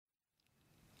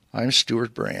I'm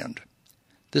Stuart Brand.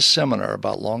 This seminar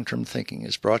about long-term thinking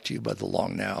is brought to you by the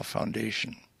Long Now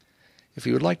Foundation. If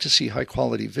you would like to see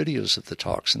high-quality videos of the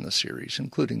talks in the series,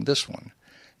 including this one,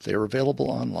 they are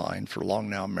available online for Long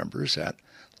Now members at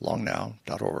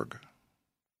longnow.org.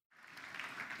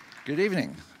 Good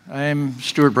evening. I'm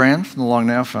Stuart Brand from the Long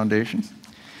Now Foundation.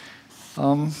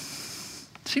 It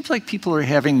seems like people are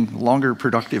having longer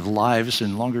productive lives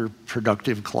and longer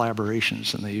productive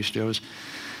collaborations than they used to. I was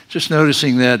just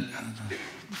noticing that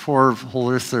before Whole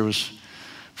Earth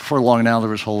before Long Now there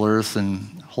was Whole Earth,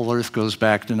 and Whole Earth goes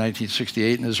back to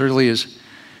 1968, and as early as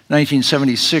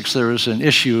 1976 there was an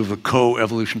issue of the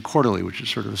CoEvolution Quarterly, which is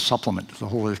sort of a supplement to the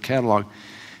Whole Earth catalog.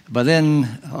 But then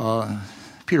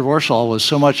Peter Warshall was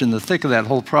so much in the thick of that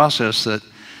whole process that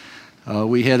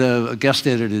we had a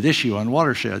guest-edited issue on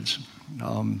watersheds.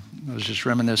 I was just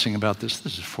reminiscing about this.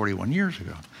 This is 41 years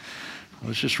ago. I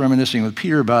was just reminiscing with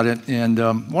Peter about it, and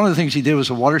one of the things he did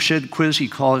was a watershed quiz. He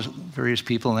called various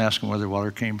people and asked them where their water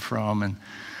came from and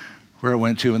where it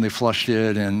went to when they flushed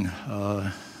it, and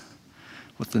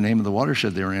what the name of the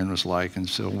watershed they were in was like. And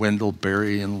so Wendell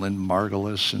Berry and Lynn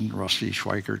Margulis and Rusty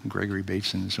Schweikert and Gregory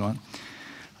Bateson and so on.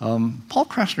 Paul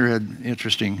Krasner had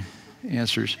interesting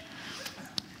answers.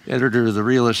 Editor of The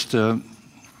Realist,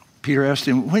 Peter asked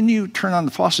him, when you turn on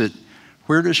the faucet,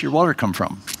 where does your water come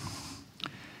from?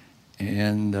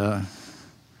 And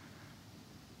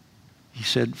he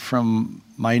said, from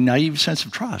my naive sense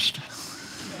of trust.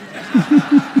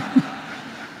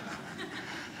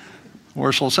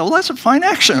 Warshall said, well, that's a fine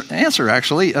answer,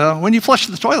 actually. When you flush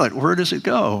the toilet, where does it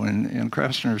go? And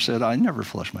Krasner said, I never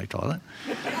flush my toilet.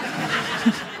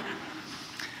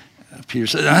 Peter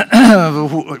said,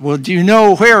 well, do you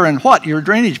know where and what your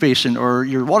drainage basin or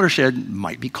your watershed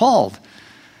might be called?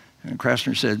 And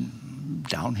Krasner said,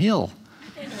 downhill.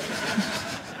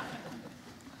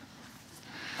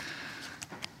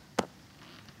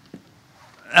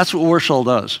 That's what Warshall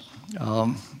does.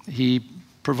 He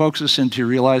provokes us into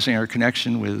realizing our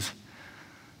connection with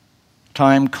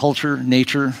time, culture,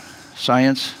 nature,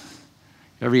 science,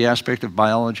 every aspect of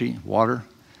biology, water,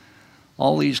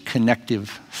 all these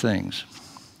connective things.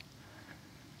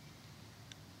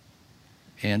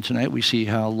 And tonight we see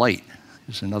how light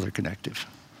is another connective.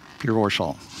 Peter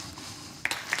Warshall.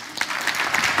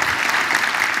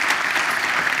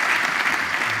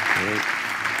 Great.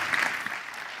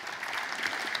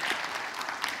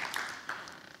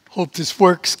 Hope this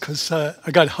works, because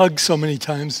I got hugged so many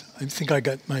times. I think I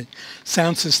got my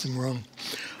sound system wrong.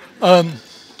 I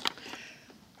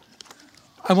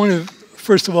want to,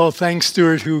 first of all, thank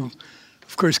Stuart, who,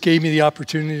 of course, gave me the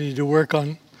opportunity to work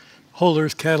on Whole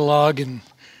Earth Catalog and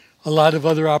a lot of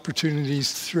other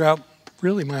opportunities throughout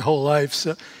really my whole life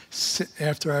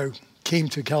after I came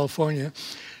to California.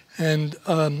 And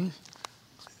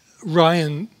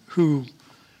Ryan,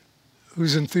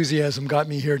 whose enthusiasm got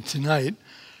me here tonight.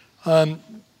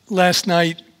 Last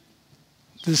night,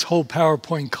 this whole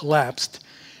PowerPoint collapsed,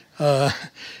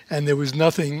 and there was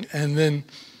nothing. And then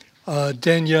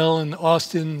Danielle and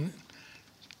Austin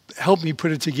helped me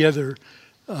put it together.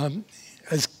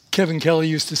 As Kevin Kelly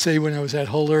used to say when I was at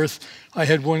Whole Earth, I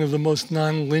had one of the most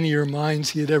non-linear minds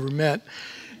he had ever met.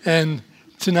 And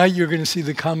tonight you're going to see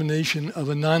the combination of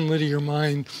a non-linear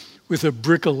mind with a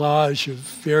bricolage of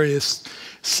various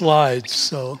slides.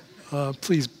 So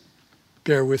please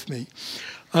bear with me.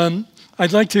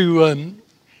 I'd like to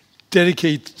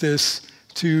dedicate this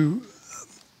to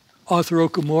Arthur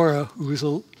Okamura, who is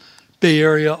a Bay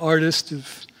Area artist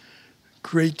of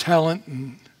great talent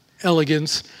and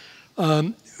elegance,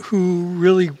 who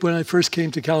really, when I first came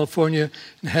to California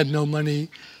and had no money,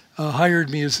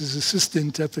 hired me as his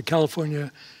assistant at the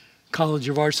California College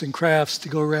of Arts and Crafts to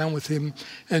go around with him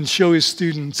and show his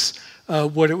students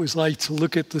what it was like to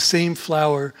look at the same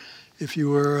flower if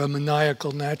you were a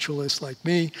maniacal naturalist like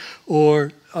me,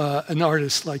 or an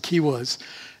artist like he was.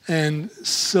 And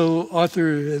so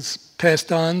Arthur has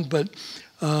passed on, but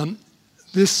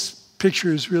this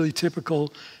picture is really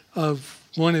typical of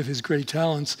one of his great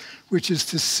talents, which is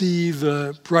to see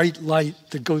the bright light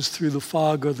that goes through the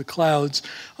fog or the clouds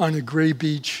on a gray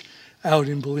beach out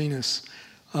in Bolinas.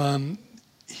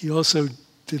 He also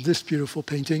did this beautiful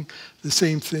painting, the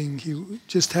same thing. He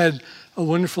just had a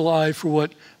wonderful eye for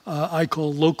what I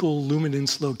call local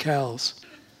luminance locales.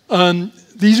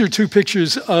 These are two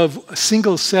pictures of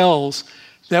single cells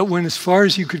that went as far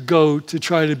as you could go to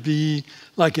try to be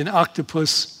like an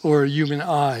octopus or a human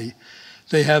eye.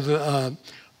 They have a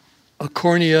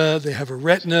cornea, they have a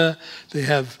retina, they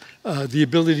have the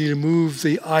ability to move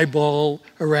the eyeball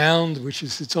around, which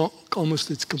is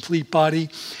almost its complete body.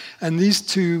 And these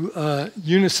two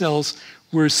unicells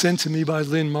were sent to me by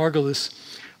Lynn Margulis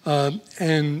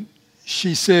And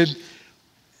she said,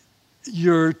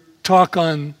 your talk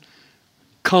on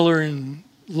color and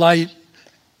light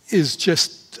is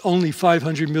just only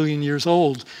 500 million years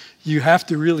old. You have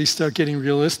to really start getting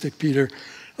realistic, Peter.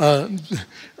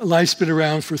 Life's been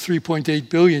around for 3.8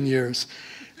 billion years.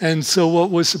 And so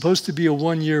what was supposed to be a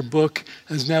one-year book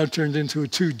has now turned into a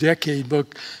 2-decade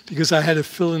book because I had to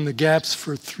fill in the gaps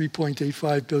for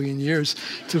 3.85 billion years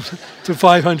to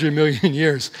 500 million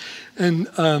years. And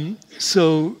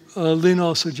so Lynn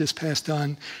also just passed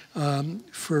on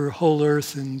for Whole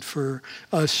Earth, and for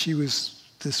us, she was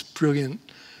this brilliant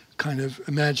kind of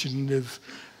imaginative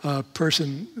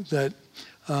person that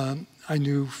I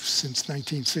knew since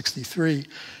 1963.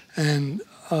 And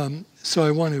so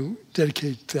I want to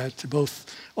dedicate that to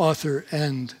both author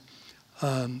and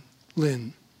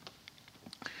Lynn.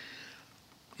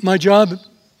 My job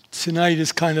tonight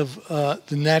is kind of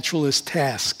the naturalist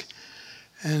task.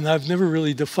 And I've never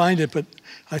really defined it, but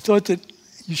I thought that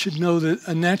you should know that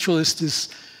a naturalist is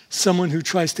someone who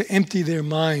tries to empty their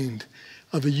mind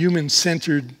of a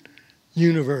human-centered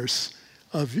universe,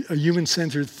 of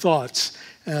human-centered thoughts,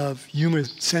 of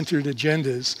human-centered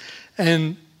agendas,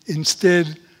 and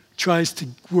instead tries to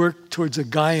work towards a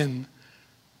Gaian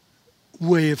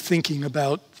way of thinking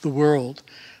about the world.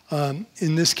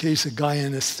 In this case, a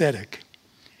Gaian aesthetic.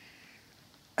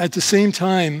 At the same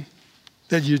time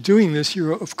that you're doing this,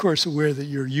 you're of course aware that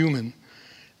you're human,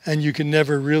 and you can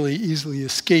never really easily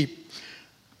escape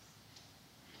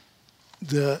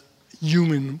the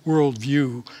human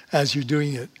worldview as you're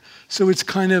doing it. So it's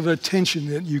kind of a tension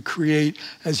that you create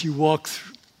as you walk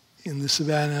in the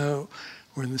savannah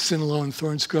or in the Sinaloa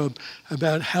thorn scrub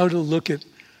about how to look at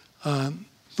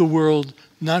the world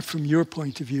not from your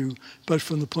point of view, but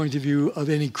from the point of view of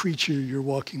any creature you're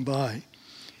walking by.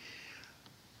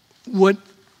 What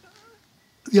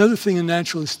the other thing a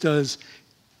naturalist does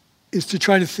is to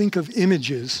try to think of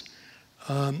images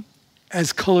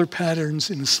as color patterns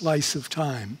in a slice of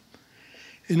time.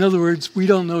 In other words, we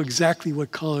don't know exactly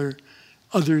what color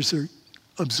others are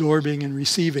absorbing and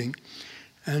receiving,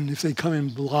 and if they come in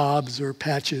blobs or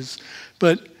patches.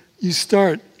 But you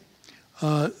start,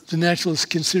 the naturalist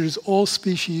considers all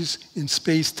species in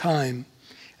space-time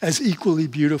as equally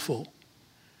beautiful.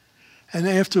 And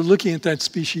after looking at that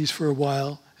species for a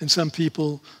while, and some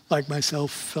people, like myself,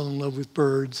 fell in love with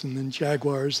birds and then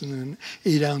jaguars and then an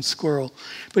 8-ounce squirrel.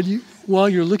 But while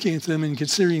you're looking at them and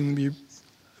considering them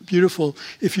beautiful,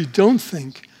 if you don't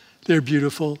think they're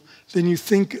beautiful, then you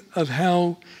think of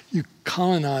how you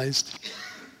colonized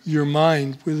your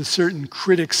mind with a certain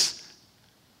critic's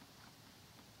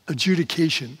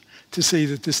adjudication to say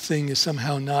that this thing is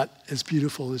somehow not as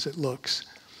beautiful as it looks.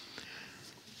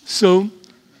 So,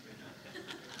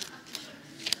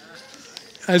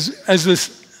 as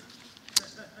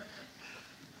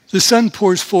the sun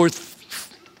pours forth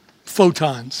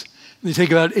photons, they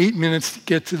take about 8 minutes to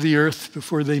get to the Earth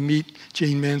before they meet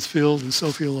Jane Mansfield and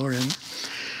Sophia Loren.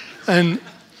 And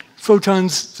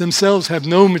photons themselves have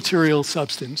no material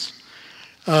substance,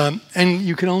 and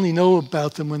you can only know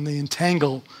about them when they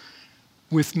entangle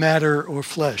with matter or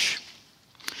flesh.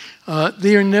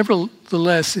 They are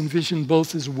nevertheless envisioned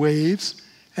both as waves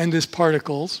and as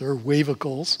particles, or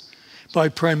wavicles, by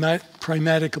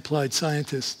primatic applied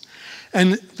scientists.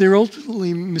 And they're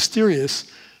ultimately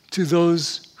mysterious to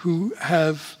those who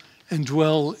have and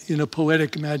dwell in a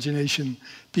poetic imagination,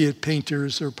 be it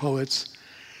painters or poets.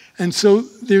 And so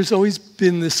there's always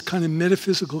been this kind of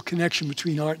metaphysical connection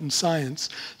between art and science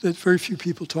that very few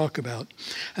people talk about.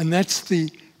 And that's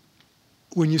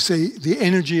when you say the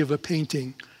energy of a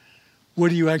painting, what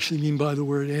do you actually mean by the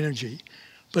word energy?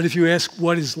 But if you ask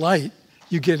what is light,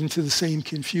 you get into the same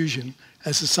confusion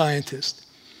as a scientist.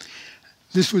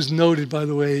 This was noted, by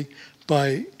the way,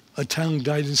 by a Tang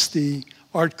Dynasty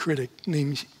art critic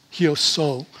named Hyo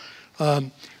So,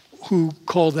 who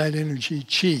called that energy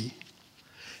qi.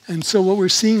 And so what we're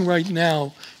seeing right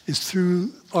now is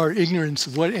through our ignorance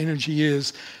of what energy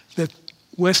is, that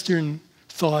Western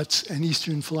thoughts and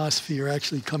Eastern philosophy are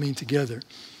actually coming together.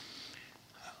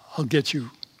 I'll get you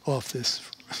off this.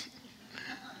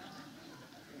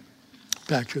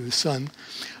 Back to the sun.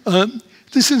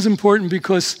 This is important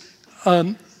because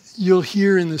you'll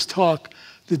hear in this talk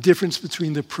the difference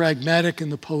between the pragmatic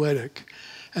and the poetic.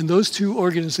 And those two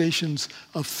organizations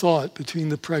of thought, between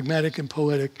the pragmatic and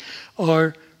poetic,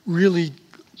 are really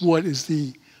what is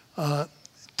the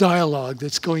dialogue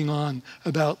that's going on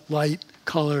about light,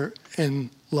 color, and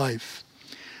life.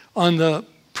 On the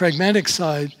pragmatic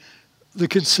side, the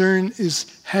concern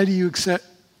is how do you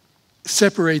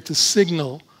separate the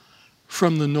signal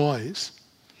from the noise?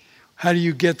 How do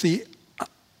you get the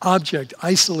object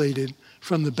isolated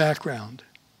from the background?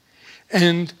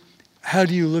 And how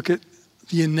do you look at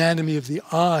the anatomy of the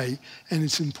eye and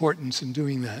its importance in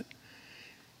doing that?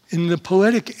 In the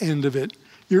poetic end of it,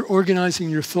 you're organizing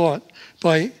your thought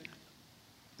by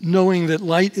knowing that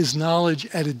light is knowledge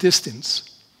at a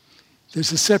distance.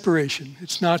 There's a separation.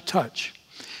 It's not touch.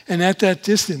 And at that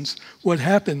distance, what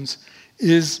happens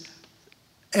is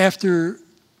after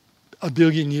a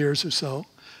billion years or so,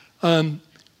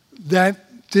 that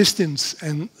distance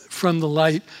and from the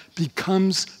light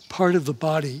becomes part of the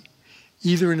body,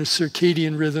 either in a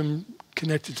circadian rhythm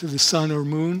connected to the sun or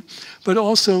moon, but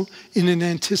also in an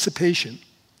anticipation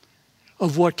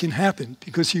of what can happen,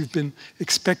 because you've been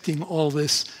expecting all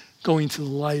this going to the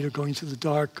light or going to the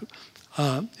dark,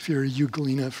 if you're a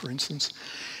euglena, for instance.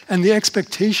 And the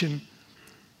expectation,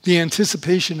 the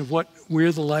anticipation of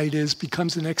where the light is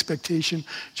becomes an expectation,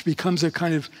 which becomes a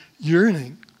kind of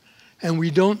yearning. And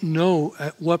we don't know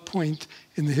at what point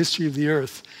in the history of the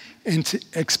earth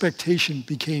expectation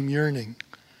became yearning.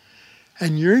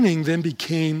 And yearning then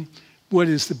became what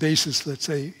is the basis, let's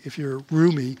say, if you're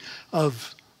Rumi,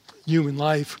 of human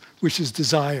life, which is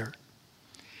desire.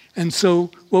 And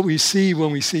so what we see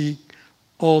when we see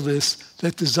all this,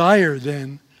 that desire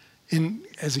then,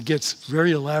 as it gets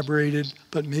very elaborated,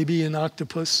 but maybe in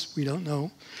octopus, we don't know,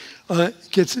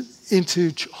 gets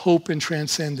into hope and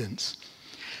transcendence.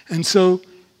 And so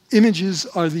images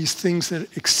are these things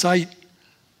that excite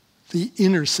the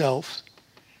inner self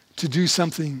to do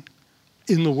something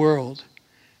in the world,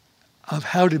 of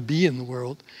how to be in the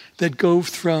world, that go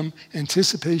from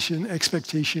anticipation,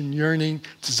 expectation, yearning,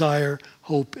 desire,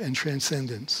 hope, and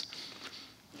transcendence.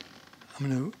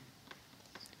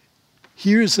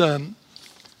 Here's, the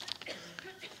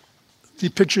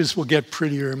pictures will get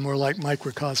prettier and more like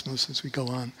microcosmos as we go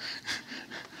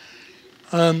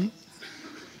on.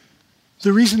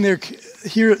 The reason they're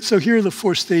here, so here are the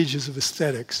 4 stages of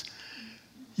aesthetics.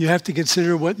 You have to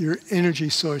consider what your energy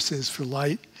source is for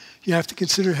light. You have to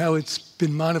consider how it's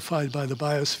been modified by the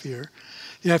biosphere.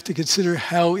 You have to consider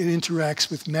how it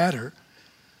interacts with matter,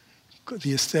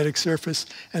 the aesthetic surface,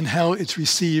 and how it's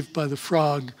received by the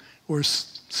frog or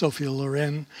Sophia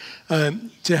Loren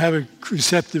to have a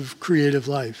receptive, creative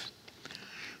life.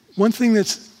 One thing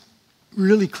that's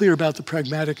really clear about the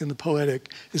pragmatic and the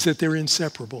poetic is that they're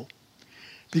inseparable.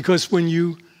 Because when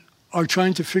you are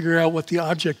trying to figure out what the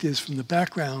object is from the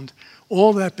background,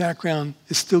 all that background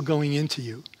is still going into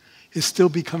you, is still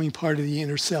becoming part of the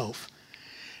inner self.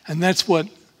 And that's what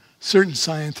certain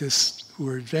scientists who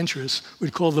are adventurous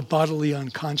would call the bodily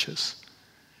unconscious.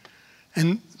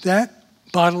 And that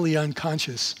bodily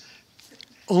unconscious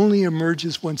only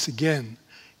emerges once again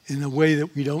in a way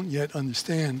that we don't yet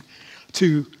understand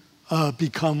to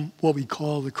become what we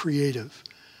call the creative.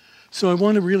 So I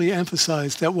want to really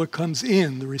emphasize that what comes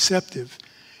in, the receptive,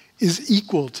 is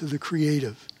equal to the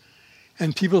creative.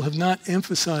 And people have not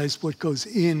emphasized what goes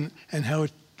in and how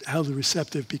the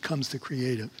receptive becomes the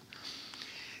creative.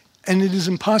 And it is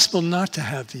impossible not to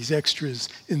have these extras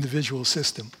in the visual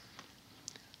system.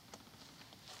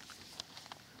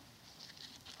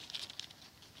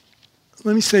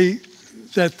 Let me say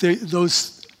that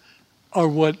those are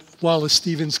what Wallace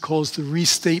Stevens calls the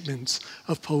restatements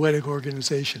of poetic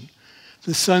organization.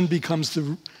 The sun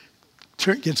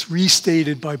gets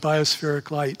restated by biospheric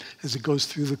light as it goes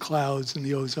through the clouds and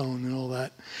the ozone and all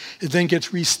that. It then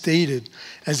gets restated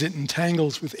as it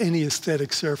entangles with any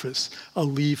aesthetic surface, a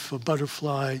leaf, a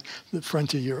butterfly, the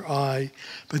front of your eye.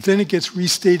 But then it gets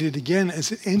restated again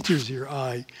as it enters your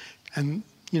eye. And,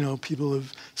 people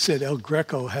have said El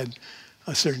Greco had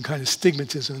a certain kind of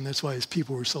stigmatism, and that's why his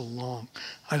people were so long.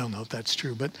 I don't know if that's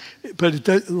true, but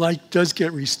light does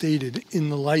get restated in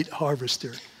the light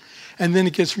harvester. And then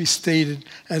it gets restated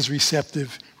as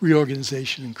receptive,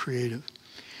 reorganization, and creative.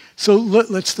 So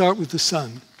let's start with the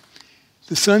sun.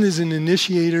 The sun is an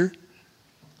initiator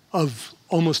of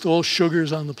almost all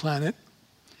sugars on the planet.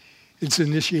 It's an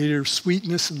initiator of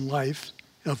sweetness and life,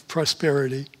 of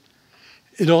prosperity.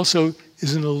 It also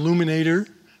is an illuminator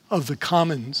of the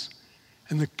commons.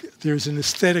 And there's an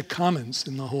aesthetic commons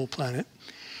in the whole planet.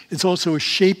 It's also a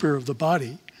shaper of the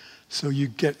body. So you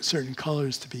get certain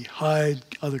colors to be hide,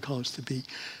 other colors to be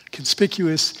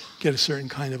conspicuous, get a certain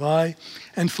kind of eye.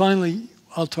 And finally,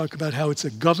 I'll talk about how it's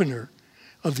a governor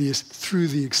of through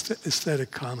the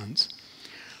aesthetic commons.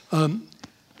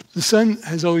 The sun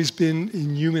has always been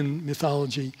in human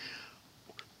mythology,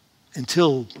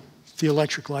 until the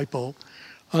electric light bulb,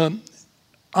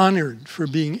 honored for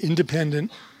being independent,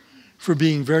 for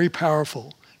being very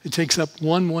powerful. It takes up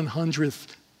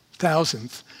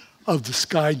 1/100,000th of the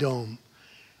sky dome,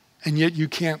 and yet you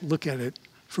can't look at it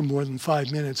for more than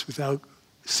 5 minutes without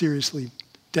seriously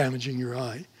damaging your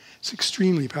eye. It's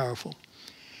extremely powerful.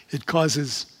 It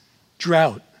causes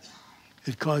drought.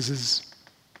 It causes,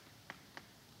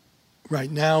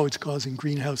 right now it's causing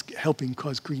helping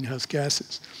cause greenhouse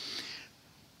gases.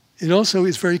 It also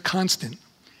is very constant.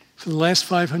 For the last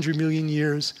 500 million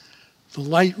years, the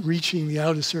light reaching the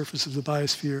outer surface of the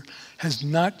biosphere has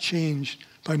not changed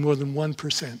by more than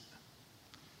 1%.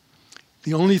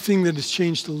 The only thing that has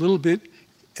changed a little bit,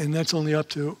 and that's only up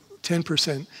to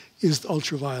 10%, is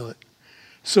ultraviolet.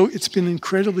 So it's been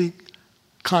incredibly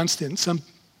constant. Some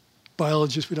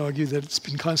biologists would argue that it's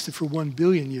been constant for 1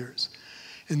 billion years.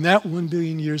 In that 1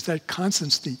 billion years, that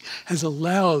constancy has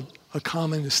allowed a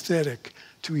common aesthetic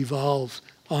to evolve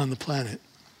on the planet.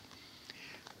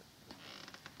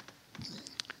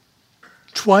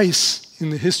 Twice in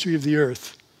the history of the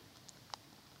Earth,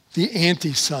 the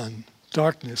anti-sun,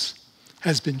 darkness,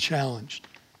 has been challenged.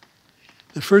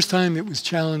 The first time it was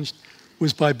challenged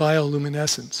was by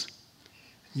bioluminescence.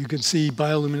 You can see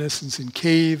bioluminescence in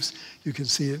caves, you can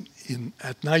see it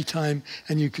at nighttime,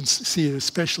 and you can see it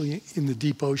especially in the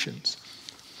deep oceans.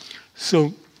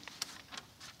 So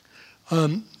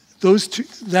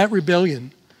that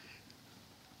rebellion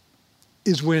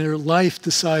is where life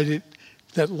decided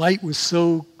that light was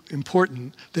so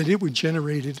important that it would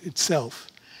generate it itself.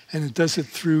 And it does it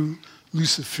through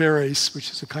luciferase,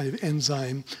 which is a kind of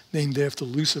enzyme named after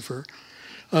Lucifer,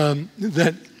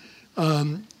 that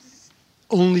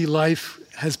only life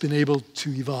has been able to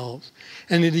evolve.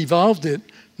 And it evolved it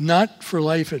not for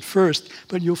life at first,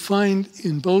 but you'll find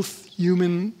in both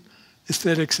human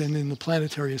aesthetics and in the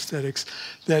planetary aesthetics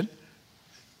that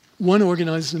one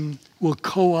organism will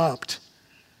co-opt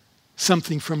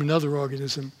something from another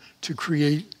organism to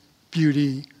create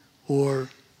beauty or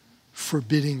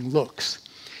forbidding looks.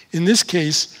 In this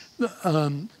case,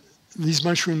 these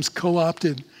mushrooms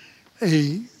co-opted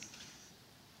a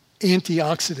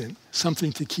antioxidant,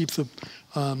 something to keep the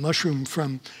mushroom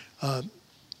from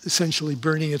essentially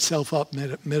burning itself up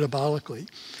metabolically.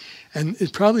 And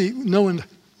it probably, no one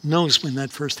knows when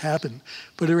that first happened,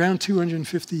 but around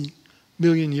 250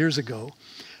 million years ago,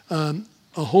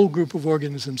 a whole group of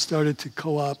organisms started to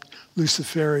co-opt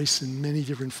luciferase in many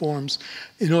different forms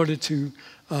in order to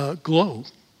glow.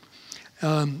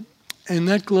 And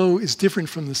that glow is different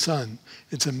from the sun.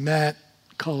 It's a matte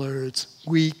color, it's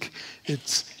weak,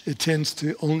 it tends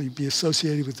to only be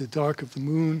associated with the dark of the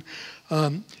moon.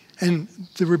 And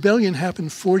the rebellion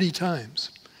happened 40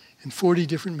 times in 40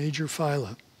 different major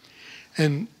phyla.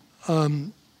 And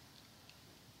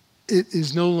it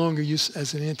is no longer used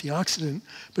as an antioxidant,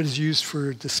 but is used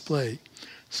for display.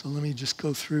 So let me just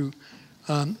go through.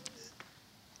 On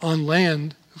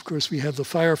land, of course, we have the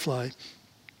firefly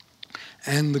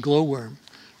and the glowworm.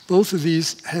 Both of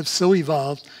these have so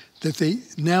evolved that they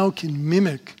now can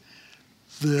mimic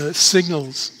the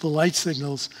signals, the light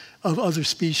signals of other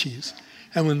species.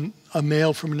 And when a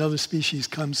male from another species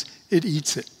comes, it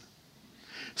eats it.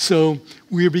 So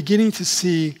we're beginning to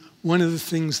see one of the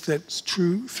things that's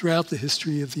true throughout the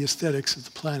history of the aesthetics of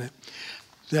the planet,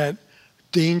 that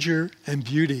danger and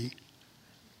beauty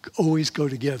always go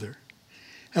together.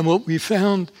 And what we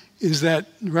found is that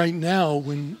right now,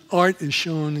 when art is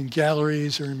shown in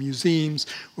galleries or in museums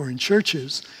or in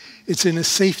churches, it's in a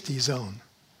safety zone.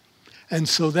 And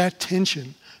so that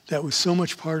tension that was so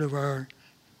much part of our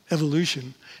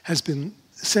evolution has been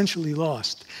essentially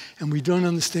lost. And we don't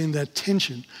understand that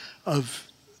tension of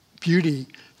beauty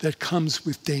that comes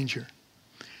with danger.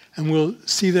 And we'll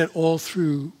see that all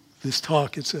through this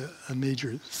talk. It's a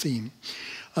major theme.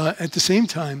 At the same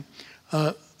time,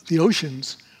 the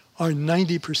oceans are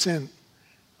 90%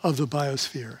 of the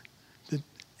biosphere,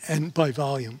 and by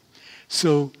volume.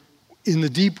 So in the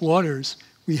deep waters,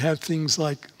 we have things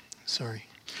like,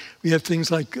 the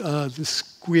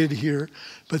squid here,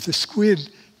 but the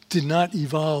squid did not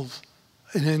evolve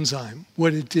an enzyme.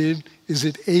 What it did is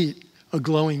it ate a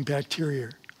glowing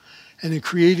bacteria, and it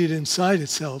created inside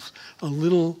itself a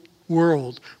little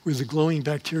world where the glowing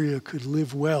bacteria could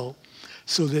live well,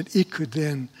 so that it could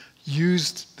then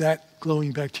use that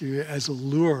glowing bacteria as a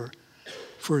lure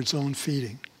for its own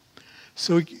feeding.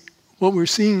 So what we're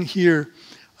seeing here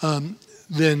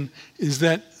then is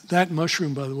that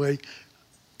mushroom, by the way,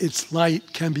 its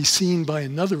light can be seen by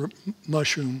another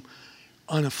mushroom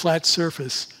on a flat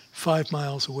surface 5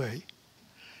 miles away.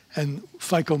 And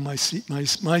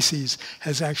Phycomyces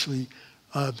has actually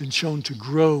been shown to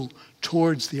grow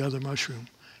towards the other mushroom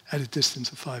at a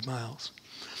distance of 5 miles.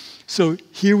 So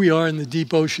here we are in the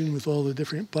deep ocean with all the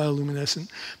different bioluminescent.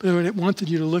 But what I wanted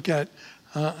you to look at,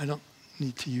 I don't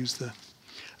need to use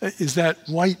is that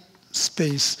white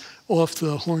space off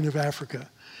the Horn of Africa.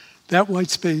 That white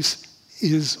space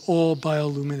is all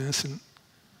bioluminescent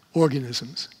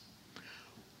organisms.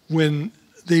 When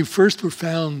they first were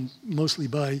found, mostly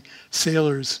by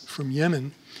sailors from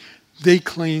Yemen, they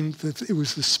claimed that it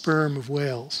was the sperm of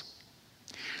whales.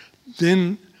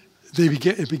 Then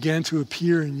it began to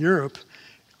appear in Europe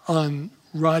on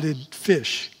rotted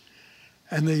fish,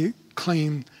 and they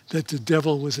claimed that the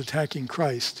devil was attacking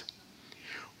Christ.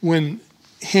 When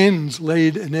hens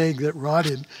laid an egg that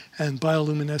rotted and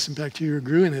bioluminescent bacteria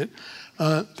grew in it,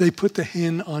 they put the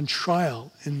hen on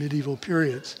trial in medieval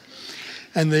periods.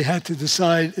 And they had to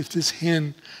decide if this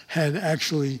hen had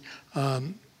actually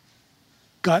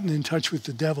gotten in touch with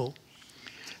the devil.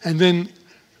 And then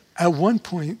at one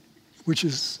point, which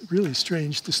is really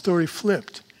strange, the story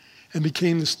flipped and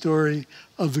became the story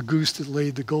of the goose that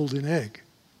laid the golden egg.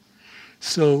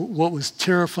 So what was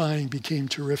terrifying became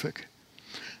terrific.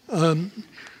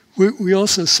 We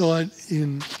also saw it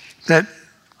in that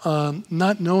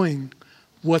not knowing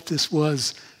what this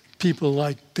was, people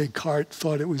like Descartes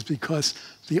thought it was because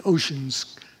the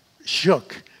oceans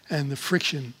shook and the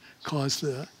friction caused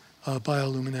the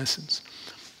bioluminescence.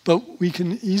 But we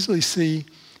can easily see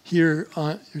here,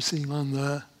 you're seeing on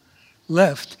the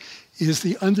left, is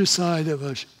the underside of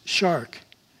a shark.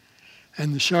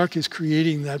 And the shark is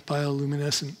creating that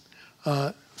bioluminescent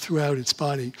throughout its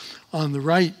body. On the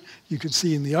right, you can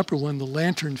see in the upper one, the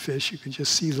lanternfish. You can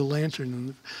just see the lantern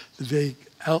and the vague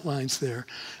outlines there.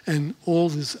 And all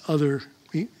this other,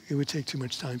 it would take too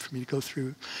much time for me to go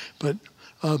through. But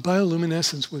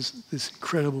bioluminescence was this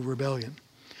incredible rebellion.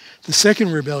 The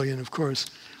second rebellion, of course,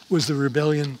 was the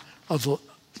rebellion of the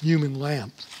human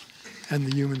lamp and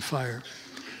the human fire.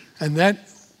 And that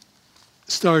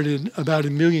started about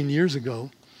 1 million years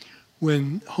ago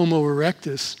when Homo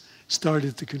erectus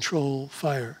started to control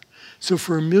fire. So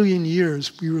for 1 million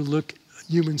years,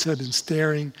 humans have been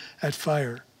staring at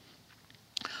fire.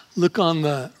 Look on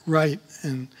the right,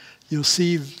 and you'll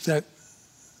see that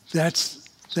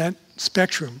that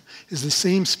spectrum is the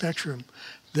same spectrum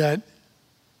that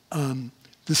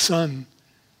the sun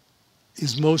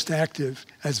is most active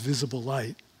as visible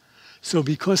light. So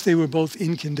because they were both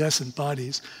incandescent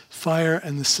bodies, fire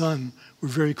and the sun were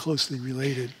very closely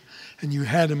related. And you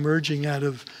had emerging out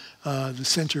of the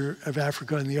center of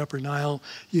Africa and the Upper Nile,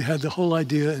 you had the whole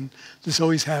idea, and this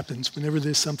always happens, whenever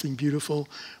there's something beautiful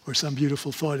or some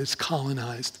beautiful thought, it's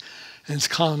colonized. And it's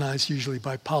colonized usually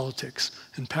by politics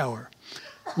and power.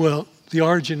 Well, the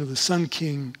origin of the Sun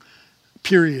King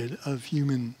period of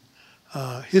human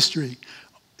history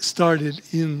started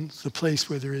in the place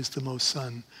where there is the most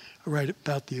sun, right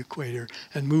about the equator,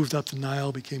 and moved up the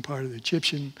Nile, became part of the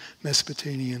Egyptian,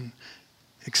 Mesopotamian,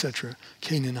 etc.,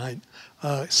 Canaanite,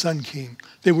 Sun King.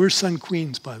 There were Sun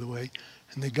Queens, by the way,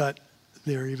 and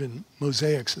there are even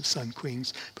mosaics of Sun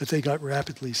Queens, but they got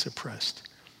rapidly suppressed.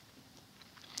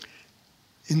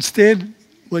 Instead,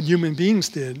 what human beings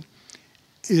did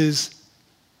is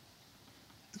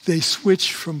they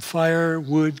switched from fire,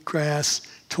 wood, grass,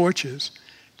 torches,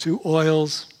 to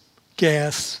oils,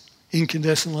 gas,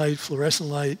 incandescent light, fluorescent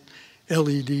light,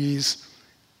 LEDs,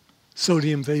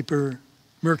 sodium vapor,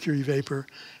 mercury vapor.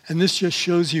 And this just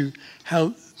shows you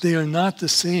how they are not the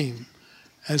same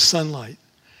as sunlight.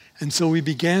 And so we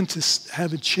began to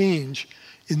have a change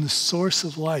in the source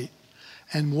of light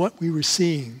and what we were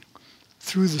seeing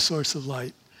through the source of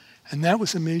light. And that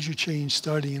was a major change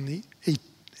starting in the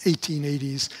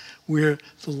 1880s, where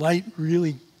the light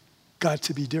really got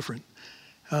to be different.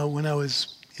 When I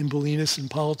was in Bolinas in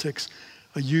politics,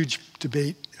 a huge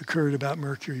debate occurred about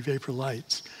mercury vapor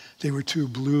lights. They were too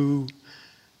blue,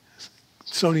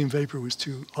 sodium vapor was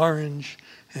too orange,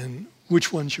 and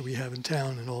which one should we have in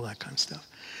town, and all that kind of stuff.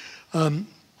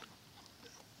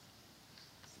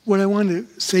 What I want to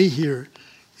say here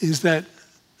is that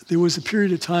there was a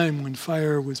period of time when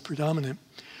fire was predominant,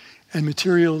 and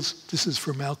materials, this is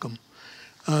for Malcolm,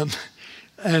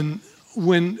 and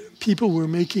when people were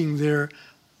making their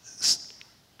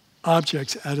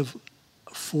objects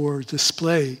for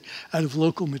display out of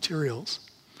local materials.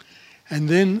 And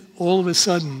then all of a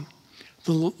sudden,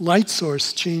 the light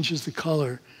source changes the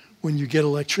color when you get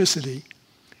electricity.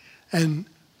 And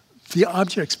the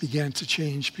objects began to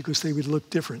change because they would look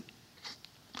different.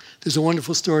 There's a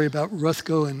wonderful story about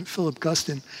Rothko and Philip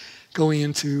Guston going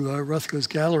into Rothko's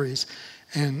galleries.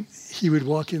 And he would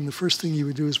walk in, the first thing he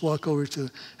would do is walk over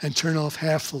and turn off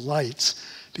half the lights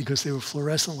because they were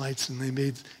fluorescent lights and they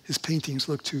made his paintings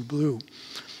look too blue.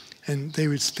 And they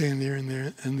would stand there, and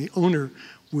the owner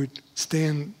would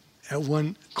stand at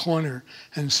one corner,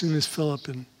 and as soon as Philip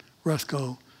and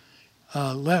Rothko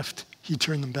left, he'd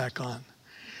turn them back on.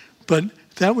 But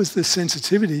that was the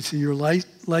sensitivity to your light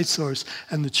source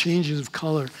and the changes of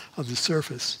color of the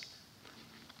surface.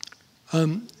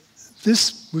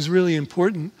 This was really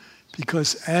important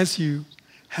because as you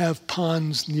have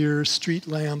ponds near street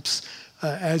lamps,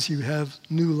 as you have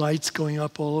new lights going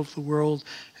up all over the world,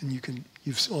 and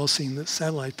you've all seen the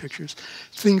satellite pictures,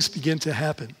 things begin to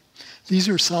happen. These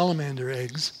are salamander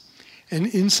eggs, and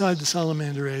inside the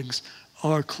salamander eggs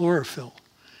are chlorophyll.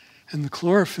 And the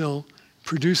chlorophyll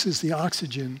produces the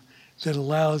oxygen that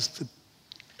allows the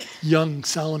young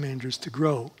salamanders to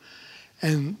grow.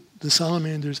 And the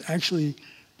salamanders actually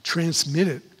transmit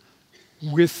it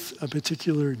with a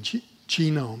particular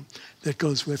genome that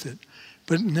goes with it.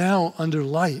 But now, under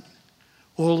light,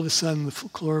 all of a sudden the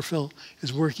chlorophyll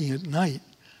is working at night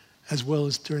as well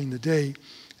as during the day,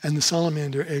 and the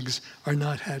salamander eggs are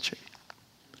not hatching.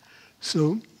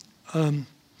 So I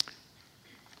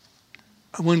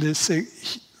wanted to say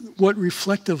what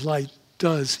reflective light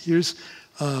does. Here's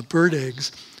bird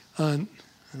eggs. I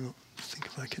don't think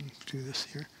if I can do this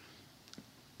here.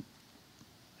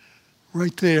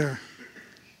 Right there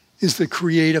is the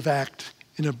creative act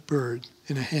in a bird,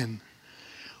 in a hen.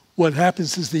 What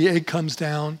happens is the egg comes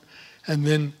down, and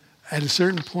then at a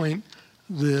certain point,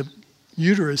 the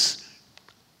uterus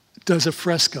does a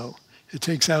fresco. It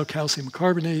takes out calcium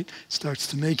carbonate, starts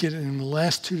to make it, and in the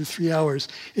last 2 to 3 hours,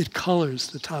 it colors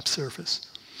the top surface.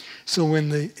 So when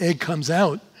the egg comes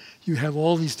out, you have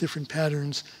all these different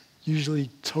patterns, usually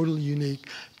totally unique,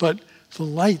 but the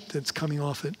light that's coming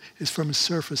off it is from a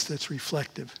surface that's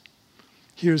reflective.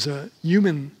 Here's a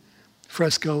human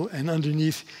fresco, and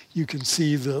underneath you can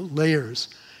see the layers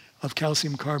of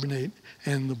calcium carbonate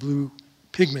and the blue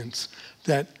pigments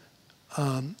that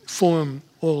form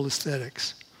all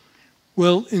aesthetics.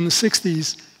 Well, in the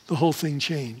 60s, the whole thing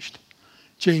changed.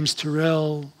 James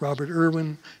Turrell, Robert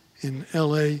Irwin in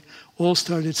LA all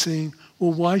started saying,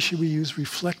 well, why should we use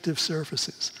reflective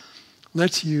surfaces?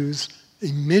 Let's use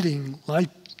emitting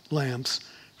light lamps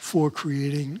for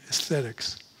creating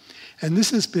aesthetics. And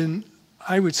this has been,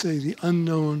 I would say, the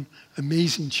unknown,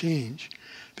 amazing change,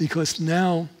 because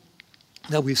now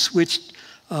that we've switched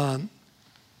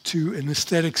to an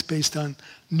aesthetics based on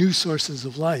new sources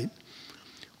of light,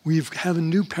 we have a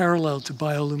new parallel to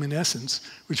bioluminescence,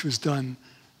 which was done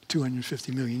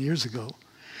 250 million years ago.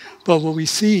 But what we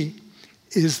see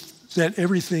is that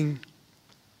everything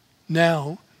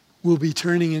now will be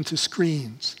turning into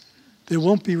screens. There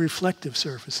won't be reflective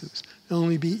surfaces. There'll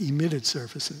only be emitted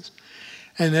surfaces.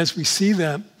 And as we see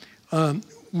that,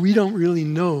 we don't really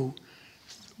know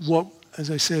what,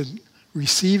 as I said,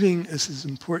 receiving is as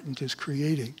important as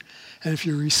creating. And if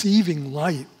you're receiving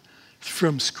light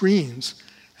from screens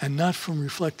and not from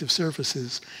reflective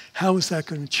surfaces, how is that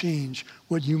going to change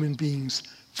what human beings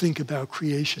think about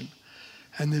creation?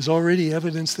 And there's already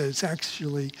evidence that it's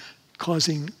actually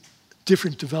causing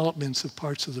different developments of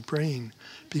parts of the brain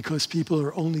because people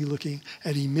are only looking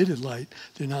at emitted light.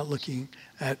 They're not looking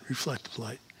at reflective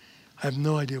light. I have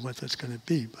no idea what that's going to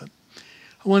be, but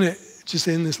I want to just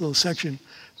end this little section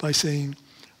by saying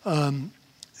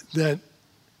that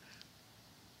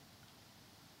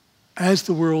as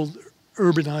the world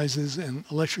urbanizes and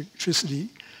electricity,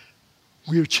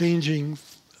 we are changing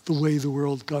the way the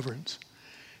world governs.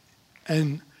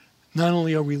 And not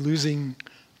only are we losing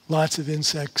lots of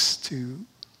insects to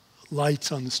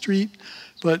lights on the street,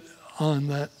 but on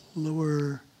that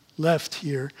lower left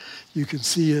here, you can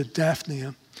see a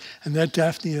daphnia. And that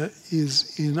daphnia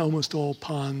is in almost all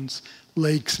ponds,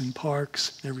 lakes and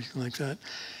parks, and everything like that.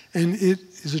 And it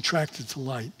is attracted to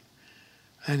light.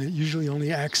 And it usually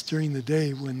only acts during the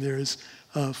day when there's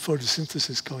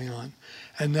photosynthesis going on.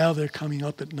 And now they're coming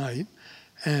up at night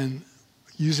and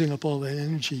using up all that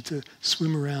energy to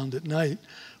swim around at night,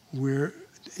 where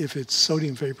if it's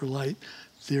sodium vapor light,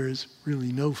 there is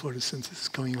really no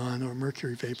photosynthesis going on, or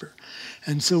mercury vapor.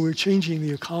 And so we're changing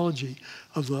the ecology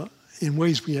of in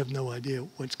ways we have no idea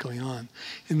what's going on.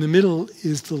 In the middle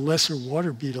is the lesser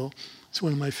water beetle. It's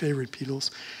one of my favorite beetles.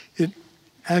 It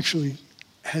actually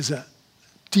has a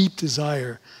deep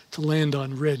desire to land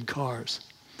on red cars.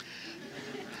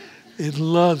 It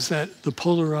loves the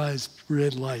polarized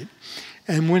red light.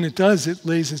 And when it does, it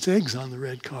lays its eggs on the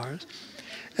red cars.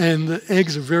 And the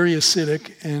eggs are very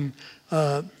acidic, and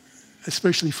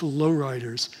especially for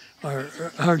lowriders,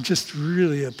 are just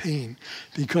really a pain,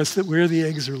 because where the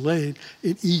eggs are laid,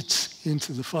 it eats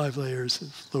into the 5 layers of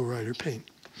lowrider paint.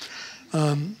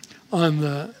 On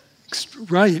the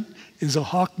right is a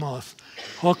hawk moth.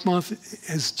 Hawk moth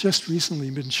has just recently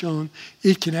been shown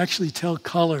it can actually tell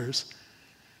colors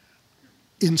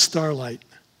in starlight.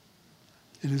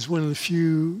 It is one of the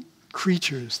few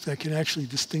creatures that can actually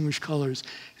distinguish colors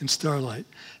in starlight.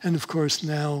 And of course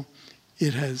now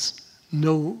it has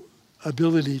no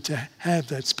ability to have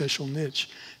that special niche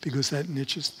because that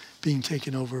niche is being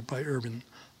taken over by urban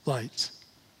lights.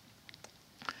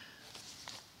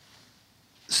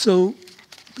 So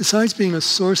besides being a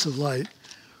source of light,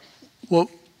 what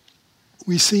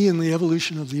we see in the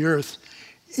evolution of the Earth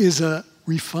is a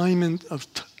refinement of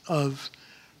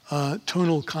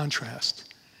tonal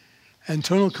contrast. And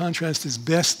tonal contrast is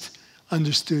best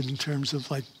understood in terms of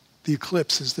like the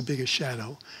eclipse is the biggest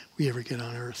shadow we ever get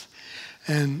on Earth.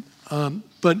 And,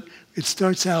 but it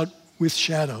starts out with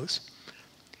shadows.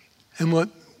 And well,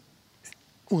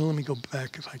 let me go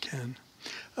back if I can.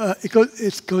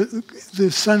 The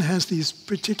sun has these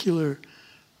particular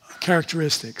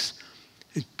characteristics.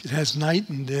 It has night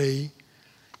and day.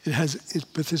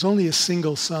 But there's only a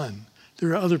single sun.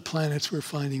 There are other planets we're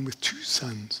finding with two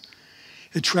suns.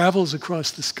 It travels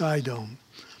across the sky dome.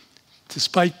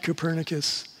 Despite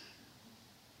Copernicus,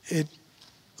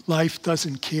 life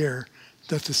doesn't care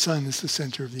that the sun is the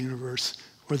center of the universe,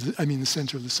 or the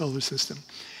center of the solar system.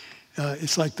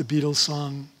 It's like the Beatles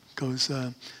song goes,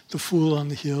 the fool on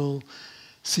the hill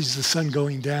sees the sun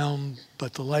going down,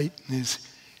 but the light in his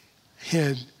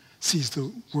head sees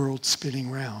the world spinning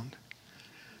round.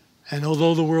 And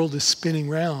although the world is spinning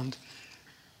round,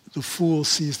 the fool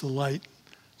sees the light,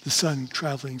 the sun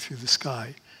traveling through the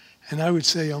sky. And I would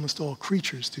say almost all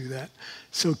creatures do that.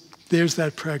 So there's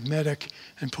that pragmatic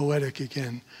and poetic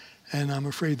again. And I'm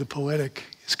afraid the poetic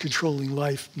is controlling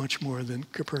life much more than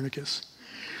Copernicus.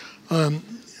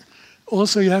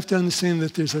 Also, you have to understand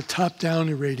that there's a top-down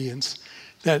irradiance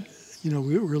that,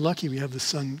 we're lucky we have the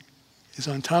sun is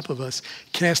on top of us,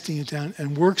 casting it down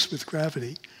and works with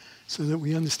gravity so that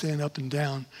we understand up and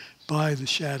down by the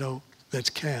shadow that's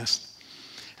cast.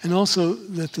 And also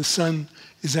that the sun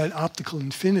is at optical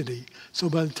infinity. So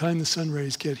by the time the sun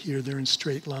rays get here, they're in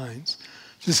straight lines.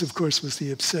 This, of course, was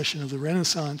the obsession of the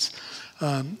Renaissance,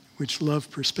 which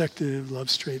loved perspective, loved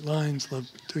straight lines, loved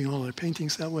doing all their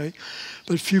paintings that way.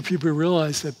 But few people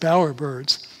realized that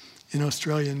bowerbirds in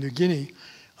Australia and New Guinea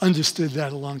understood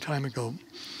that a long time ago.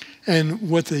 And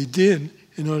what they did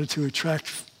in order to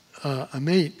attract a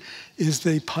mate is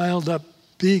they piled up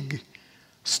big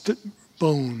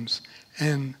bones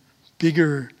and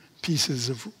bigger pieces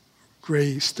of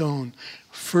gray stone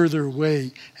further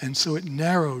away, and so it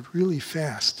narrowed really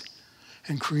fast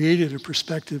and created a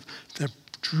perspective that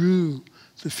drew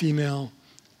the female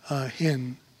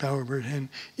hen, bowerbird hen,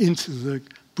 into the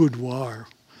boudoir.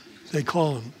 They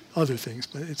call them other things,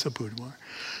 but it's a boudoir.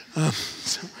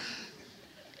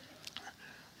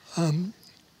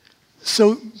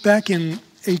 So back in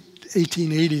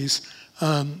 1880s,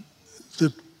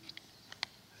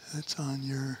 that's on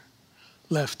your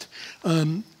left.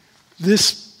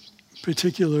 This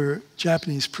particular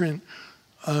Japanese print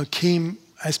came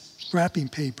as wrapping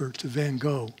paper to Van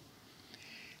Gogh.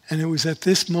 And it was at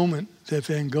this moment that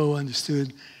Van Gogh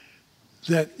understood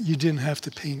that you didn't have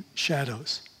to paint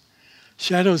shadows.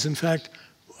 Shadows, in fact,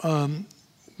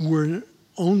 were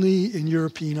only in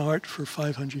European art for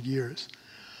 500 years.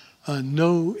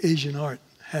 No Asian art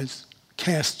has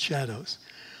cast shadows.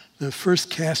 The first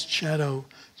cast shadow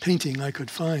painting I could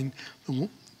find, the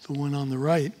one on the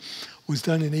right, was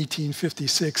done in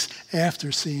 1856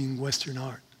 after seeing Western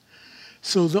art.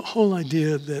 So the whole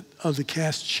idea of the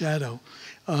cast shadow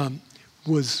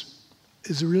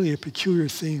is really a peculiar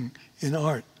thing in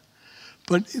art.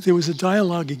 But there was a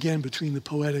dialogue again between the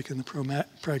poetic and the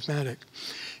pragmatic.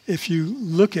 If you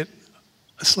look at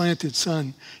a slanted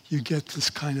sun, you get this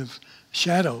kind of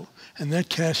shadow, and that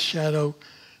cast shadow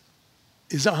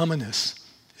is ominous.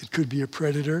 It could be a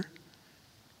predator.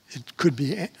 It could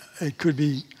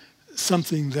be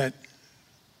something that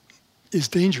is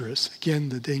dangerous. Again,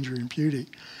 the danger in beauty.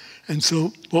 And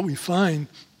so what we find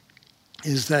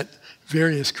is that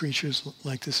various creatures,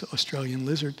 like this Australian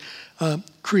lizard,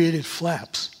 created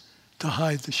flaps to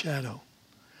hide the shadow.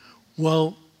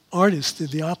 While artists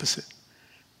did the opposite.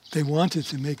 They wanted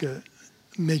to make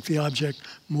the object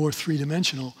more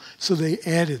three-dimensional, so they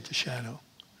added the shadow.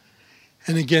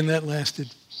 And again, that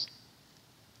lasted,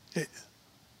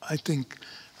 I think,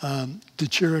 De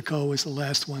Chirico was the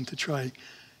last one to try.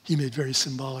 He made very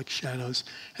symbolic shadows,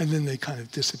 and then they kind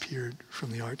of disappeared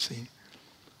from the art scene.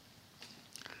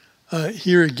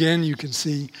 Here again, you can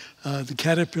see the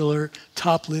caterpillar,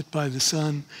 top lit by the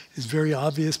sun, is very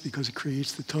obvious because it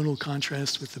creates the tonal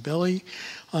contrast with the belly.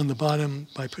 On the bottom,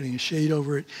 by putting a shade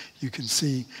over it, you can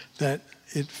see that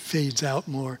it fades out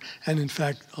more. And in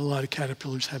fact, a lot of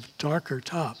caterpillars have darker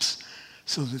tops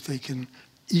so that they can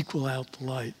equal out the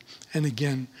light. And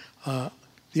again,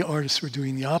 the artists were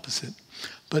doing the opposite.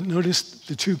 But notice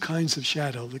the two kinds of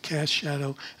shadow, the cast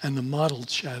shadow and the modeled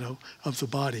shadow of the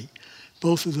body.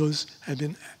 Both of those have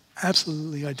been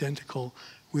absolutely identical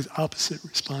with opposite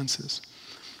responses.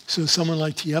 So someone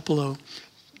like Tiepolo,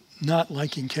 not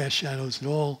liking cast shadows at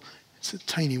all, it's a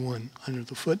tiny one under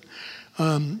the foot,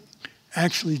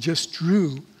 actually just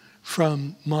drew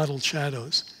from modeled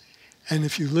shadows. And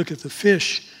if you look at the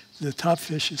fish, the top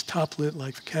fish is top lit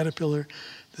like the caterpillar.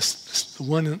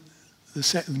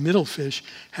 The middle fish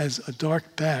has a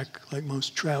dark back like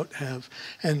most trout have.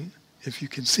 And if you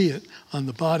can see it on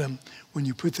the bottom, when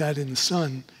you put that in the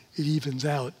sun, it evens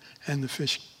out and the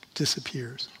fish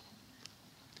disappears.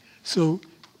 So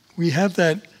we have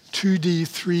that 2D,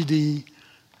 3D,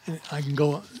 and I can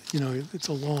go, it's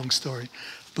a long story.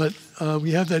 But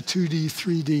we have that 2D,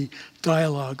 3D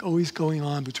dialogue always going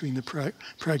on between the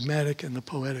pragmatic and the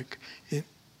poetic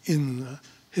in the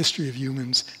history of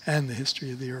humans and the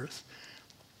history of the earth.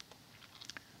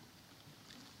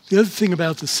 The other thing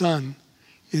about the sun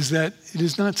is that it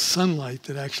is not sunlight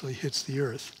that actually hits the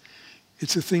earth.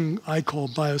 It's a thing I call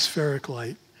biospheric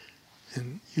light.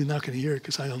 And you're not going to hear it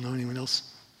because I don't know anyone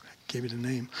else gave it a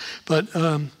name. But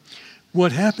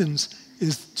what happens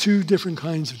is two different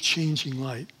kinds of changing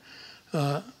light.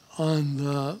 On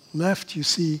the left, you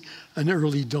see an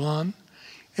early dawn.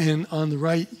 And on the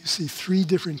right, you see three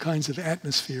different kinds of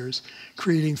atmospheres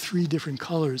creating three different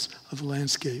colors of the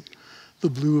landscape. The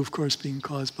blue, of course, being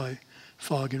caused by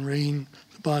fog and rain.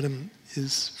 The bottom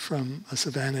is from a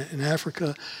savanna in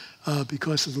Africa.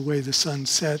 Because of the way the sun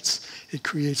sets, it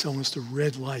creates almost a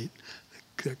red light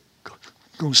that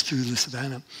goes through the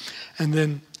savanna. And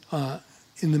then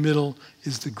in the middle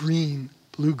is the green,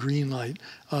 blue-green light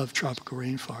of tropical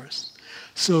rainforests.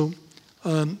 So,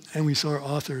 and we saw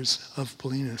authors of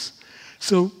Paulinus.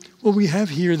 So what we have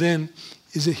here then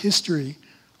is a history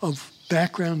of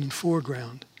background and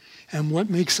foreground, and what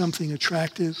makes something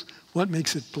attractive, what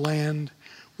makes it bland,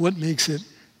 what makes it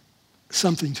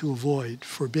something to avoid,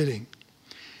 forbidding.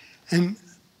 And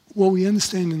what we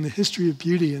understand in the history of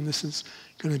beauty, and this is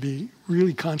going to be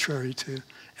really contrary to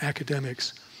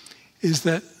academics, is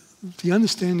that the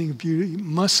understanding of beauty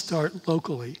must start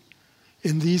locally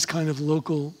in these kind of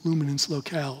local luminance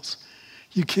locales.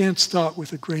 You can't start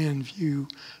with a grand view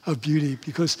of beauty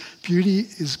because beauty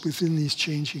is within these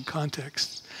changing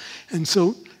contexts. And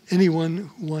so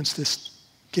anyone who wants to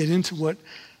get into what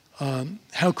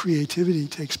how creativity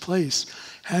takes place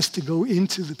has to go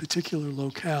into the particular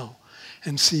locale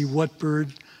and see what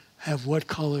bird have what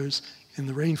colors in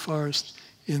the rainforest,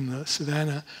 in the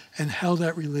savanna, and how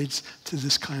that relates to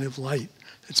this kind of light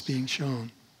that's being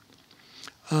shown.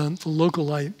 The local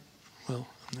light, well,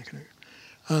 I'm not going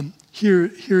to...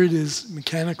 Here it is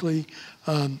mechanically.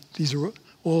 These are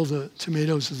all the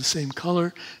tomatoes are the same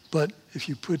color, but if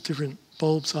you put different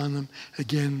bulbs on them,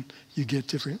 again, you get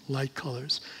different light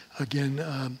colors.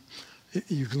 Again,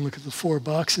 you can look at the four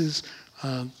boxes.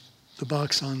 The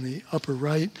box on the upper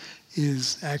right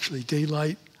is actually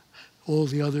daylight. All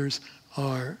the others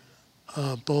are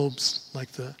bulbs,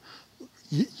 like the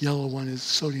yellow one is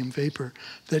sodium vapor,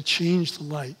 that change the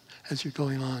light as you're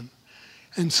going on.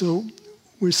 And so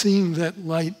we're seeing that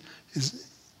light is,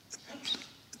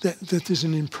 that there's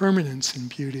an impermanence in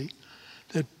beauty,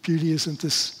 that beauty isn't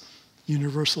this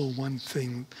universal one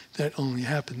thing that only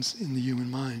happens in the human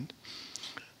mind.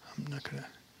 I'm not going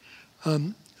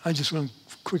to... I just want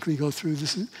to quickly go through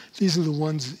this. These are the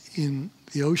ones in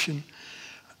the ocean.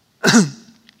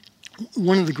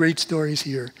 One of the great stories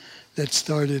here that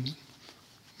started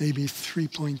maybe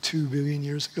 3.2 billion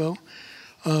years ago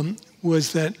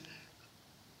was that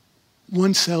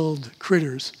one-celled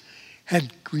critters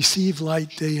had received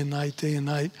light day and night, day and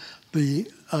night. The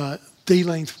day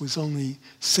length was only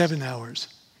 7 hours.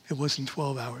 It wasn't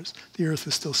 12 hours. The Earth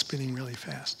was still spinning really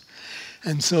fast.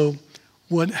 And so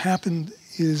what happened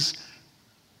is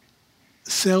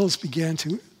cells began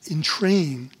to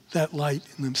entrain that light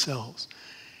in themselves.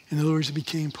 In other words, it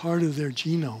became part of their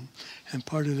genome and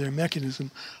part of their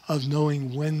mechanism of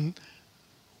knowing when,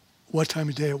 what time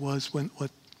of day it was,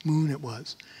 what moon it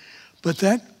was. But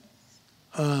that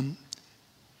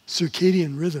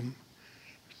circadian rhythm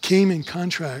came in in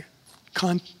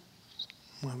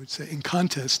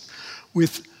contest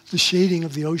with the shading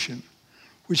of the ocean,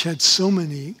 which had so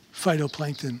many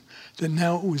phytoplankton that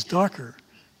now it was darker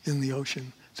in the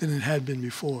ocean than it had been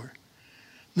before.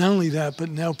 Not only that, but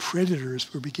now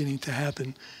predators were beginning to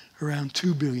happen around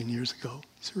 2 billion years ago.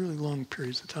 It's really long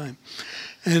periods of time.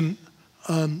 And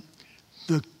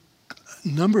the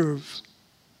number of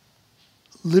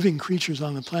living creatures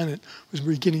on the planet was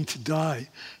beginning to die.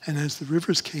 And as the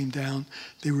rivers came down,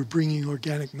 they were bringing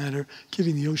organic matter,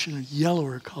 giving the ocean a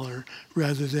yellower color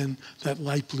rather than that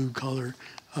light blue color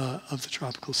of the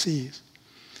tropical seas.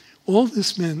 All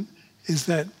this meant is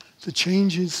that the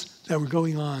changes that were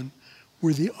going on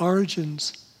were the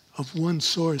origins of one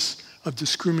source of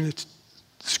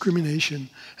discrimination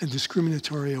and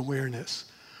discriminatory awareness.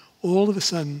 All of a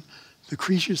sudden, the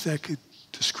creatures that could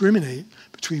discriminate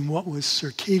between what was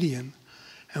circadian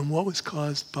and what was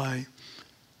caused by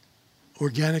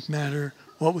organic matter,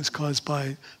 what was caused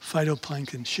by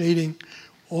phytoplankton shading,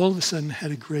 all of a sudden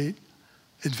had a great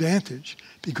advantage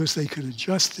because they could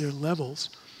adjust their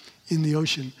levels in the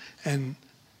ocean, and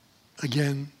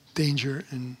again, danger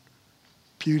and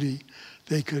beauty,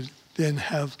 they could then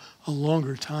have a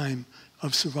longer time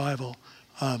of survival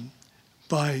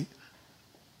by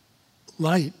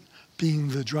light being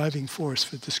the driving force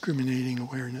for discriminating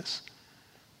awareness.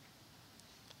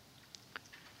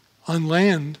 On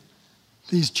land,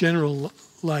 these general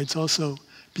lights also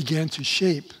began to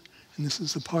shape, and this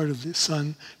is the part of the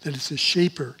sun that is a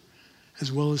shaper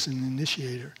as well as an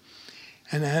initiator.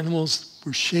 And animals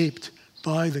were shaped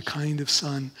by the kind of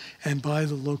sun and by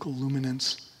the local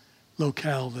luminance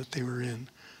locale that they were in.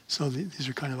 So these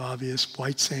are kind of obvious.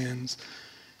 White sands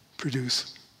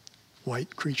produce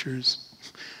white creatures.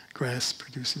 Grass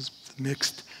produces the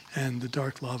mixed, and the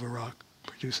dark lava rock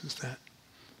produces that.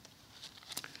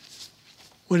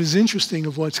 What is interesting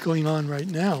of what's going on right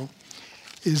now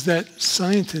is that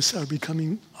scientists are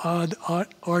becoming odd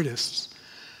artists.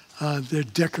 They're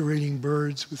decorating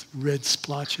birds with red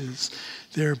splotches.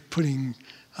 They're putting,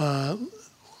 a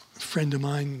friend of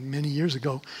mine many years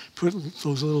ago put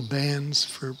those little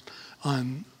bands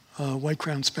on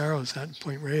white-crowned sparrows out in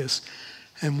Point Reyes.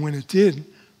 And when it did,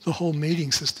 the whole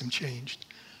mating system changed.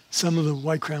 Some of the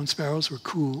white-crowned sparrows were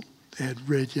cool. They had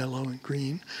red, yellow, and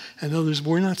green. And others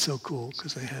were not so cool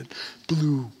because they had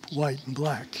blue, white, and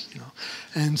black.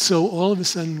 And so all of a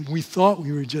sudden, we thought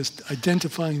we were just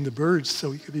identifying the birds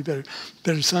so we could be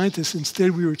better scientists.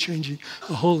 Instead, we were changing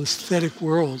the whole aesthetic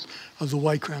world of the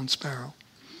white-crowned sparrow.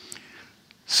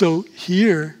 So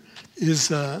here is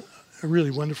a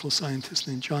really wonderful scientist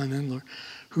named John Endler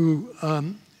who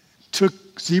took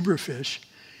zebrafish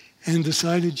and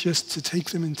decided just to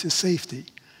take them into safety,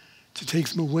 to take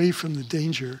them away from the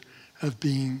danger of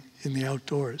being in the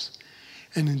outdoors.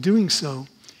 And in doing so,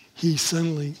 he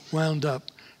suddenly wound up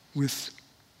with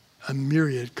a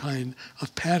myriad kind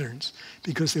of patterns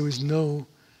because there was no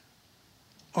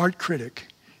art critic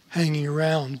hanging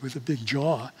around with a big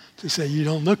jaw to say, you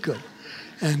don't look good.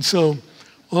 And so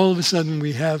all of a sudden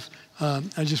we have,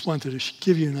 I just wanted to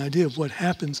give you an idea of what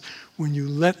happens when you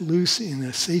let loose in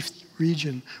a safe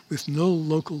region with no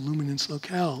local luminance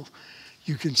locale.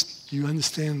 You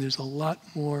understand there's a lot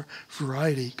more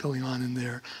variety going on in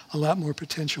there, a lot more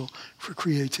potential for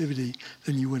creativity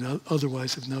than you would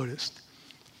otherwise have noticed.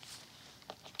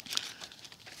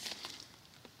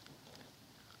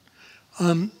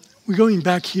 We're going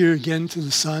back here again to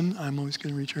the sun. I'm always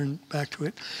going to return back to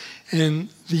it. And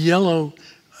the yellow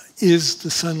is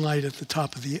the sunlight at the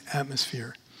top of the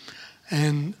atmosphere.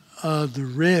 And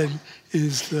the red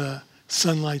is the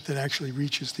sunlight that actually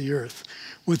reaches the Earth.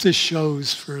 What this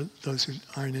shows, for those who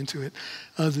aren't into it,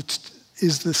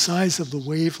 is the size of the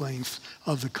wavelength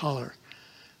of the color.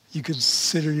 You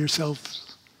consider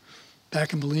yourself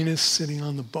back in Bolinas, sitting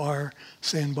on the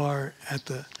sandbar at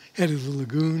the head of the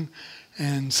lagoon,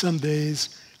 and some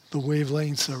days the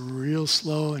wavelengths are real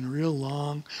slow and real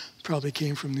long, probably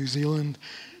came from New Zealand,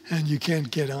 and you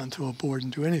can't get onto a board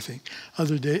and do anything.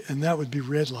 Other day, and that would be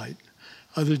red light.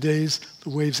 Other days, the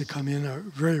waves that come in are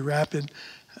very rapid,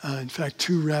 in fact,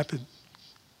 too rapid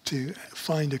to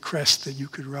find a crest that you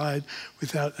could ride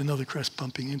without another crest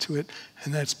bumping into it,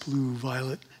 and that's blue,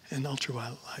 violet, and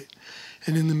ultraviolet light.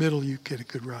 And in the middle, you get a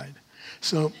good ride.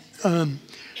 So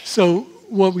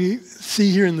what we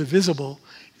see here in the visible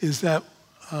is that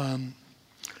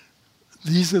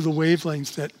these are the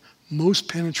wavelengths that most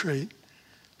penetrate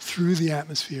through the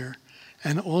atmosphere,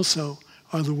 and also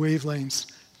are the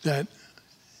wavelengths that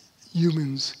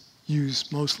humans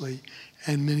use mostly,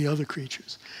 and many other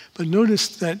creatures. But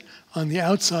notice that on the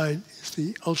outside is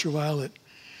the ultraviolet,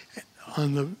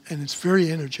 and it's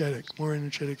very energetic, more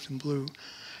energetic than blue.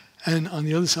 And on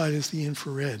the other side is the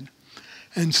infrared.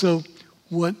 And so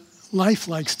what life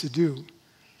likes to do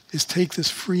is take this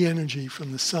free energy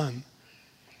from the sun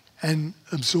and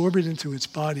absorb it into its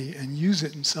body and use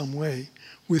it in some way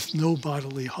with no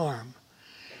bodily harm.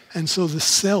 And so the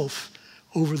self,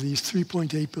 over these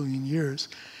 3.8 billion years,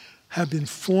 have been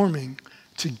forming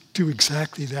to do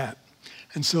exactly that.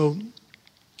 And so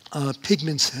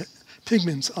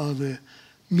pigments are the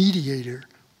mediator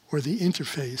or the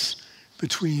interface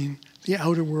between the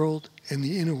outer world and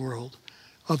the inner world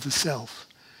of the self.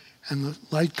 And the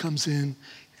light comes in,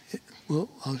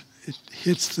 it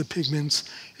hits the pigments,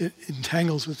 it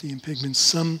entangles with the pigments.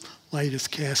 Some light is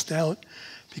cast out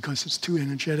because it's too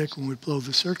energetic and would blow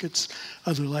the circuits.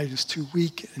 Other light is too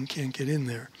weak and can't get in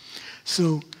there.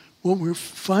 So what we're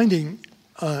finding,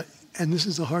 and this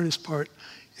is the hardest part,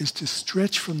 is to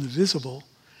stretch from the visible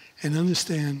and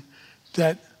understand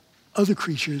that other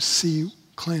creatures see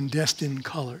clandestine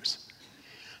colors.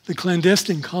 The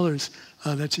clandestine colors,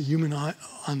 that's a human eye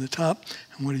on the top,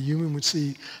 and what a human would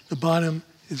see. The bottom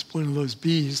is one of those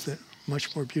bees that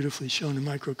much more beautifully shown in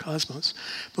Microcosmos.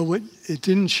 But what it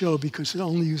didn't show, because it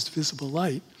only used visible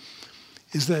light,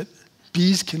 is that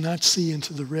bees cannot see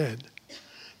into the red.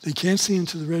 They can't see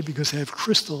into the red because they have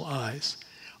crystal eyes.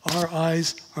 Our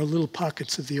eyes are little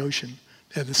pockets of the ocean.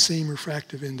 They have the same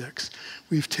refractive index.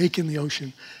 We've taken the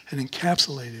ocean and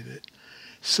encapsulated it.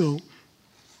 So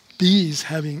bees,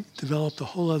 having developed a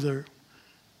whole other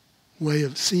way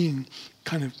of seeing,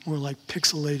 kind of more like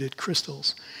pixelated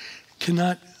crystals,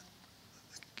 the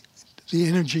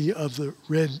energy of the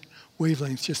red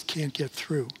wavelength just can't get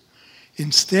through.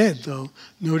 Instead, though,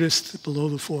 notice below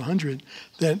the 400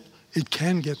 that it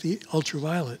can get the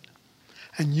ultraviolet.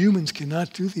 And humans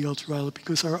cannot do the ultraviolet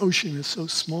because our ocean is so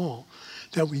small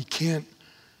that we can't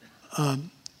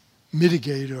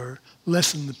mitigate or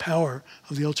lessen the power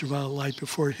of the ultraviolet light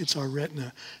before it hits our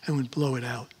retina and would blow it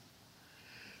out.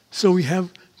 So we have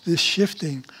this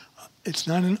shifting. It's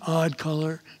not an odd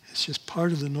color. It's just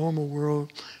part of the normal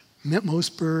world.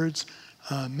 Most birds,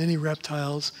 many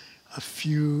reptiles, a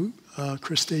few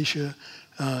crustacea,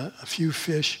 a few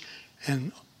fish,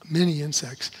 and many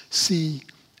insects see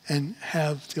and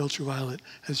have the ultraviolet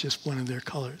as just one of their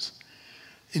colors.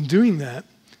 In doing that,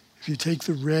 if you take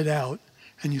the red out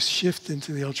and you shift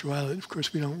into the ultraviolet, of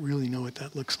course we don't really know what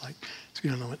that looks like, so we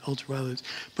don't know what ultraviolet is,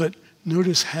 but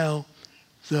notice how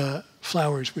the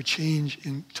flowers would change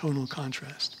in tonal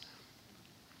contrast.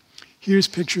 Here's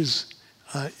pictures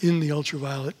in the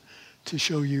ultraviolet to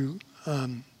show you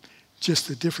just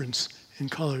the difference in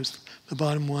colors. The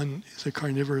bottom one is a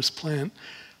carnivorous plant,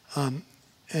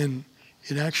 and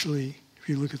it actually, if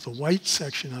you look at the white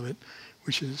section of it,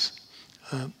 which is,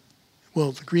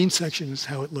 well, the green section is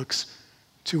how it looks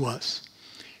to us.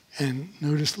 And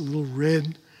notice the little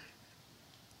red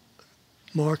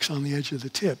marks on the edge of the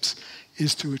tips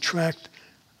is to attract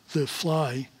the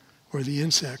fly or the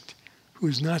insect who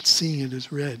is not seeing it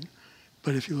as red.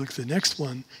 But if you look at the next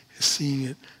one, is seeing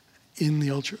it in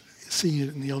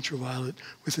the ultraviolet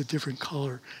with a different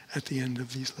color at the end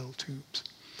of these little tubes.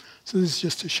 So this is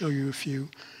just to show you a few.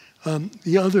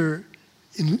 The other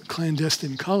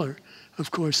clandestine color,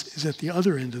 of course, is at the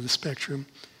other end of the spectrum.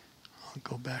 I'll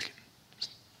go back and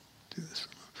do this for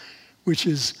a moment, which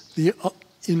is the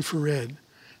infrared.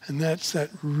 And that's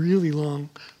that really long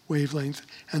wavelength.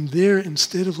 And there,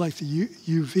 instead of like the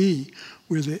UV,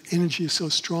 where the energy is so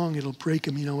strong it'll break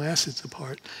amino acids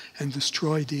apart and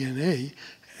destroy DNA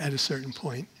at a certain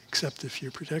point, except if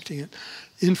you're protecting it,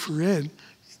 infrared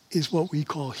is what we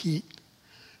call heat.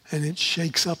 And it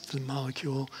shakes up the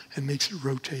molecule and makes it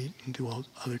rotate and do all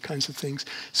other kinds of things.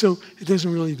 So it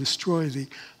doesn't really destroy the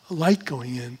light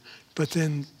going in, but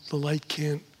then the light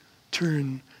can't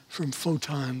turn from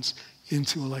photons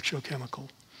into electrochemical.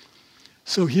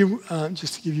 So here,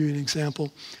 just to give you an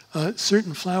example,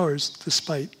 certain flowers,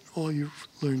 despite all you've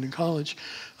learned in college,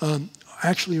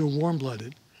 actually are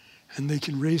warm-blooded, and they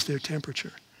can raise their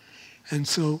temperature. And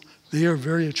so they are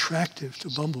very attractive to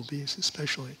bumblebees,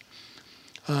 especially.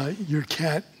 Your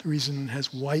cat, the reason it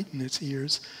has white in its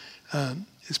ears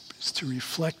is to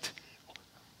reflect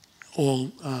all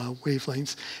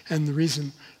wavelengths. And the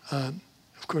reason,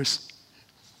 of course,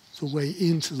 the way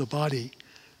into the body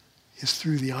is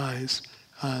through the eyes.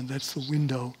 That's the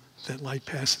window that light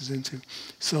passes into.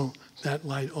 So that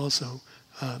light also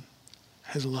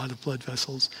has a lot of blood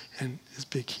vessels and is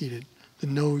big heated. The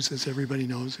nose, as everybody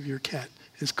knows, of your cat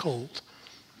is cold.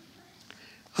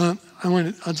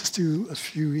 I'll just do a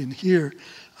few in here.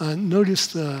 Notice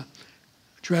the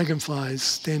dragonflies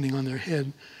standing on their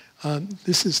head.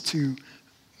 This is to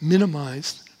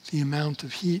minimize the amount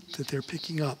of heat that they're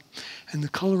picking up. And the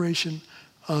coloration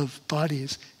of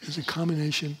bodies is a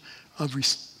combination of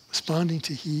responding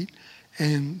to heat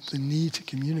and the need to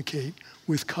communicate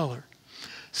with color.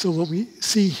 So what we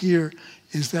see here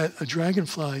is that a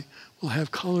dragonfly will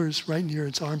have colors right near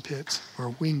its armpits or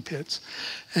wing pits,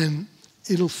 and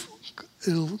it'll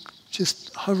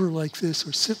just hover like this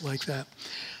or sit like that.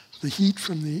 The heat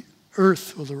from the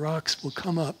earth or the rocks will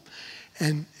come up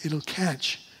and it'll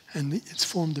catch, and it's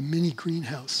formed a mini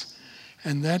greenhouse.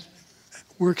 And that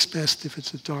works best if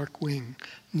it's a dark wing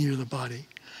near the body.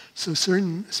 So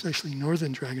certain, especially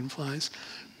northern dragonflies,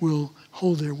 will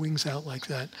hold their wings out like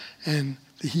that, and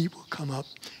the heat will come up.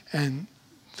 And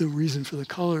the reason for the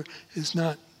color is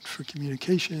not for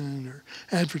communication or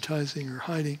advertising or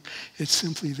hiding. It's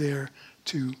simply there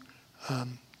to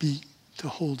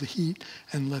hold the heat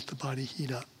and let the body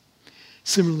heat up.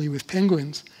 Similarly with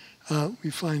penguins, we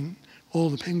find all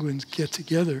the penguins get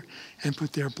together and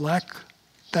put their black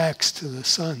backs to the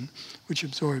sun, which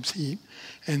absorbs heat,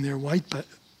 and their white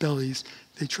bellies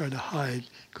they try to hide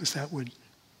because that would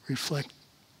reflect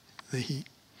the heat.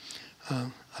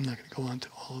 I'm not going to go on to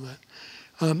all of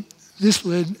that. This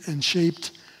led and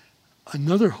shaped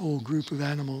another whole group of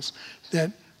animals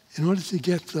that, in order to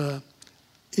get the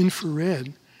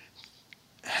infrared,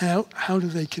 how do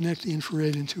they connect the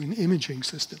infrared into an imaging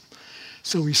system?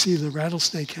 So we see the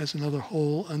rattlesnake has another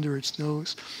hole under its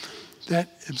nose that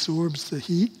absorbs the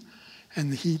heat,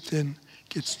 and the heat then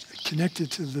gets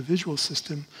connected to the visual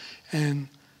system, and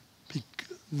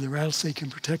the rattlesnake can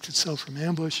protect itself from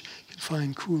ambush, can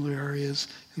find cooler areas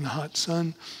in the hot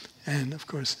sun, and of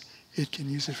course it can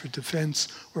use it for defense,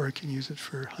 or it can use it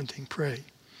for hunting prey.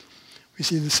 We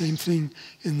see the same thing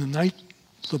in the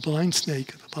blind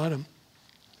snake at the bottom,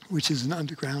 which is an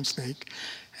underground snake,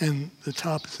 and the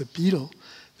top is a beetle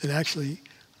that actually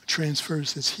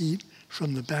transfers its heat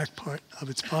from the back part of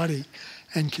its body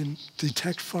and can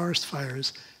detect forest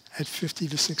fires at 50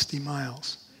 to 60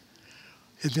 miles.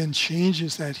 It then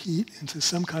changes that heat into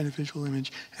some kind of visual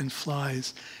image and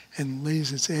flies and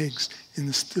lays its eggs in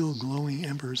the still glowing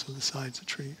embers of the sides of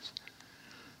trees.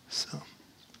 So,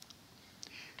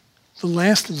 the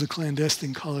last of the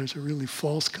clandestine colors are really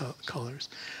false colors.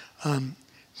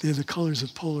 They're the colors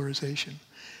of polarization.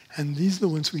 And these are the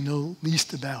ones we know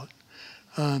least about.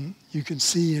 You can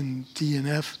see in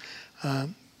DNF,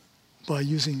 by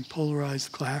using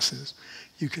polarized glasses,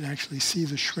 you can actually see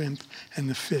the shrimp and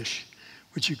the fish,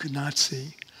 which you could not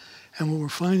see. And what we're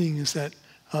finding is that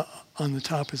on the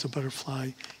top is a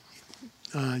butterfly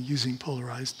using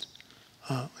polarized,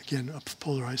 again, a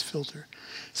polarized filter.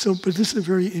 So, but this is a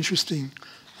very interesting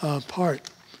part,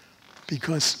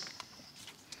 because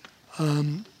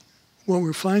what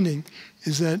we're finding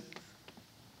is that,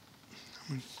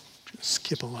 I'm going to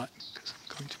skip a lot because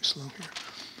I'm going too slow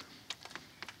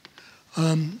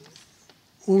here.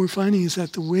 What we're finding is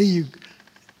that the way you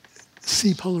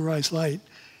see polarized light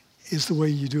is the way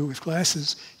you do it with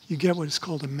glasses. You get what is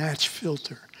called a match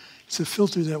filter. It's a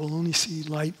filter that will only see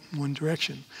light in one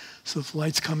direction. So if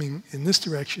light's coming in this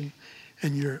direction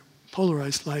and your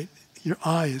polarized light, your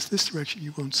eye is this direction,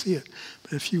 you won't see it.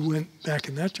 But if you went back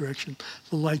in that direction,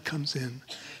 the light comes in,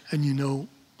 and you know,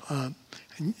 and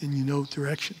you know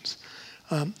directions.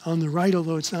 On the right,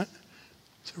 although it's not,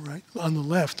 on the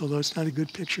left, although it's not a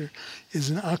good picture,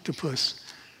 is an octopus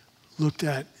looked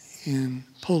at in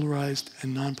polarized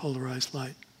and non-polarized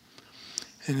light.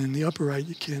 And in the upper right,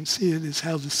 you can't see it, is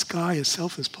how the sky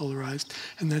itself is polarized,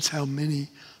 and that's how many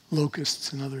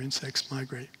locusts and other insects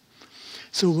migrate.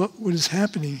 So what is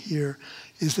happening here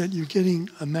is that you're getting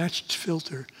a matched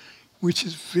filter, which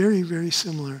is very, very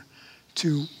similar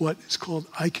to what is called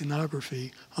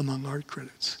iconography among art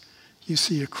critics. You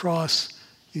see a cross,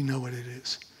 you know what it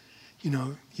is. You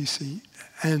know, you see,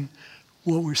 and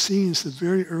what we're seeing is the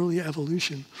very early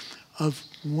evolution of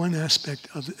one aspect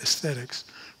of aesthetics,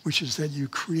 which is that you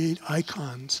create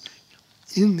icons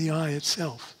in the eye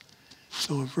itself.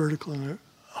 So a vertical and a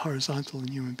horizontal in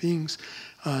human beings,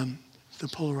 the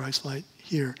polarized light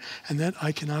here. And that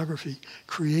iconography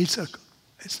creates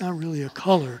it's not really a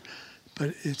color,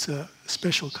 but it's a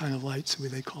special kind of light, so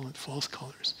they call it false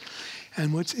colors.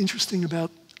 And what's interesting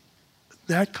about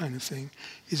that kind of thing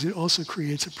is it also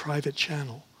creates a private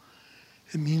channel.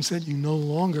 It means that you no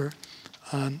longer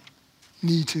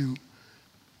need to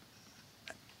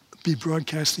be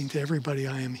broadcasting to everybody,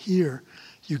 I am here.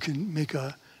 You can make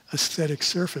a aesthetic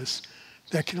surface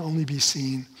that can only be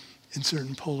seen in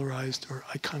certain polarized or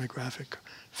iconographic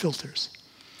filters.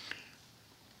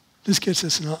 This gets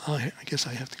us, and I guess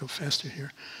I have to go faster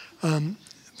here. I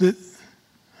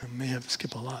may have to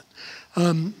skip a lot.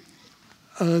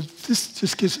 This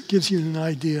just gives you an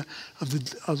idea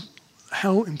of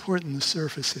how important the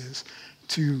surface is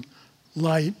to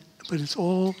light, but it's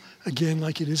all, again,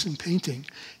 like it is in painting.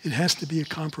 It has to be a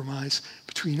compromise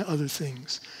between other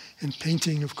things. In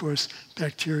painting, of course,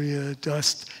 bacteria,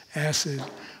 dust, acid,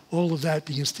 all of that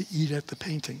begins to eat at the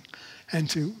painting. And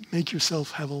to make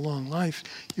yourself have a long life,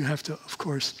 you have to, of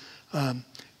course,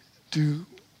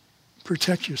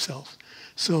 protect yourself.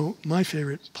 So my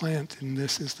favorite plant in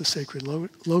this is the sacred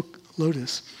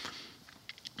lotus.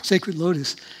 Sacred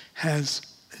lotus has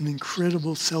an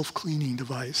incredible self-cleaning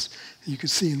device that you can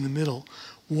see in the middle.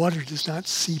 Water does not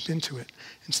seep into it.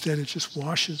 Instead, it just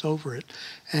washes over it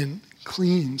and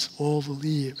cleans all the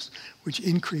leaves, which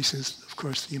increases, of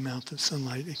course, the amount of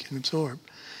sunlight it can absorb.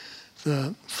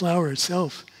 The flower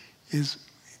itself is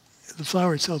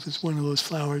one of those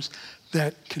flowers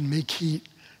that can make heat,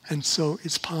 and so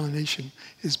its pollination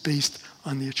is based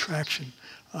on the attraction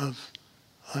of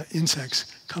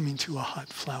insects coming to a hot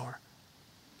flower.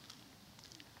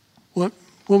 What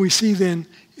we see then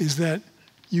is that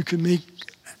you can make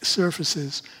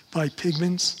surfaces by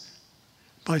pigments,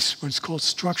 by what's called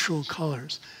structural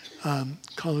colors,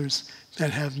 colors that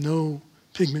have no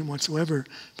pigment whatsoever,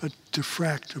 but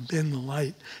diffract or bend the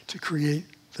light to create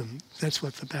them. That's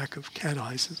what the back of cat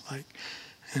eyes is like.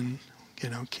 And,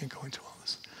 can't go into all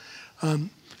this.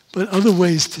 But other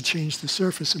ways to change the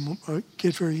surface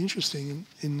get very interesting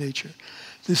in nature.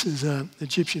 This is an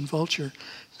Egyptian vulture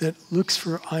that looks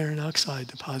for iron oxide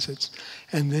deposits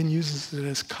and then uses it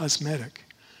as cosmetic.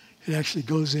 It actually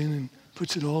goes in and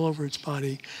puts it all over its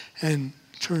body and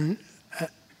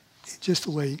just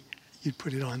the way you'd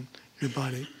put it on your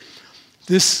body.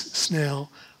 This snail,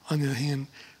 on the other hand,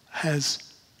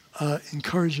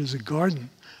 encourages a garden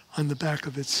on the back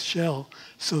of its shell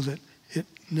so that it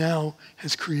now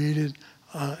has created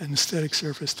an aesthetic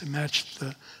surface to match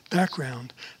the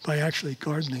background by actually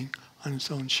gardening on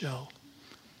its own shell.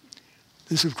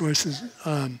 This, of course, is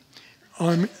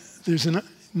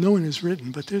no one has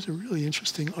written, but there's a really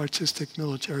interesting artistic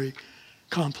military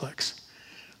complex.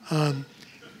 I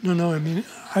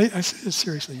say this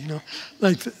seriously,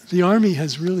 like the army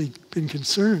has really been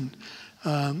concerned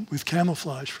with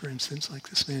camouflage, for instance, like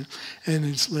this man, and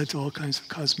it's led to all kinds of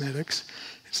cosmetics.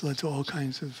 It's led to all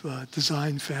kinds of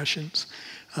design fashions.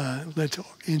 Led to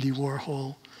Andy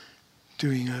Warhol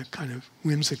doing a kind of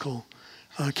whimsical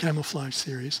camouflage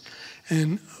series.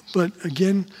 But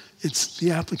again, it's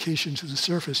the application to the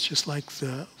surface, just like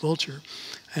the vulture,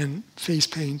 and face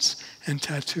paints and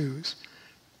tattoos.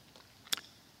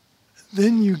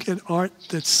 Then you get art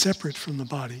that's separate from the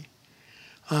body.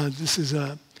 This is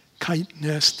a kite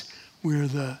nest where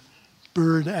the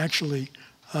bird actually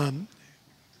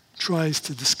tries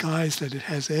to disguise that it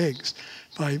has eggs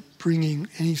by bringing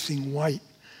anything white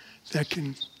that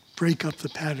can break up the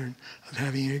pattern of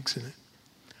having eggs in it.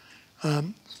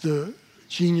 The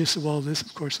genius of all this,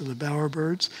 of course, are the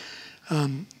bowerbirds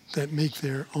that make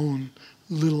their own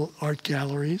little art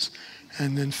galleries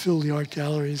and then fill the art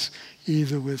galleries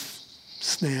either with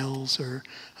snails or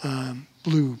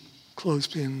blue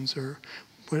clothespins or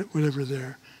whatever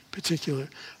their particular.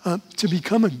 To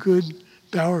become a good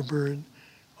bowerbird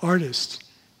artist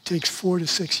takes 4 to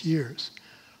 6 years.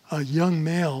 A young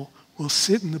male will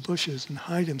sit in the bushes and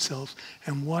hide himself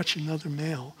and watch another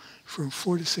male for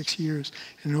 4 to 6 years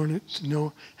in order to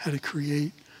know how to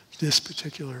create this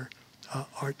particular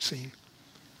art scene.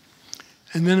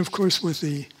 And then, of course, with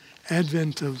the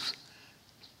advent of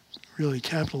really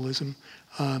capitalism,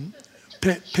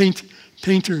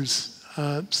 painters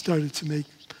started to make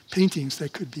paintings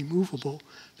that could be movable.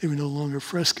 They were no longer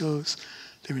frescoes.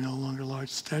 They were no longer large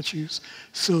statues.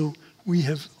 So we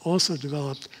have also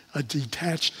developed a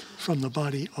detached from the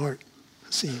body art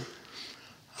scene.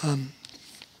 In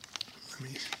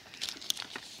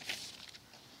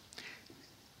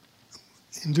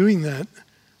doing that,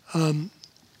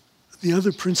 the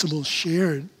other principles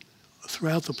shared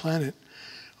throughout the planet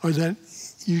are that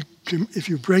if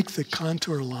you break the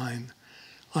contour line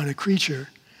on a creature,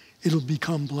 it'll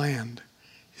become bland.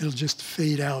 It'll just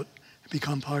fade out and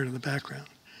become part of the background.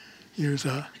 Here's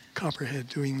a copperhead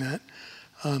doing that.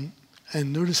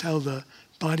 And notice how the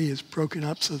body is broken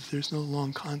up so that there's no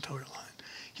long contour line.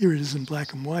 Here it is in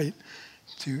black and white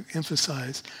to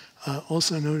emphasize.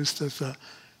 Also notice that the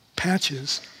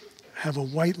patches have a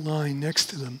white line next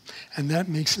to them, and that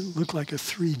makes it look like a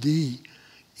 3D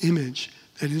image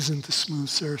that isn't the smooth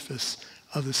surface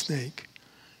of the snake.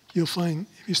 You'll find,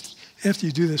 after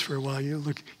you do this for a while, you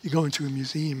go into a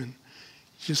museum and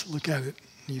you just look at it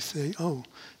and you say, oh,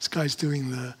 this guy's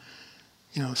doing the,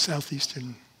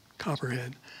 southeastern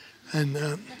copperhead. And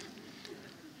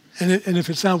if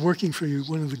it's not working for you,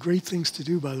 one of the great things to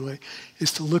do, by the way,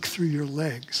 is to look through your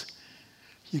legs.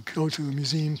 You go to a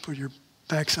museum, put your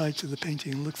backside to the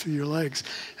painting and look through your legs,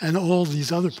 and all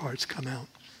these other parts come out.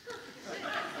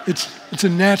 It's a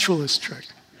naturalist trick.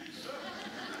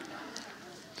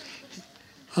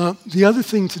 The other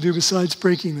thing to do besides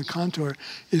breaking the contour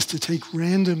is to take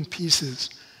random pieces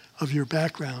of your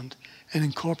background and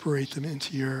incorporate them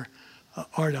into your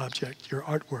art object, your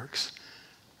artworks.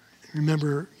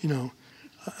 remember,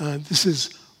 this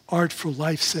is art for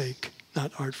life's sake,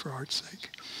 not art for art's sake.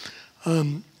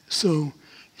 So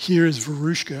here is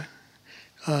Varushka,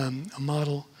 a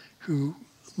model who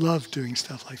loved doing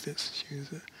stuff like this. She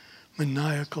was a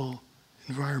maniacal,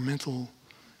 environmental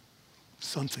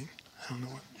something, I don't know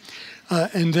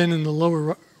what. And then in the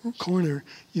lower corner,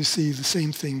 you see the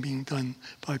same thing being done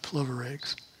by plover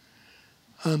eggs.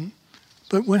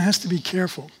 But one has to be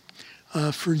careful.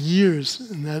 For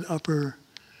years, in that upper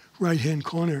right-hand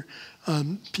corner,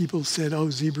 people said, oh,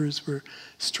 zebras were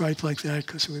striped like that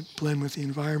because it would blend with the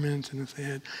environment, and if they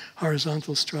had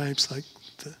horizontal stripes like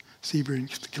the zebra in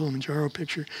the Kilimanjaro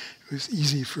picture, it was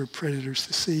easy for predators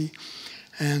to see.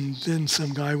 And then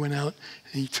some guy went out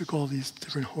and he took all these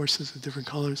different horses of different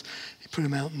colors, he put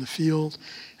them out in the field,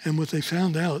 and what they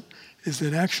found out is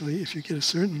that actually if you get a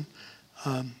certain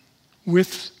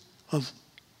width of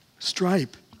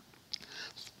stripe,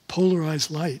 polarized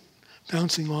light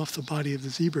bouncing off the body of the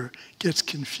zebra gets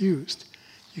confused.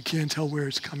 You can't tell where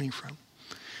it's coming from.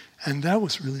 And that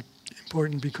was really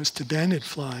important because tabanid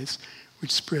flies,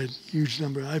 which spread huge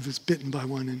number. I was bitten by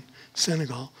one in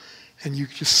Senegal, and you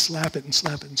just slap it and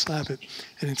slap it and slap it,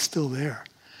 and it's still there.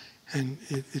 And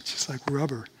it's just like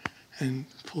rubber and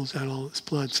pulls out all its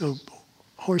blood. So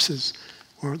horses,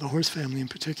 or the horse family in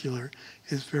particular,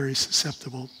 is very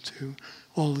susceptible to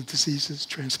all the diseases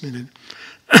transmitted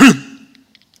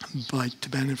by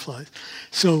tabanid flies.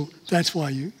 So that's why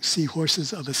you see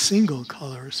horses of a single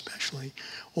color especially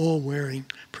all wearing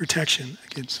protection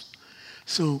against.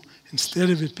 So instead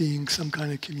of it being some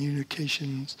kind of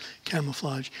communications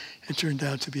camouflage, it turned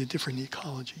out to be a different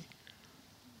ecology.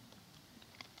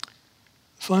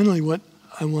 Finally, what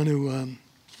I want to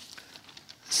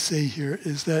say here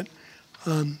is that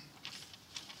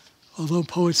although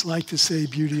poets like to say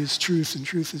beauty is truth and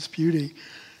truth is beauty,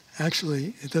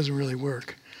 actually it doesn't really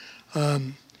work.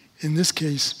 In this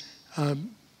case,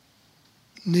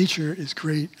 nature is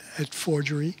great at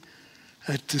forgery,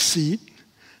 at deceit,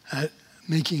 at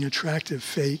making attractive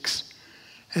fakes,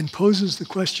 and poses the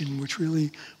question, which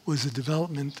really was a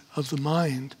development of the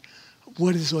mind,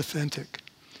 what is authentic?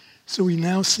 So we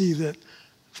now see that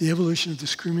the evolution of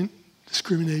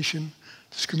discrimination,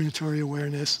 discriminatory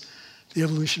awareness, the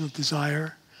evolution of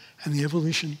desire, and the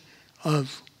evolution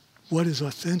of what is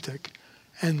authentic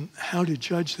and how to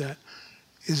judge that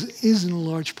is in a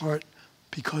large part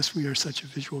because we are such a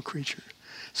visual creature.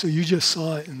 So you just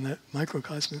saw in that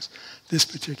microcosmos this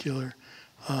particular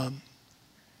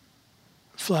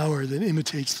flower that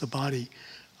imitates the body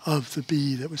of the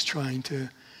bee that was trying to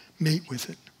mate with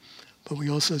it. But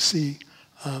we also see,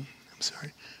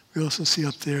 we also see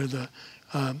up there the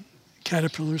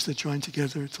caterpillars that join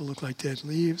together to look like dead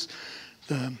leaves,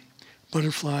 the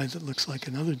butterfly that looks like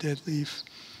another dead leaf,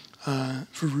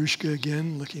 Varushka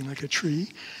again looking like a tree,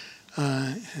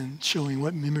 and showing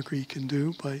what mimicry can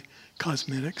do by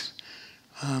cosmetics.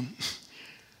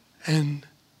 And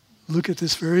look at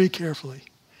this very carefully.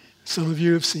 Some of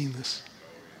you have seen this.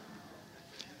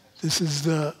 This is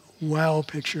the wow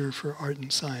picture for art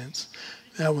and science.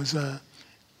 That was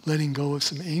letting go of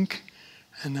some ink,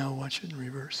 and now watch it in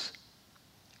reverse.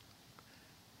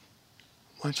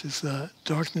 Watch as the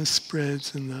darkness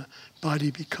spreads and the body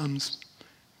becomes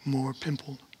more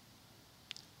pimpled.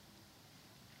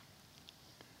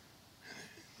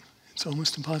 It's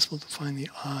almost impossible to find the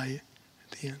eye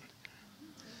at the end.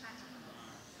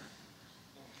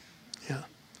 Yeah.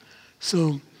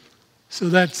 So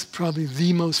that's probably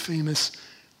the most famous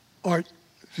art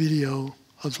video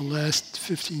of the last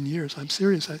 15 years. I'm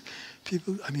serious.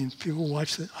 People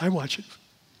watch it. I watch it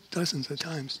dozens of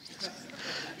times.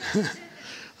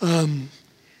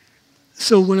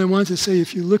 So what I want to say,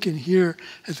 if you look in here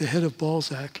at the head of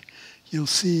Balzac, you'll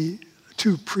see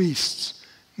two priests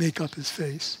make up his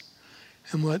face.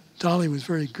 And what Dali was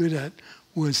very good at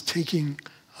was taking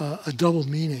a double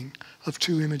meaning of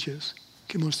two images.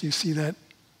 Okay, most of you see that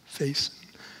face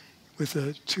with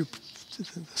the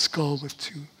skull with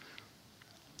two,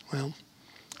 well.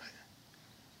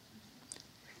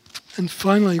 And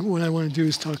finally, what I want to do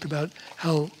is talk about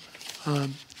how,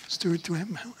 Stuart,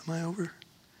 am I over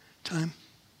time?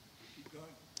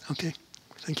 Okay,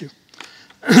 thank you.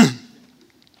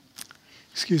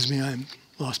 Excuse me, I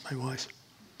lost my voice.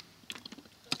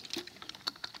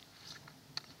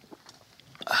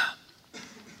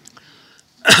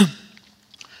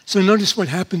 So notice what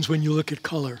happens when you look at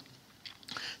color.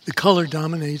 The color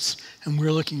dominates and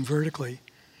we're looking vertically.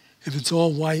 If it's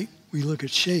all white, we look at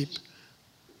shape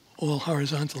all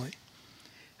horizontally.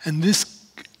 And this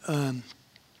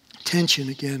tension,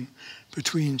 again,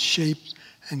 between shape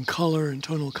and color and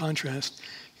tonal contrast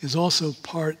is also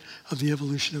part of the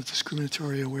evolution of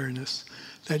discriminatory awareness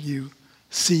that you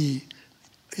see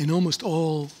in almost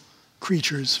all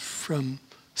creatures, from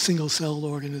single-celled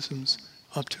organisms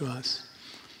up to us.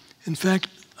 In fact,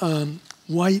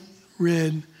 white,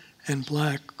 red, and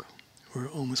black, or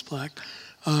almost black,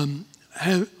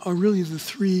 are really the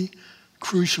three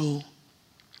crucial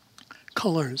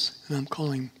colors, and I'm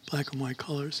calling black and white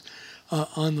colors,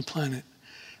 on the planet.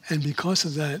 And because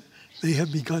of that, they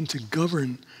have begun to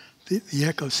govern the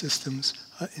ecosystems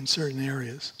in certain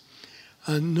areas.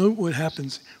 Note what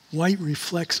happens. White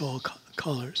reflects all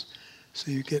colors. So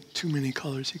you get too many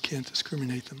colors, you can't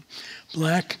discriminate them.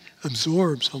 Black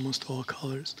absorbs almost all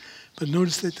colors. But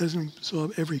notice that it doesn't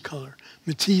absorb every color.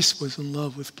 Matisse was in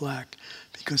love with black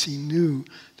because he knew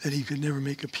that he could never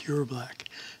make a pure black.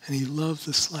 And he loved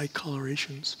the slight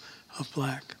colorations of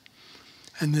black.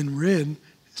 And then red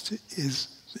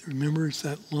remember, it's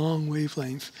that long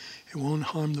wavelength. It won't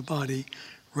harm the body,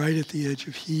 right at the edge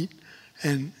of heat,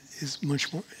 and is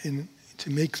much more, to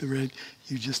make the red,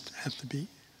 you just have to be,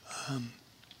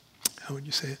 how would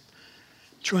you say it?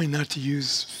 Trying not to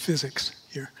use physics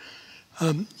here.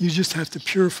 You just have to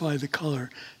purify the color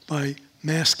by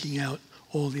masking out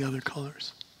all the other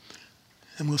colors.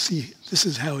 And we'll see, this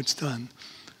is how it's done.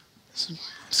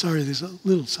 Sorry, there's a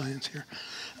little science here.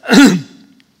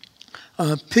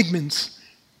 Pigments,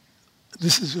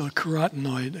 this is a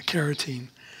carotenoid, a carotene.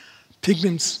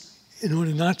 Pigments, in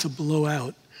order not to blow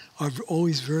out, are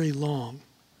always very long.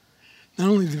 Not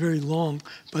only they're very long,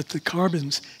 but the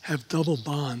carbons have double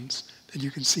bonds that you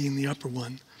can see in the upper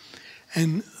one.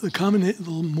 And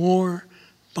the more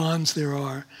bonds there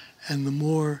are, and the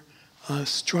more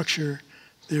structure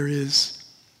there is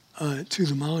to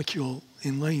the molecule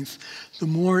in length, the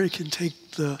more it can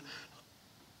take the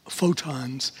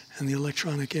photons and the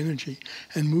electronic energy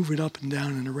and move it up and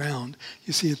down and around.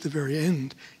 You see at the very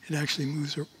end, it actually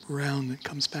moves around and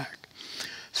comes back.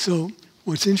 So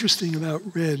what's interesting about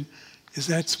red is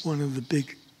that's one of the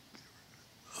big,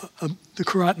 the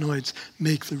carotenoids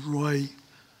make the Roy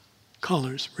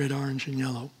colors, red, orange, and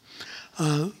yellow.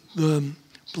 The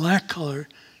black color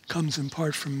comes in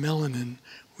part from melanin,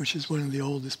 which is one of the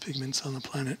oldest pigments on the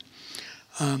planet,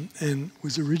 and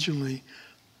was originally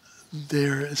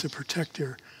there as a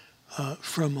protector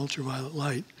from ultraviolet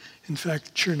light. In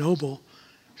fact, Chernobyl,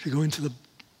 if you go into the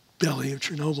belly of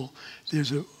Chernobyl,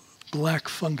 there's a black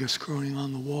fungus growing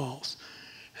on the walls.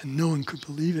 And no one could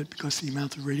believe it because of the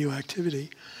amount of radioactivity.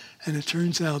 And it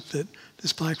turns out that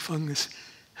this black fungus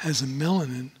has a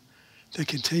melanin that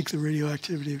can take the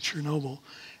radioactivity of Chernobyl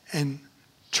and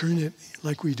turn it,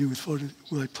 like we do with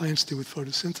like plants do with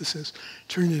photosynthesis,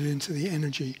 turn it into the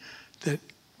energy that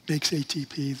makes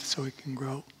ATP so it can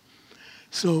grow.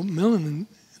 So melanin,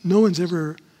 no one's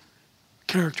ever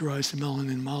characterized the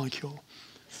melanin molecule.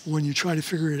 When you try to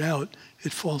figure it out,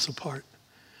 it falls apart.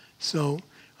 So,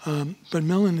 but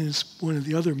melanin is one of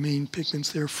the other main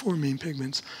pigments. There are 4 main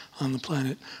pigments on the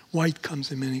planet. White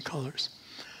comes in many colors.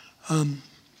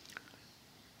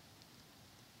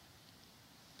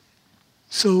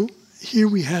 So here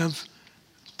we have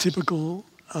typical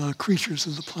creatures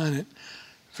of the planet,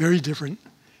 very different,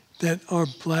 that are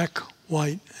black,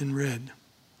 white, and red.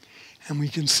 And we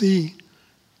can see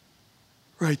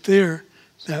right there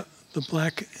that the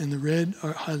black and the red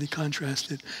are highly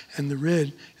contrasted, and the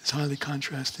red is highly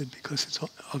contrasted because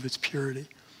of its purity.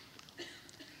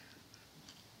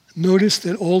 Notice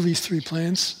that all these 3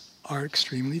 plants are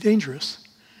extremely dangerous.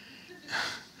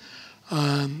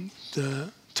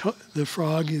 The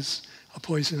frog is a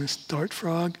poisonous dart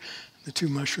frog. The 2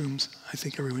 mushrooms, I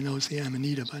think everyone knows the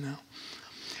amanita by now.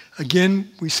 Again,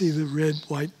 we see the red,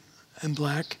 white, and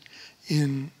black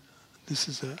in, this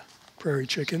is a prairie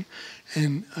chicken,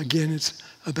 and again, it's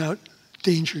about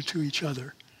danger to each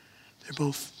other. They're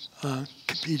both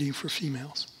competing for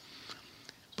females.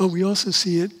 But we also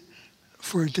see it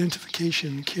for identification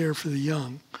and care for the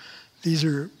young. These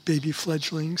are baby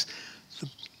fledglings. The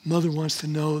mother wants to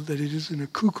know that it isn't a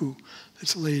cuckoo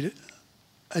that's laid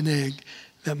an egg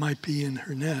that might be in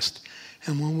her nest.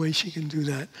 And one way she can do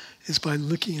that is by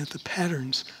looking at the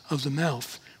patterns of the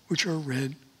mouth, which are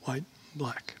red, white, and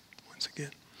black, once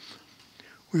again.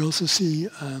 We also see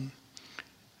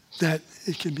that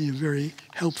it can be very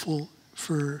helpful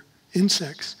for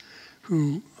insects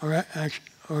who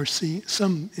are seeing,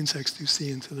 some insects do see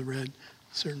into the red,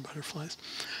 certain butterflies.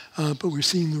 But we're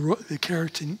seeing the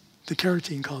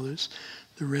carotene colors,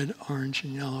 the red, orange,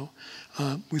 and yellow,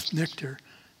 with nectar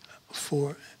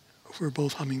for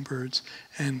both hummingbirds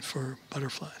and for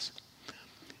butterflies.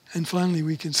 And finally,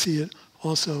 we can see it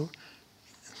also,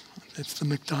 that's the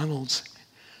McDonald's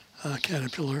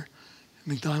caterpillar.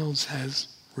 McDonald's has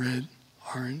red,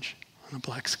 orange on a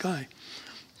black sky.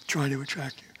 Try to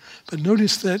attract you. But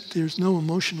notice that there's no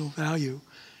emotional value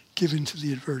given to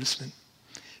the advertisement.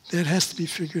 That has to be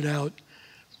figured out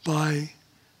by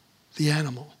the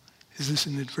animal. Is this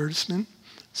an advertisement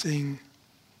saying,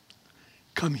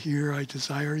 come here, I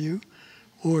desire you?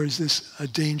 Or is this a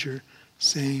danger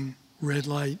saying, red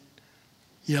light,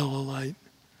 yellow light,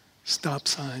 stop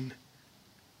sign,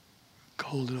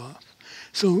 hold it off?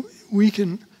 So we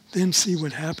can then see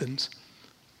what happens.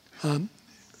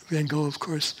 Van Gogh, of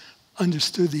course,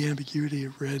 understood the ambiguity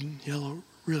of red and yellow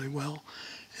really well,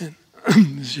 and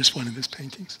this is just one of his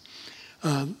paintings.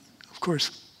 Of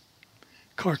course,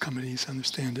 car companies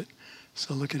understand it.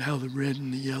 So look at how the red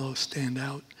and the yellow stand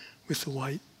out with the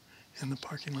white in the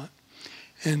parking lot.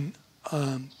 And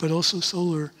but also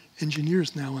solar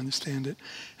engineers now understand it,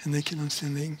 and they can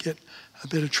understand they can get a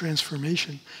better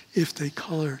transformation if they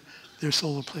color their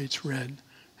solar plates red,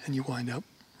 and you wind up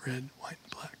red, white,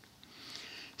 and black.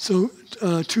 So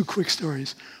two quick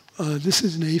stories. This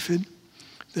is an aphid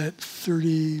that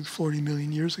 30, 40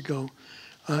 million years ago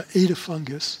ate a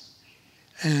fungus,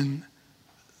 and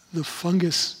the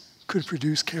fungus could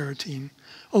produce keratin.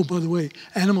 Oh, by the way,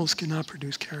 animals cannot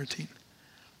produce keratin.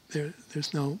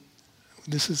 There's no,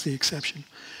 this is the exception.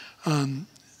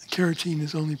 Keratin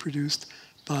is only produced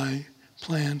by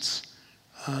plants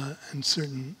and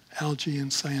certain algae and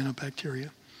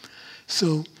cyanobacteria.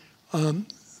 So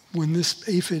when this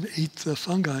aphid ate the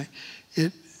fungi,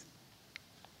 it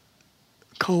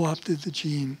co-opted the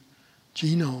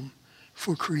genome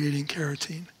for creating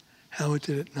keratin. How it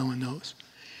did it, no one knows.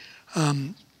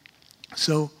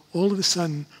 So all of a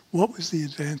sudden, what was the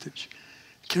advantage?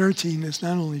 Keratin is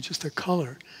not only just a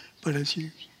color, but as you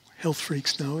health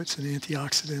freaks know, it's an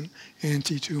antioxidant,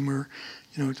 anti-tumor,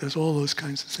 it does all those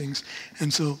kinds of things.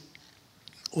 And so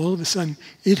all of a sudden,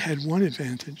 it had one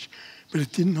advantage, but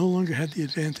it no longer had the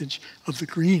advantage of the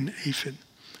green aphid.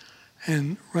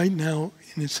 And right now,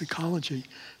 in its ecology,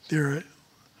 there are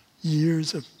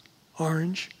years of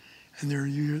orange, and there are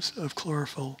years of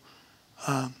chlorophyll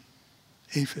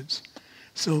aphids.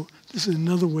 So this is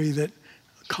another way that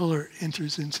color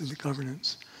enters into the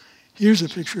governance. Here's a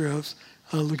picture of,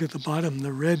 look at the bottom,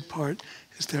 the red part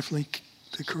is definitely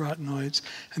the carotenoids,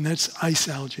 and that's ice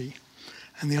algae.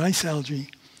 And the ice algae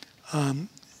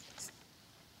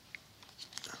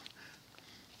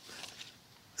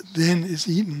then is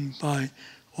eaten by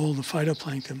all the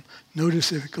phytoplankton.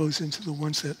 Notice if it goes into the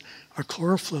ones that are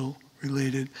chlorophyll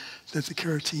related, that the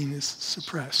keratin is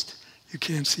suppressed. You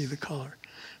can't see the color.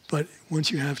 But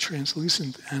once you have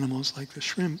translucent animals like the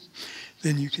shrimp,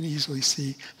 then you can easily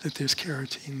see that there's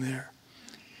keratin there.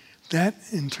 That,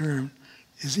 in turn,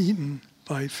 is eaten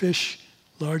by fish,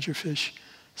 larger fish,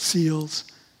 seals,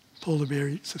 polar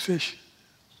bears, the fish,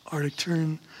 Arctic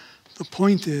tern. The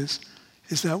point is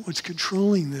that what's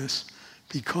controlling this,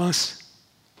 because,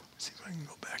 let's see if I can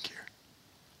go back here.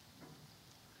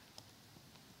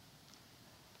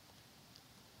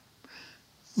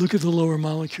 Look at the lower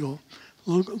molecule.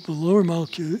 The lower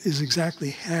molecule is exactly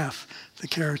half the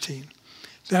keratin.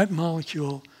 That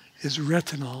molecule is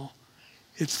retinol.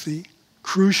 It's the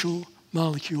crucial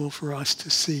molecule for us to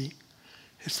see.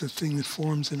 It's the thing that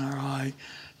forms in our eye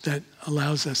that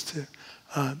allows us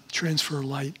to transfer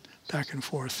light back and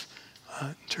forth,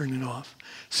 turn it off.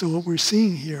 So what we're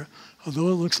seeing here, although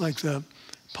it looks like the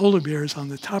polar bear is on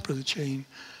the top of the chain,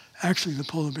 actually the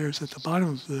polar bear is at the bottom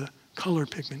of the color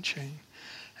pigment chain.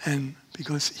 And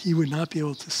because he would not be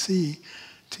able to see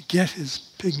to get his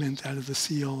pigment out of the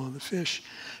seal or the fish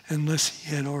unless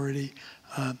he had already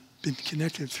been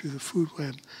connected through the food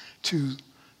web to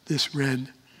this red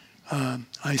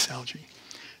ice algae.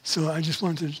 So I just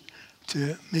wanted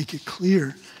to make it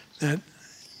clear that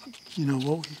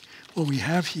what we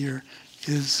have here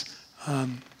is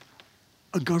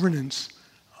a governance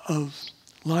of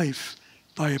life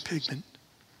by a pigment.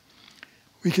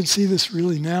 We can see this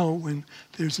really now when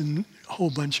there's a whole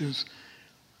bunch of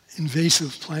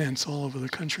invasive plants all over the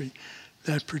country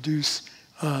that produce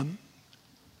a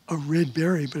red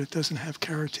berry, but it doesn't have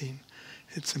keratin.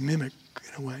 It's a mimic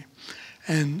in a way.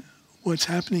 And what's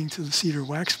happening to the cedar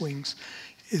waxwings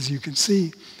is you can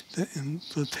see that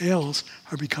the tails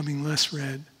are becoming less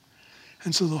red.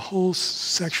 And so the whole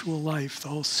sexual life, the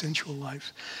whole sensual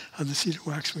life of the cedar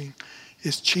waxwing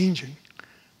is changing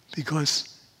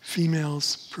because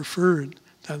females preferred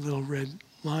that little red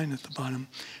line at the bottom,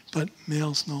 but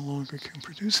males no longer can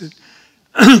produce it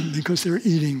because they're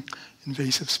eating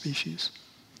invasive species.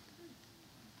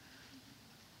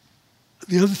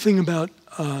 The other thing about,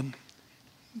 I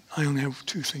only have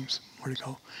two things more to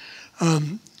go.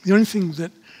 The only thing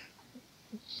that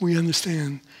we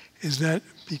understand is that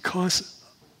because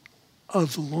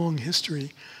of the long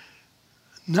history,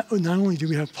 not only do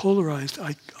we have polarized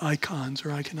icons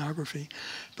or iconography,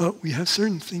 but we have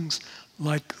certain things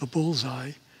like a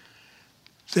bullseye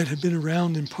that have been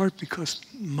around in part because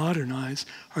modern eyes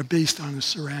are based on a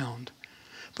surround,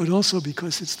 but also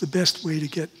because it's the best way to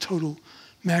get total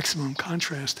maximum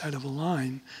contrast out of a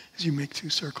line is you make two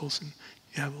circles and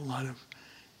you have a lot of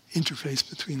interface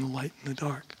between the light and the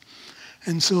dark.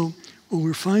 And so what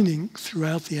we're finding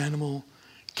throughout the animal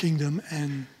kingdom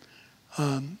and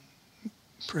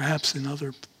perhaps in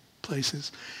other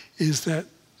places is that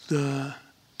the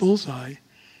bullseye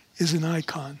is an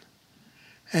icon.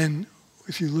 And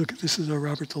if you look, this is a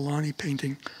Robert Delaunay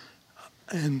painting,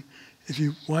 and if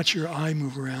you watch your eye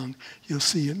move around, you'll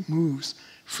see it moves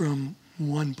from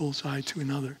one bullseye to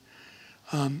another.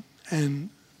 And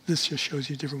this just shows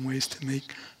you different ways to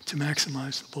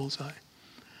maximize the bullseye.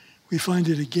 We find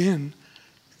it again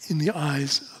in the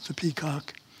eyes of the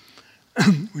peacock,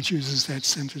 which uses that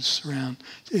centered surround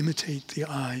to imitate the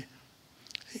eye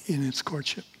in its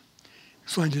courtship. We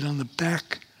find it on the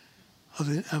back of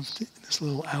this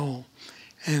little owl.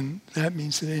 And that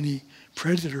means that any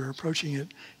predator approaching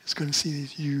it is going to see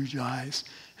these huge eyes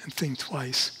and think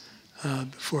twice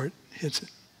before it hits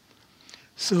it.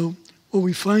 So what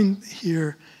we find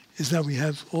here is that we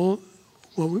have what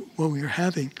we are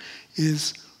having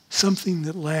is something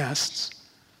that lasts,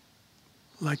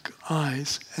 like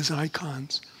eyes as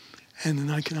icons, and an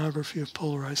iconography of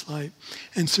polarized light,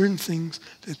 and certain things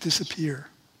that disappear.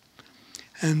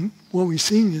 And what we're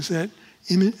seeing is that,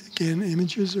 again,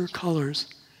 images are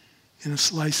colors in a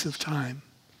slice of time.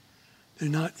 They're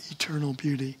not eternal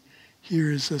beauty.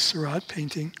 Here is a Seurat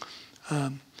painting,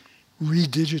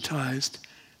 redigitized.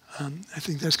 I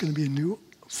think that's going to be a new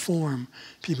form.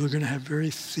 People are going to have very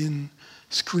thin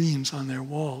screens on their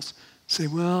walls. Say,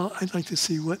 well, I'd like to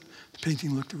see what the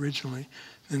painting looked originally.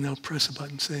 Then they'll press a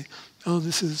button and say, oh,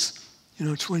 this is,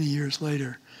 20 years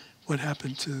later, what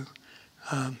happened to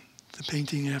the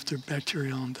painting after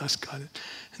bacterial and dust got it.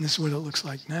 And this is what it looks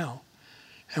like now.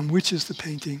 And which is the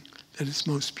painting that is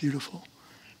most beautiful?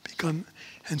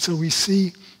 And so we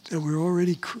see that we're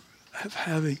already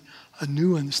having a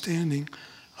new understanding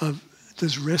of,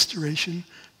 does restoration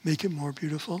make it more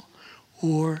beautiful?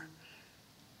 Or,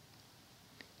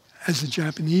 as the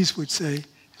Japanese would say,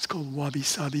 it's called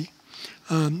wabi-sabi,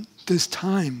 does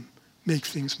time make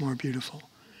things more beautiful?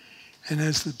 And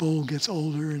as the bowl gets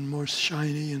older and more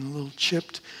shiny and a little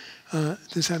chipped,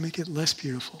 does that make it less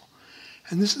beautiful?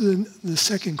 And this is the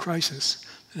second crisis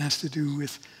that has to do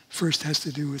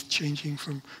with changing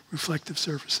from reflective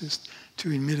surfaces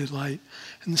to emitted light.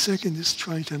 And the second is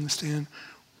trying to understand,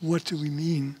 what do we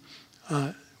mean,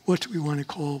 what do we want to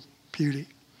call beauty?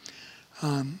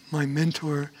 My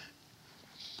mentor,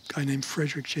 a guy named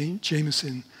Frederick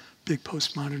Jameson, big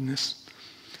postmodernist,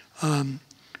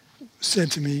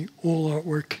 said to me, all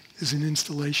artwork is an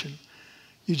installation.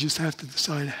 You just have to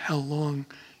decide how long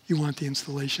you want the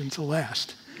installation to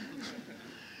last.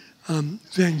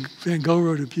 Van Gogh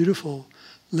wrote a beautiful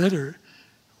letter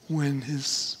when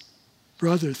his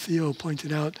brother Theo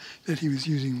pointed out that he was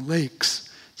using lakes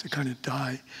to kind of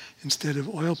dye instead of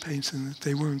oil paints, and that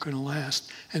they weren't going to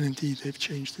last. And indeed, they've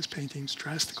changed his paintings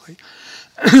drastically.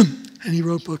 And he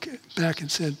wrote back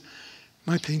and said,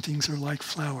 my paintings are like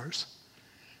flowers.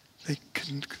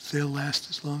 They'll last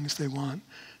as long as they want.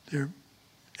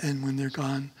 And when they're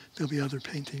gone, there'll be other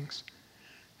paintings.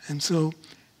 And so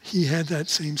he had that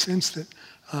same sense that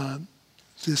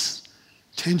this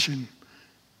tension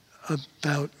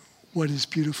about what is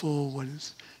beautiful, what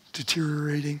is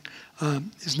deteriorating,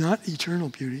 is not eternal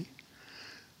beauty.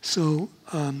 So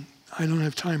I don't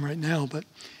have time right now, but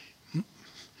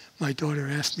my daughter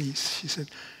asked me, she said,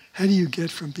 how do you get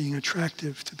from being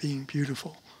attractive to being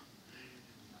beautiful?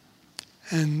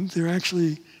 And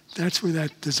that's where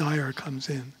that desire comes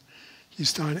in. You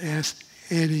start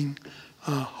adding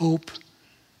hope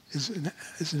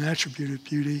is an attribute of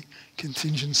beauty,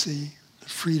 contingency, the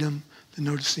freedom, the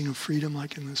noticing of freedom,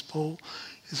 like in this poll,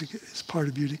 is part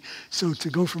of beauty. So to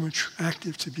go from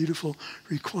attractive to beautiful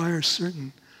requires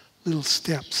certain little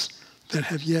steps that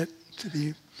have yet to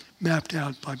be mapped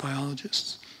out by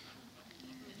biologists.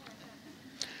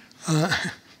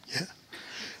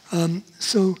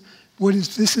 So what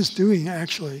this is doing,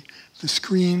 actually, the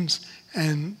screens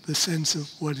and the sense of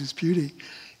what is beauty,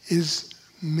 is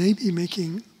maybe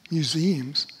making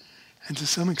museums, and to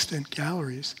some extent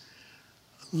galleries,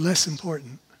 less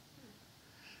important.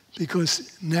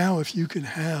 Because now if you can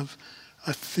have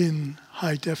a thin,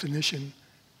 high definition,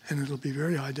 and it'll be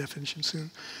very high definition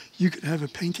soon, you could have a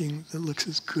painting that looks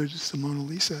as good as the Mona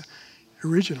Lisa,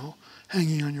 original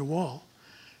hanging on your wall.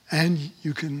 And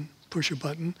you can push a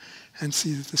button and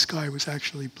see that the sky was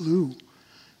actually blue,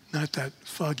 not that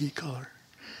foggy color.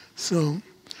 So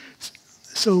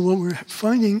what we're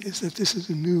finding is that this is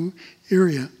a new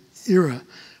era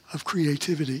of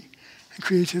creativity, and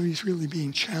creativity is really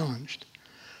being challenged.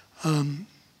 I'm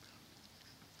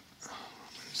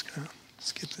just going to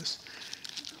skip this.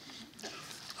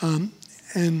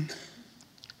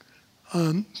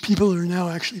 People are now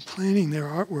actually planning their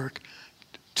artwork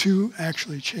to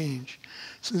actually change.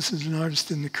 So this is an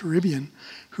artist in the Caribbean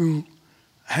who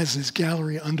has his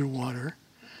gallery underwater,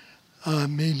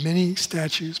 made many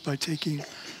statues by taking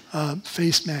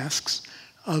face masks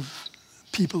of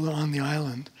people on the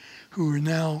island who are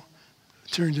now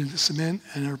turned into cement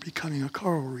and are becoming a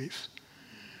coral reef.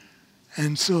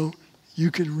 And so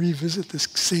you could revisit this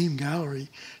same gallery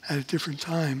at a different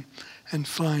time and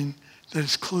find that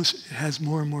it's close, it has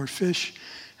more and more fish,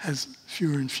 has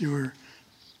fewer and fewer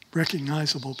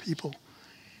recognizable people.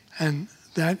 And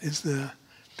that is the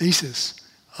basis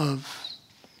of,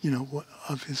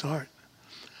 of his art.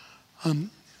 I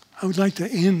would like to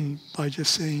end by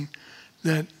just saying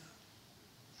that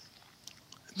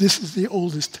this is the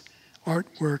oldest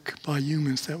artwork by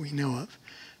humans that we know of,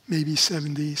 maybe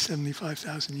 70,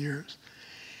 75,000 years.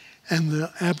 And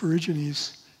the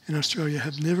Aborigines in Australia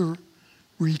have never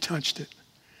retouched it.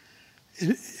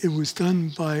 It was done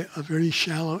by a very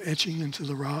shallow etching into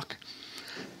the rock,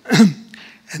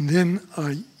 and then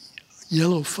a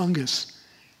yellow fungus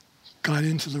got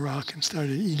into the rock and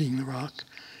started eating the rock,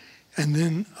 and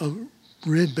then a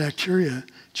red bacteria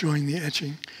joined the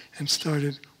etching and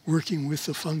started working with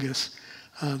the fungus.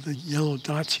 The yellow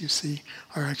dots you see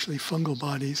are actually fungal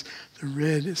bodies. The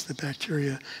red is the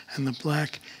bacteria, and the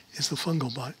black is the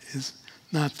fungal body. Is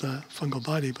not the fungal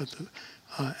body, but the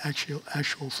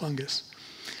actual fungus.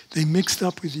 They mixed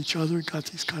up with each other, got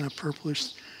these kind of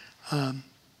purplish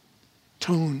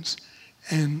tones,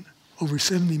 and over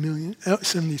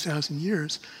 70,000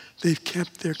 years, they've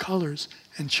kept their colors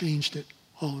and changed it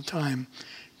all the time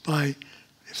by,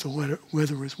 if the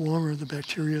weather was warmer, the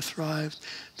bacteria thrived.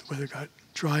 The weather got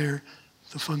drier,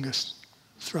 the fungus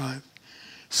thrived.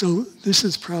 So this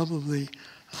is probably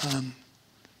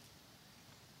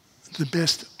the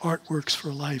best artworks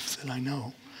for life that I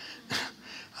know.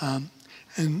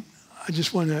 And I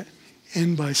just want to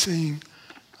end by saying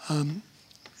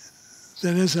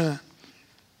that as a,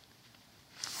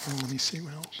 let me see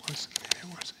what else was. Maybe I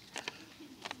want to say.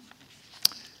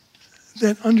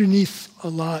 That underneath a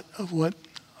lot of what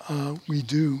we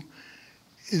do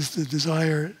is the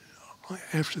desire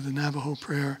after the Navajo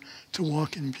prayer to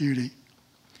walk in beauty.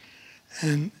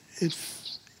 And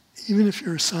even if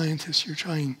you're a scientist, you're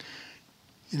trying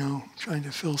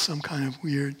to fill some kind of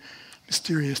weird,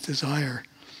 mysterious desire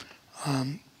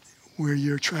where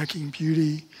you're tracking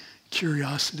beauty,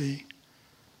 curiosity,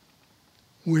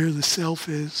 where the self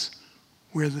is,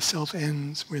 where the self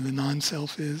ends, where the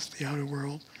non-self is, the outer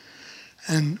world.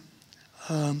 And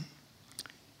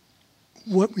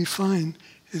what we find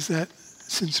is that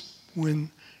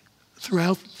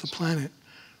throughout the planet,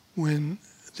 when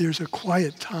there's a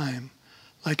quiet time,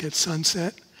 like at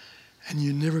sunset, and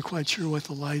you're never quite sure what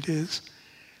the light is,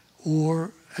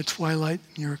 or at twilight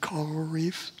near a coral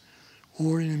reef,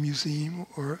 or in a museum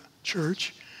or a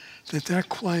church, that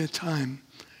quiet time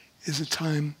is a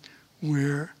time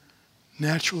where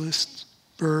naturalists,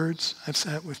 birds, I've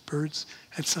sat with birds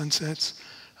at sunsets.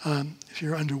 If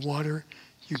you're underwater,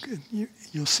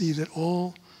 you'll see that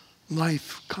all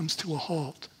life comes to a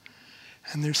halt.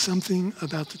 And there's something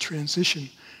about the transition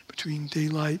between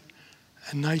daylight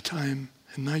and nighttime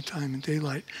and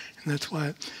daylight. And that's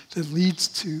why that leads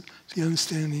to the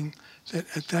understanding that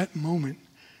at that moment,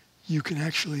 you can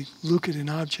actually look at an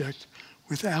object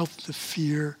without the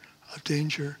fear of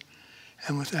danger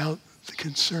and without the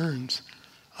concerns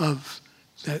of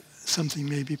that something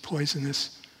may be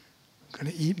poisonous, going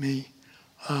to eat me.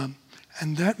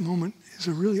 And that moment is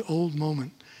a really old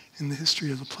moment in the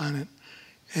history of the planet.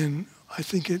 And I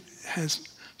think it has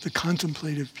the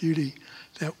contemplative beauty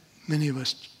that many of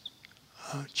us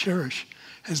cherish,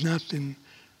 has not been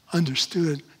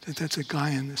understood that that's a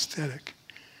Gaian aesthetic.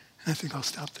 And I think I'll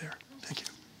stop there. Thank you.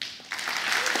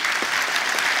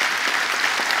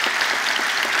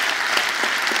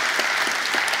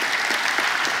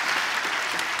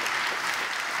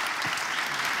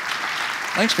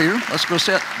 Thanks, Peter. Let's go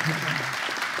sit.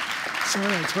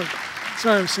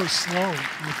 Sorry I was so slow.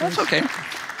 That's okay.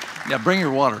 Yeah, bring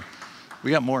your water.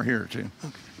 We got more here, too.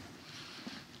 Okay.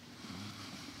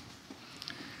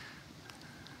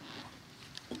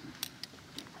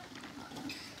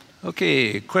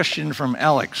 Okay, question from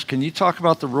Alex. Can you talk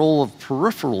about the role of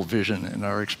peripheral vision in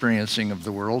our experiencing of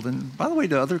the world? And by the way,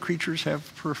 do other creatures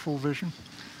have peripheral vision?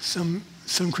 Some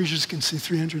creatures can see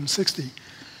 360.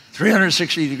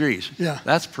 360 degrees? Yeah.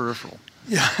 That's peripheral.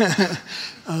 Yeah.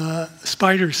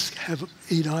 Spiders have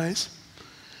 8 eyes.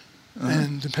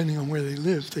 And depending on where they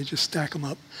live, they just stack them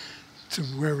up to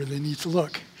wherever they need to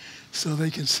look. So they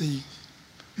can see,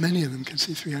 many of them can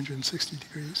see 360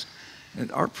 degrees. And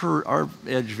our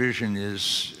edge vision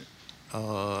is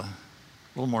a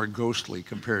little more ghostly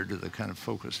compared to the kind of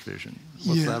focused vision.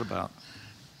 What's that about?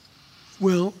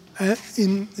 Well,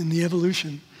 in the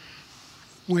evolution,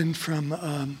 went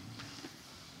from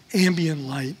ambient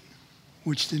light,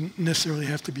 which didn't necessarily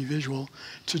have to be visual,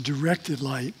 to directed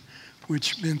light,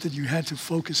 which meant that you had to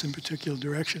focus in a particular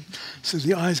direction. So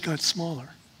the eyes got smaller.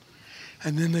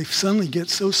 And then they suddenly get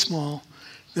so small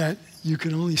that you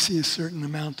can only see a certain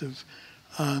amount of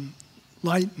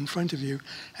light in front of you.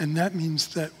 And that means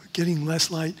that getting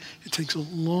less light, it takes a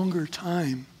longer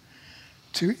time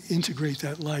to integrate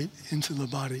that light into the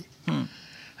body.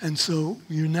 And so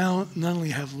you now not only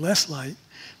have less light,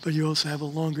 but you also have a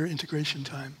longer integration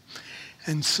time.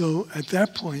 And so at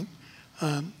that point,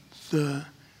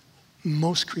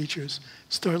 most creatures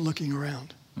start looking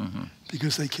around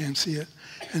because they can't see it.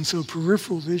 And so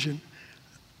peripheral vision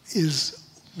is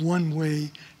one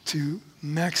way to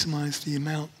maximize the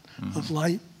amount of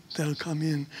light that'll come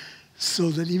in, so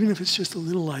that even if it's just a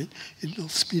little light, it'll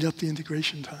speed up the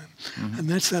integration time. And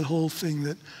that's that whole thing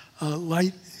that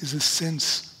light is a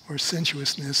sense or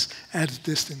sensuousness at a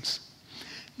distance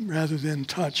rather than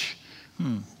touch,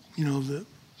 you know, the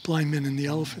blind man and the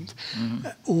elephant.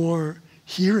 Or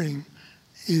hearing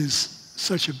is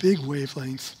such a big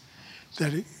wavelength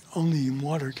that only in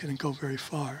water can it go very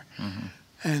far.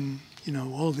 And, you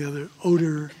know, all the other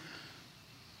odor,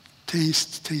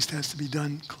 taste has to be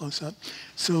done close up.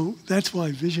 So that's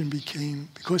why vision became,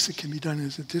 because it can be done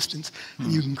at a distance,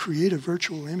 and you can create a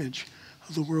virtual image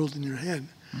of the world in your head,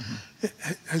 it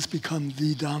has become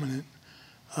the dominant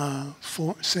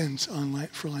sense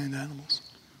for land animals.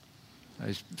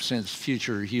 I sense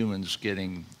future humans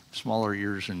getting smaller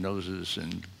ears and noses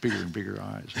and bigger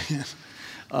eyes. Yes.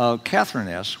 Catherine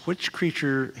asks, which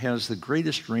creature has the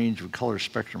greatest range of color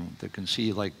spectrum that can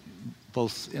see like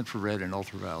both infrared and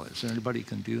ultraviolet? Is there anybody who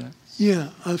can do that? Yeah,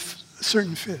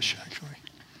 certain fish, actually.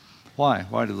 Why?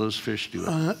 Why do those fish do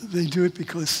it? They do it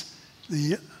because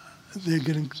they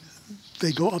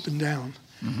go up and down.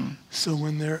 So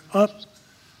when they're up,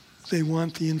 they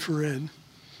want the infrared,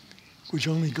 which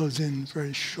only goes in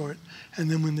very short.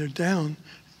 And then when they're down,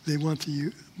 they want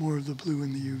the more of the blue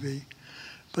and the UV.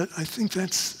 But I think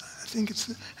it's,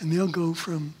 and they'll go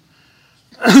from,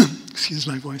 excuse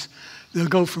my voice, they'll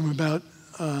go from about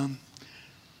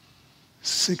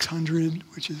 600,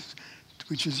 which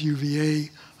is UVA,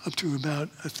 up to about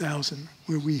 1,000,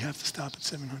 where we have to stop at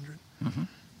 700.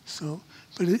 So,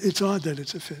 but it's odd that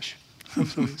it's a fish.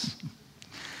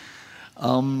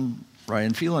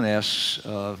 Ryan Phelan asks,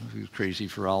 who's crazy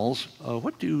for owls,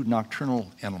 what do nocturnal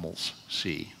animals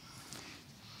see?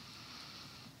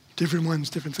 Different ones,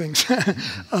 different things.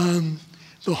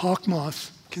 The hawk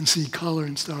moth can see color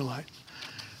in starlight.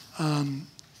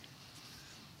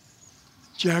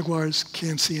 Jaguars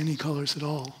can't see any colors at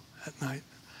all at night.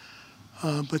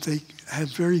 But they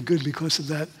have very good, because of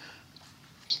that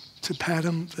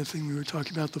tapetum, the thing we were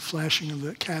talking about, the flashing of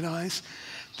the cat eyes,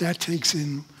 that takes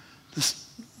in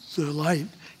the light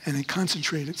and it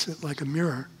concentrates it like a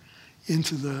mirror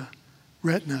into the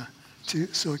retina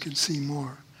so it can see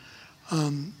more.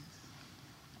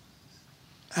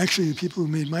 Actually, the people who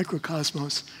made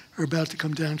Microcosmos are about to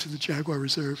come down to the Jaguar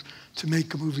Reserve to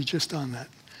make a movie just on that.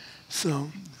 So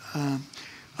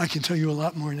I can tell you a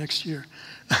lot more next year.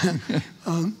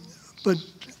 But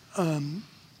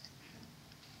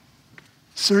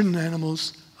certain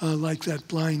animals, like that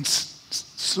blind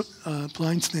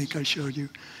snake I showed you,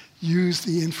 use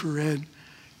the infrared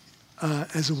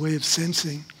as a way of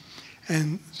sensing,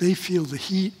 and they feel the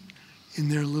heat in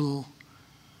their little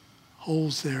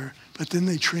holes there, but then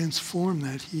they transform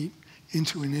that heat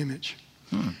into an image.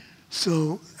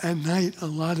 So at night, a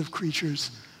lot of creatures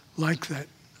like that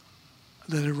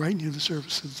are right near the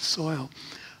surface of the soil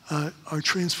are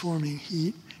transforming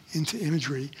heat into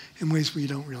imagery in ways we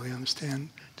don't really understand,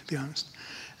 to be honest.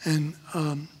 And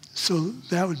so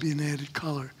that would be an added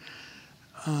color.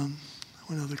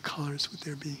 What other colors would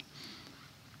there be?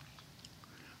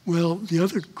 Well, the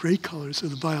other great colors are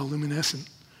the bioluminescent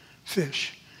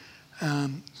fish.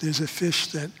 There's a fish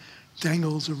that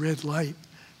dangles a red light,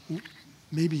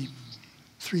 maybe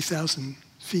 3,000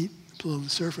 feet below the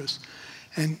surface,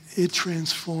 and it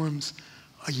transforms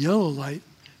a yellow light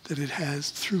that it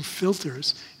has through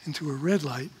filters into a red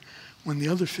light. When the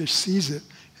other fish sees it,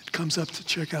 it comes up to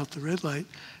check out the red light,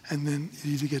 and then it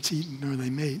either gets eaten or they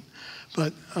mate.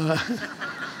 But,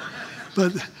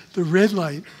 but the red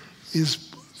light is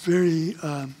very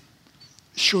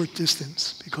short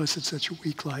distance because it's such a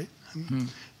weak light. I'm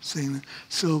saying that.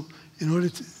 So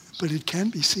but it can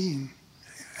be seen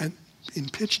in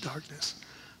pitch darkness.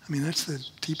 I mean, that's the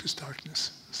deepest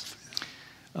darkness.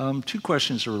 Two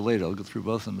questions are related. I'll go through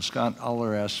both of them. Scott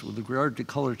Aller asks, with regard to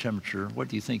color temperature, what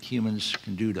do you think humans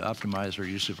can do to optimize our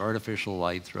use of artificial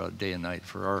light throughout day and night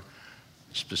for our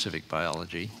specific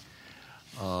biology?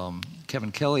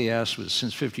 Kevin Kelly asks,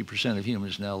 since 50% of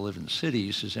humans now live in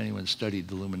cities, has anyone studied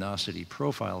the luminosity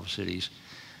profile of cities?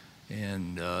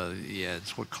 And yeah,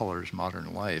 it's what colors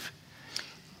modern life.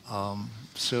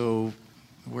 So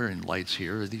we're in lights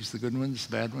here. Are these the good ones,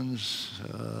 the bad ones?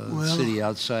 Well, city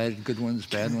outside, good ones,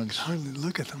 bad ones? I can hardly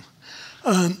look at them.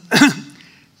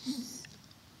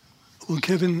 Well,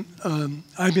 Kevin,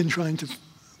 I've been trying to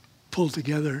pull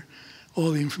together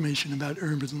all the information about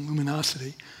urban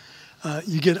luminosity.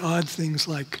 You get odd things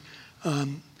like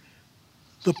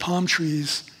the palm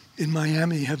trees in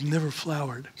Miami have never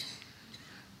flowered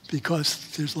because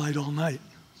there's light all night.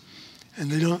 And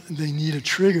they need a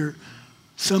trigger.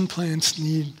 Some plants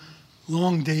need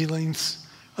long day lengths.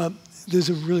 There's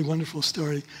a really wonderful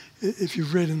story. If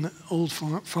you've read in the old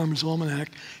Farmer's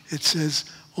Almanac, it says,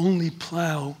 only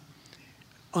plow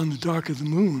on the dark of the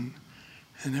moon.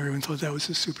 And everyone thought that was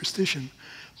a superstition.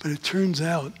 But it turns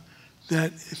out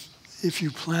that if you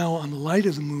plow on the light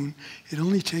of the moon, it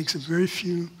only takes a very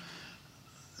few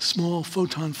small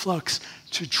photon flux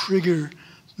to trigger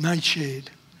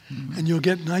nightshade. Mm-hmm. And you'll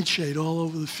get nightshade all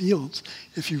over the fields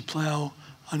if you plow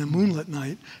on a moonlit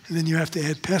night. And then you have to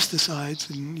add pesticides,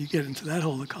 and you get into that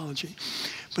whole ecology.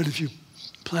 But if you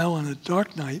plow on a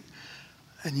dark night,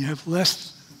 and you have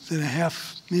less than a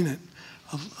half minute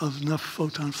of enough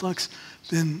photon flux,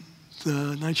 then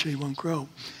the nightshade won't grow.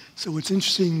 So what's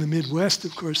interesting in the Midwest,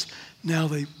 of course, now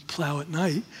they plow at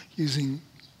night using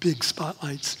big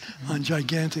spotlights on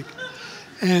gigantic.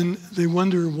 And they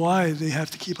wonder why they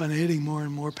have to keep on adding more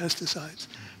and more pesticides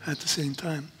at the same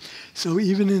time. So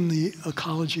even in the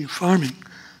ecology of farming,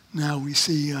 now we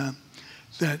see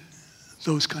that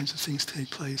those kinds of things take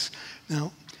place.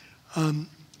 Now,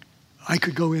 I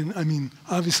could go in, I mean,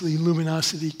 obviously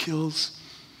luminosity kills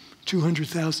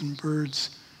 200,000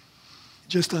 birds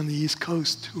just on the East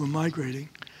Coast who are migrating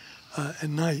at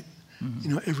night,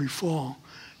 every fall.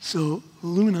 So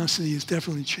luminosity is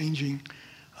definitely changing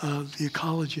the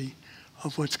ecology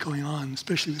of what's going on,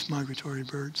 especially with migratory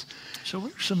birds. So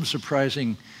what are some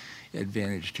surprising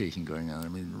advantage taking going on? I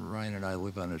mean, Ryan and I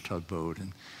live on a tugboat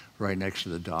and right next to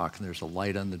the dock, and there's a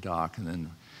light on the dock, and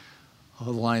then a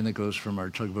line that goes from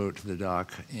our tugboat to the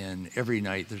dock, and every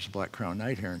night there's a black-crowned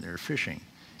night heron there fishing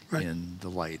in the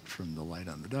light from the light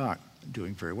on the dock.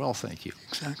 Doing very well, thank you.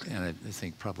 Exactly. And I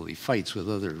think probably fights with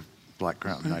other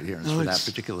black-crowned night herons for that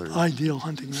particular ideal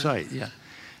hunting site. Yeah.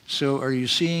 So are you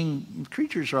seeing,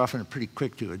 creatures are often pretty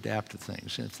quick to adapt to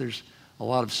things. And if there's a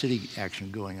lot of city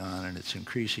action going on and it's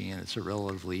increasing and it's a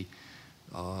relatively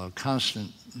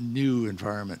constant new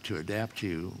environment to adapt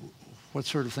to, what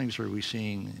sort of things are we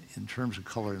seeing in terms of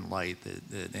color and light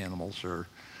that animals or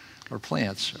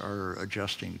plants are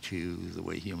adjusting to the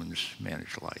way humans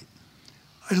manage light?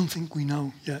 I don't think we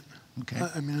know yet. Okay.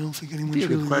 I mean, I don't think anyone's really.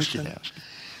 It's a good really question to ask.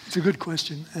 It's a good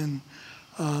question, and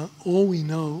all we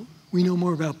know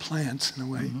more about plants in a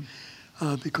way,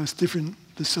 because the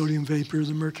sodium vapor,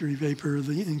 the mercury vapor,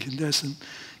 the incandescent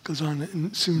goes on,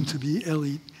 and soon to be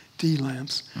LED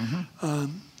lamps,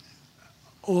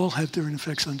 all have different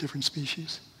effects on different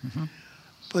species.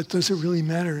 But does it really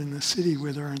matter in the city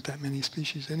where there aren't that many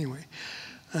species anyway?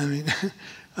 I mean,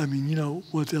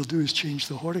 what they'll do is change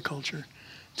the horticulture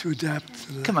to adapt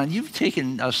to the... Come on, you've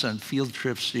taken us on field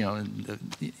trips, and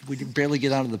we can barely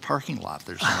get out of the parking lot.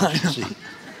 There's so much to see.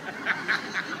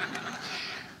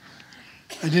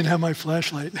 I didn't have my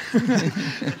flashlight.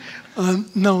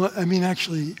 No, I mean,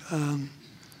 actually,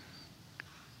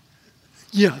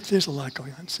 yeah, there's a lot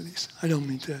going on in cities. I don't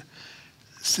mean to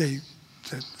say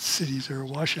that cities are a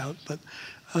washout, but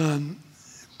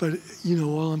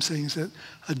all I'm saying is that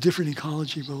a different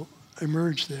ecology will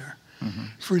emerge there.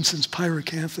 For instance,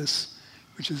 pyracanthus,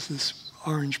 which is this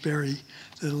orange berry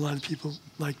that a lot of people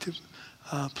like to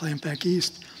plant back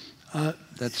east.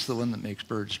 That's the one that makes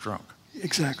birds drunk.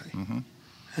 Exactly.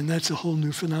 And that's a whole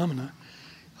new phenomena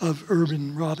of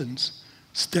urban robins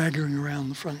staggering around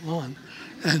the front lawn.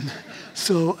 And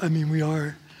so, I mean, we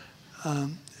are,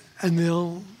 and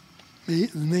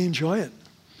they enjoy it.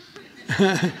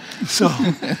 so,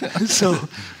 so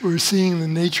we're seeing the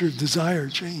nature of desire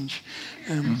change.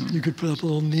 And you could put up a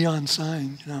little neon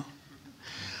sign, you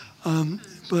know.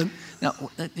 But now,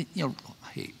 you know,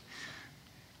 hey,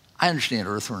 I understand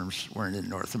earthworms weren't in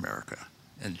North America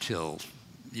until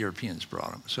Europeans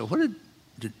brought them. So what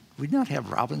did we not have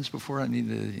robins before? I mean,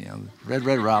 you know,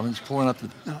 red robins pulling up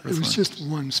the earthworm? It was just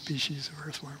one species of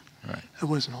earthworm. Right. It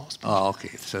wasn't all species. Oh,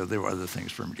 okay. So there were other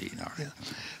things for them to eat. All right.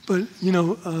 Yeah. But, you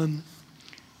know,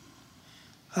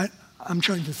 I'm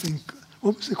trying to think,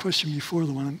 what was the question before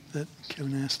the one that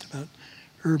Kevin asked about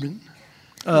urban?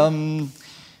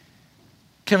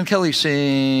 Kevin Kelly's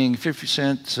saying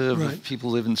 50% of Right. people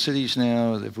live in cities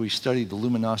now. If we studied the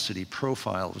luminosity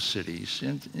profile of cities,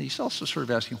 and he's also sort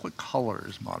of asking, what color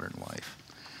is modern life?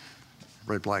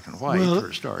 Red, black, and white Well, for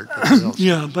a start. But what else?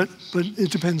 yeah, but it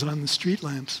depends on the street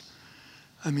lamps.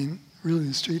 I mean, really,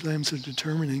 the street lamps are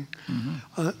determining.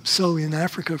 So in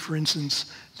Africa, for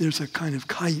instance, there's a kind of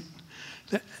kite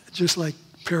that, just like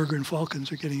peregrine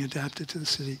falcons are getting adapted to the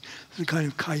city, there's a kind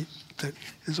of kite that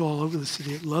is all over the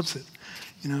city. It loves it.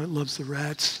 You know, it loves the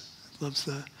rats, it loves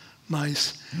the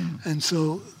mice. And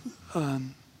so,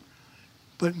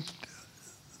 but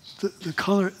the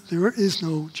color, there is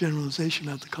no generalization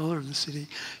about the color of the city.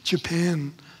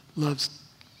 Japan loves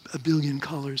a billion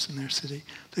colors in their city.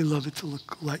 They love it to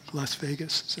look like Las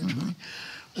Vegas, essentially.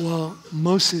 While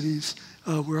most cities,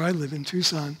 where I live in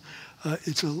Tucson,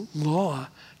 it's a law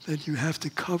that you have to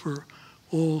cover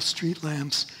all street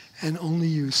lamps and only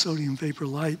use sodium vapor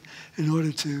light in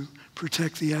order to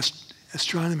protect the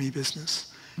astronomy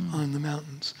business on the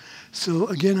mountains. So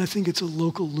again, I think it's a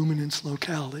local luminance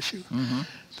locale issue,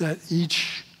 that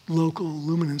each local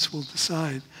luminance will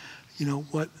decide, you know,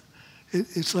 what,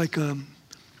 it's like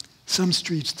some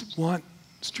streets want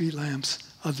street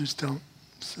lamps, others don't.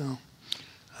 So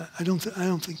I don't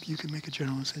think you can make a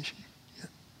generalization. Yeah.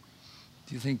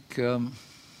 Do you think,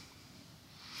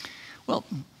 well,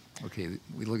 okay,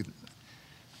 we look at,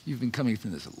 you've been coming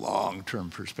from this long-term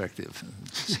perspective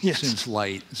Yes. since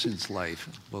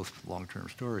life, both long-term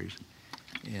stories,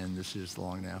 and this is the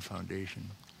Long Now Foundation.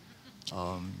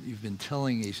 You've been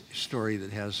telling a story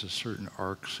that has a certain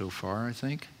arc so far, I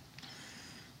think.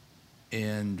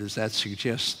 And does that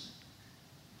suggest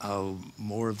how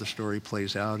more of the story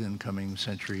plays out in coming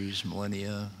centuries,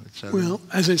 millennia, et cetera? Well,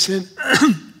 as I said,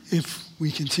 if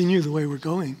we continue the way we're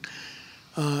going,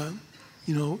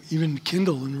 you know, even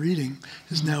Kindle and reading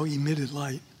is now emitted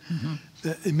light.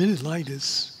 The emitted light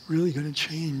is really going to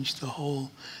change the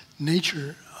whole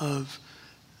nature of,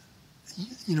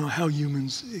 you know, how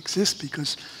humans exist,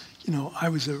 because, you know,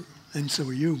 and so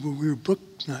were you, but we were book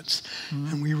nuts,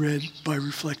 and we read by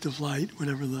reflective light,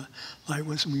 whatever the light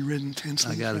was, and we read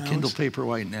intensely. I got a Kindle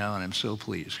Paperwhite now, and I'm so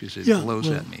pleased because it glows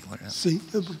at me. See,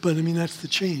 but I mean, that's the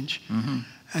change,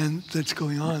 and that's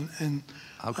going on. And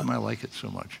how come I like it so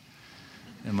much?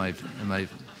 Am I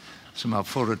somehow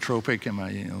phototropic? Am I,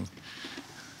 you know?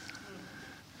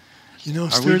 You know,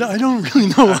 Stuart, I don't really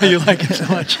know why you like it so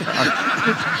much.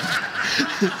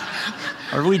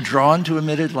 Are we drawn to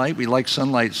emitted light? We like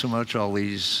sunlight so much all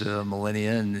these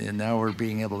millennia, and now we're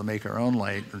being able to make our own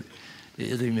light.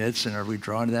 It emits, and are we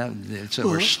drawn to that? So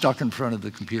we're stuck in front of the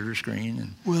computer screen.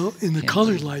 And well, in the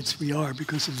colored lights we are,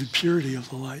 because of the purity of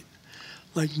the light.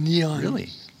 Like neon. Really?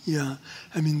 Yeah.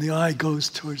 I mean, the eye goes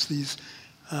towards these,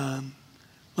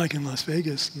 like in Las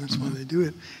Vegas, and that's why they do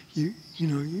it. You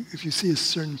know, if you see a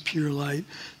certain pure light,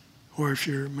 or if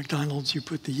you're McDonald's, you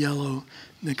put the yellow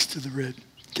next to the red.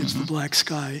 Gives the black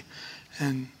sky,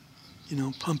 and, you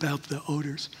know, pump out the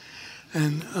odors.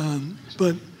 And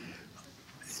but,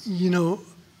 you know,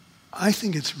 I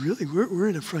think it's really, we're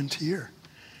at a frontier.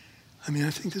 I mean,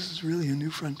 I think this is really a new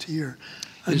frontier.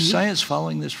 Is science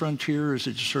following this frontier, or is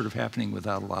it just sort of happening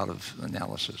without a lot of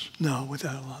analysis? No,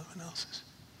 without a lot of analysis.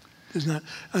 There's not,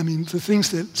 I mean, the things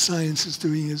that science is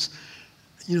doing is,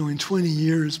 you know, in 20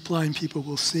 years, blind people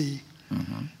will see.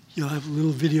 You'll have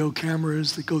little video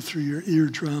cameras that go through your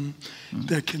eardrum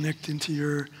that connect into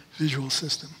your visual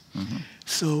system.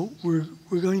 So we're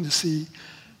going to see,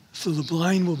 so the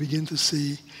blind will begin to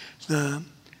see the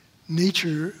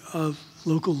nature of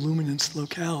local luminance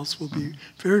locales will be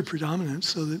very predominant,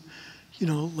 so that, you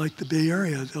know, like the Bay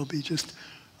Area, there'll be just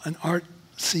an art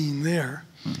scene there,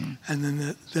 and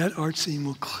then that art scene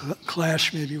will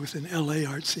clash maybe with an LA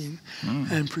art scene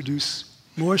and produce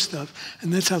more stuff,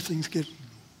 and that's how things get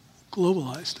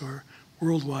globalized or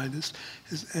worldwide,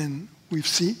 and we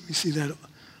see that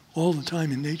all the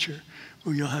time in nature,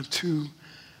 where you'll have two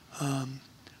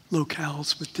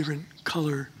locales with different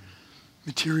color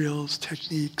materials,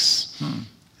 techniques,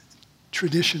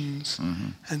 traditions,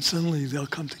 and suddenly they'll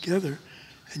come together,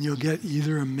 and you'll get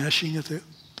either a meshing at the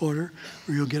border,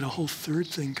 or you'll get a whole third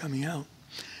thing coming out.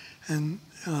 And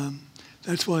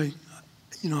that's why,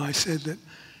 I said that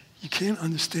you can't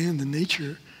understand the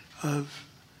nature of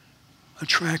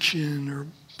attraction or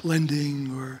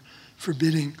blending or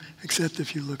forbidding, except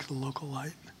if you look at the local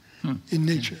light in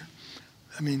nature.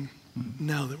 I mean,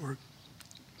 now that we're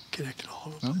connected all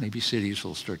over. Well, maybe cities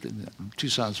will start to.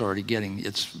 Tucson's already getting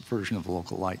its version of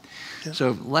local light. Yeah.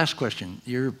 So, last question.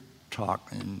 Your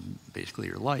talk and basically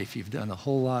your life, you've done a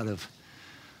whole lot of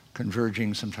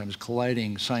converging, sometimes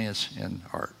colliding science and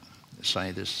art,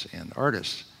 scientists and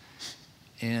artists.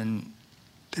 And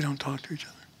they don't talk to each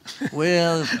other.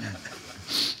 Well,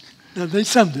 no,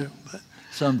 some do. But.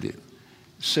 Some do.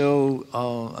 So,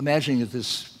 imagining that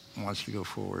this wants to go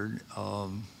forward.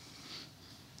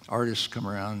 Artists come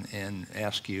around and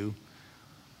ask you,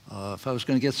 if I was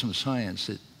going to get some science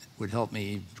that would help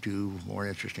me do more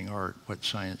interesting art, what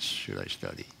science should I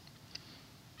study?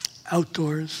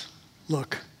 Outdoors,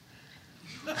 look.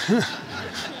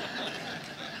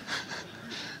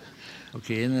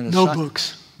 Okay, and then no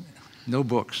books. No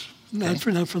books.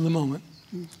 Okay. Not for the moment.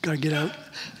 Got to get out.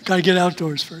 Got to get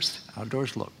outdoors first.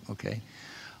 Outdoors, look. Okay.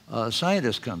 A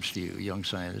scientist comes to you, young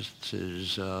scientist,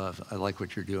 says, I like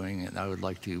what you're doing, and I would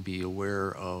like to be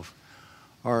aware of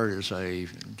art as I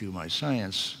do my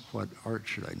science. What art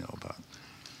should I know about?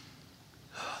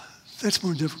 That's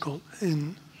more difficult.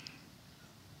 And,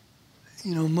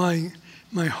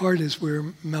 my heart is where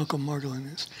Malcolm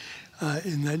Margolin is,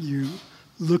 in that you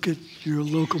look at your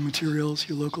local materials,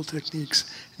 your local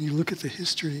techniques, and you look at the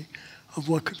history of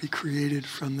what could be created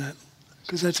from that,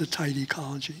 because that's a tight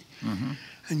ecology. Mm-hmm.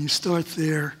 And you start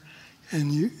there,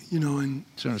 and and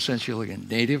so in a sense, you're looking at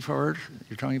native art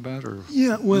you're talking about, or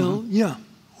yeah, well, yeah,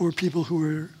 or people who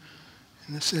are,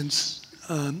 in a sense,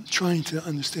 trying to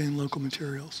understand local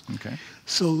materials. Okay.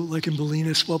 So, like in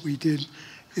Bolinas, what we did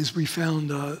is we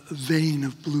found a vein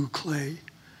of blue clay,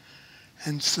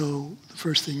 and so the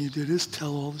first thing you did is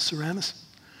tell all the ceramists,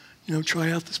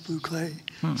 try out this blue clay,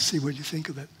 see what you think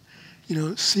of it,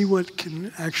 see what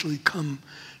can actually come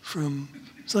from.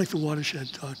 It's like the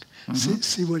watershed talk. Mm-hmm.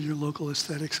 See what your local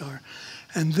aesthetics are.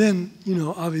 And then,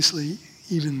 obviously,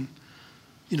 even,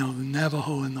 the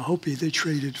Navajo and the Hopi, they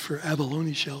traded for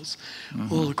abalone shells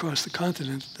all across the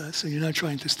continent. So you're not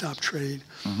trying to stop trade.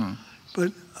 Mm-hmm.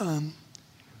 But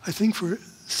I think for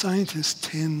scientists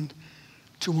tend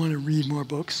to want to read more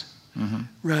books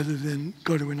rather than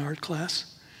go to an art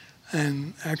class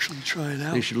and actually try it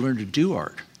out. They should learn to do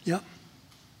art. Yeah.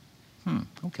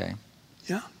 Okay.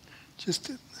 Yeah.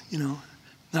 Just,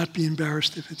 not be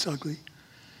embarrassed if it's ugly.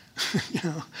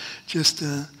 Just...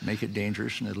 make it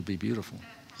dangerous and it'll be beautiful.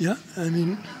 Yeah, I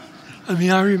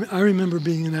remember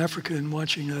being in Africa and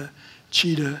watching a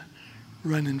cheetah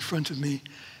run in front of me,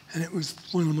 and it was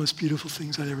one of the most beautiful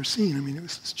things I'd ever seen. It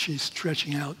was this cheetah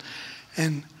stretching out,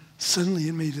 and suddenly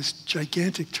it made this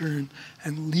gigantic turn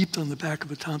and leaped on the back of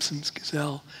a Thompson's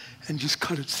gazelle and just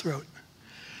cut its throat.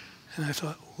 And I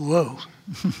thought, whoa.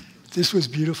 This was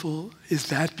beautiful. Is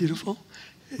that beautiful?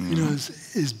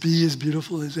 Mm-hmm. Is B as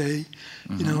beautiful as A?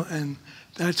 And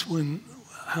that's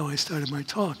how I started my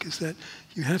talk, is that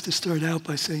you have to start out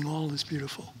by saying all is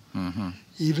beautiful,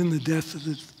 even the death of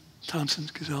the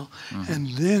Thompson's gazelle, and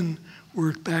then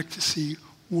work back to see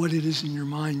what it is in your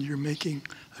mind you're making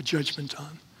a judgment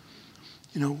on.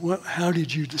 How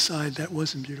did you decide that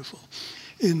wasn't beautiful?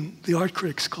 The art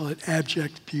critics call it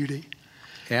abject beauty.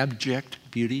 Abject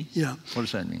beauty? Yeah. What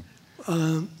does that mean?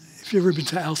 If you've ever been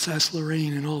to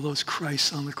Alsace-Lorraine and all those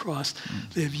Christs on the cross,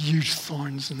 they have huge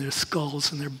thorns in their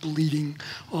skulls and they're bleeding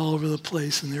all over the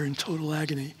place and they're in total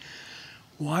agony.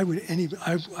 Why would anybody...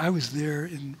 I was there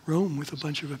in Rome with a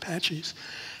bunch of Apaches,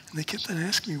 and they kept on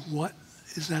asking me, what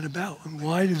is that about? And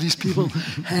why do these people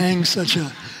hang such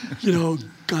a,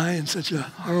 guy in such a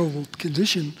horrible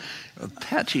condition?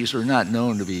 Apaches are not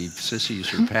known to be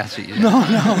sissies or patsies. No.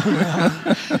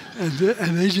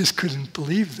 And they just couldn't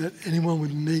believe that anyone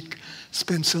would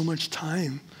spend so much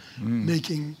time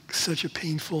making such a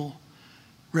painful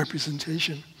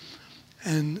representation.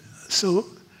 And so,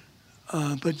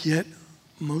 but yet,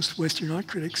 most Western art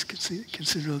critics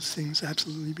consider those things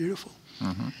absolutely beautiful.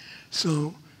 Mm-hmm.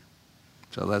 So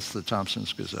that's the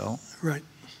Thompson's gazelle. Right.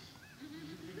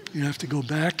 You have to go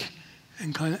back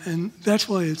and and that's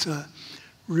why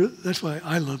that's why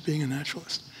I love being a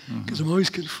naturalist, because I'm always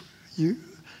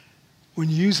when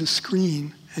you use a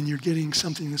screen and you're getting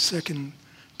something that's second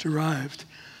derived,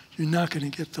 you're not going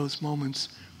to get those moments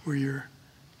where you're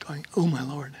going, oh my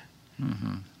Lord.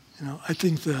 Mm-hmm. I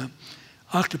think the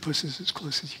octopus is as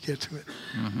close as you get to it.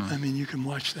 Mm-hmm. You can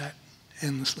watch that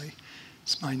endlessly.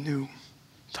 It's my new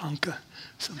Tonka,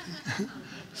 something.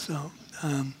 So,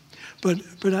 but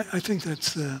I think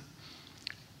that's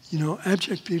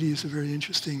abject beauty is a very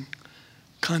interesting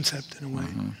concept in a way,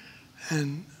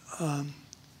 and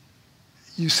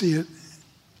you see it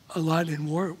a lot in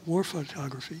war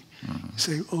photography. You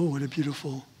say, "Oh, what a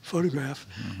beautiful photograph,"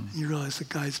 and you realize the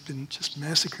guy's been just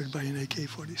massacred by an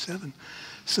AK-47.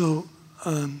 So,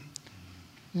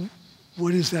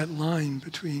 what is that line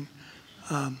between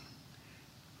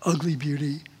ugly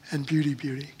beauty and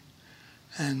beauty?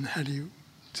 And how do you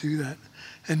do that?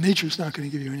 And nature's not going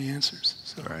to give you any answers.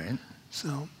 So, Right.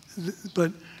 So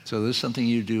this is something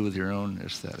you do with your own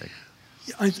aesthetic.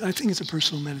 I think it's a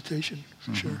personal meditation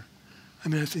for sure. I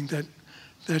mean, I think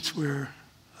that's where.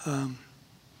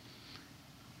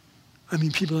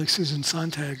 People like Susan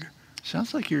Sontag.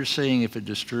 Sounds like you're saying if it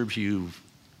disturbs you,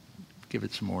 give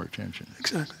it some more attention.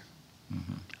 Exactly.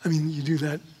 I mean, you do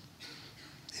that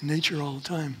in nature all the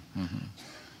time.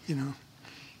 You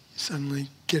suddenly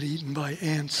get eaten by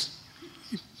ants.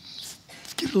 You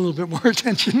give it a little bit more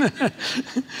attention.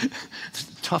 It's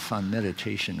tough on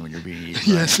meditation when you're being eaten.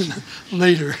 Yes,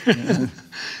 later. Yeah.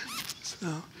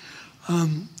 So, I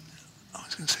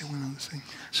was going to say one other thing.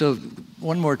 So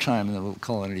one more time, and then we'll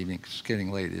call it an evening 'cause it's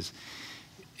getting late, is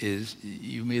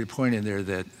you made a point in there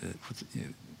that the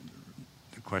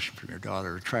question from your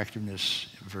daughter, attractiveness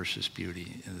versus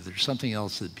beauty, and that there's something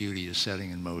else that beauty is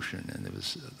setting in motion, and there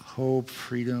was hope,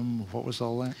 freedom, what was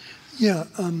all that? Yeah,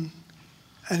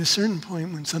 at a certain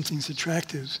point when something's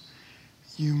attractive,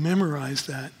 you memorize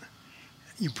that,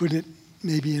 you put it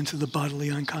maybe into the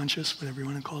bodily unconscious, whatever you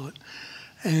want to call it,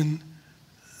 and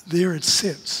there it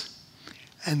sits.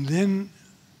 And then,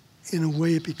 in a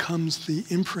way, it becomes the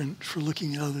imprint for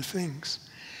looking at other things.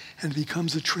 And it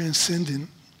becomes a transcendent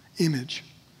image.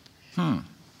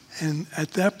 And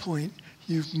at that point,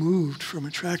 you've moved from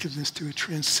attractiveness to a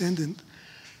transcendent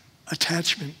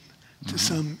attachment to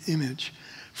some image.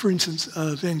 For instance,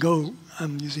 Van Gogh,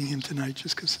 I'm using him tonight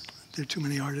just because there are too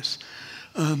many artists.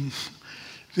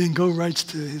 Van Gogh writes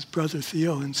to his brother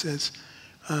Theo and says,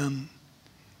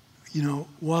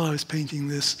 while I was painting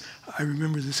this, I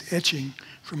remember this etching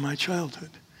from my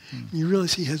childhood. And you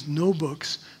realize he has no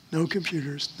books, no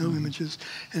computers, no images.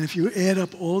 And if you add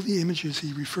up all the images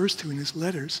he refers to in his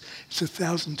letters, it's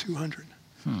 1,200.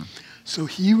 So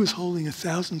he was holding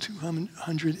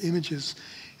 1,200 images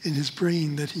in his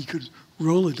brain that he could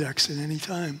Rolodex at any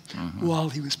time while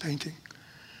he was painting.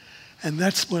 And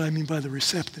that's what I mean by the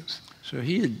receptives. So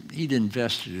he'd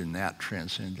invested in that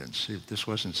transcendence. This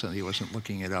wasn't something, he wasn't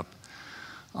looking it up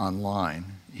online.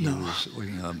 He was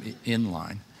looking it up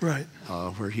inline. Right.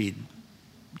 Where he'd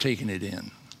taken it in.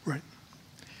 Right.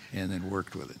 And then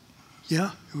worked with it.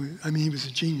 Yeah. He was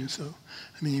a genius. So,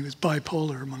 he was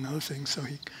bipolar, among other things. So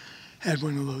he had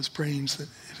one of those brains that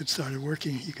if it started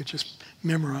working, he could just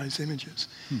memorize images.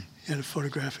 He had a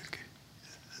photographic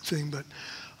thing. But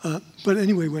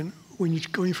anyway, when you're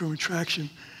going from attraction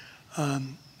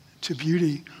to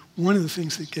beauty, one of the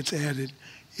things that gets added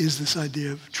is this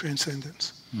idea of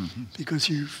transcendence, because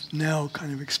you've now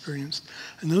kind of experienced.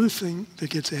 Another thing that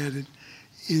gets added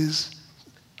is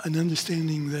an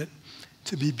understanding that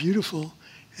to be beautiful,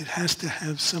 it has to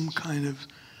have some kind of,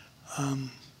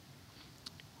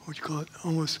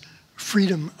 almost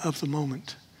freedom of the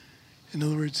moment. In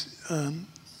other words,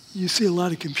 you see a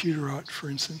lot of computer art, for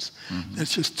instance,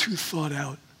 that's just too thought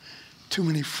out, too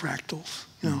many fractals,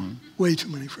 way too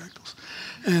many fractals.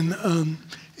 And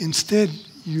instead,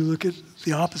 you look at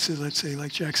the opposite, let's say,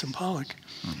 like Jackson Pollock,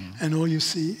 and all you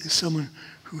see is someone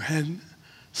who had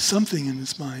something in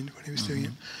his mind when he was doing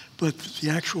it, but the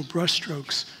actual brush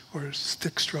strokes, or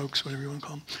stick strokes, whatever you want to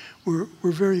call them,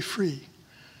 were very free.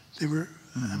 They were,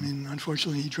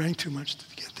 unfortunately, he drank too much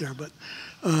to get there, but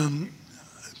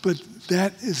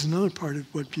that is another part of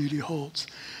what beauty holds.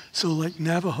 So like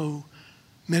Navajo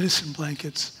medicine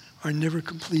blankets are never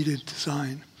completed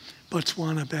design.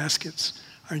 Botswana baskets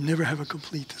never have a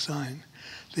complete design.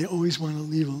 They always want to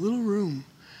leave a little room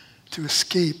to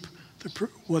escape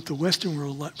what the Western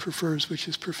world prefers, which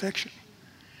is perfection.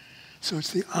 So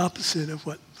it's the opposite of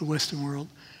what the Western world,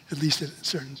 at least at a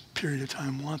certain period of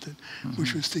time, wanted,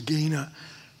 which was to gain a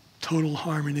total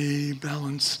harmony,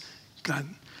 balance. God,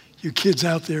 you kids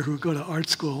out there who go to art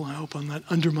school, I hope I'm not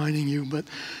undermining you, but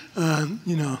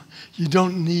you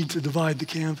don't need to divide the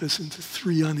canvas into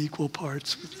 3 unequal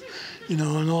parts, and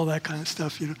all that kind of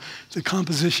stuff. The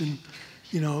composition,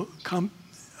 the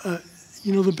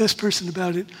best person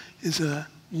about it is a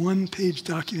 1-page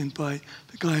document by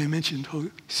the guy I mentioned,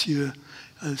 Ho Xue,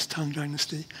 his Tang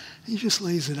Dynasty. He just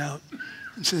lays it out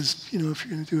and says, if you're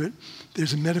going to do it,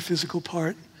 there's a metaphysical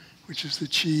part, which is the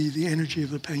chi, the energy of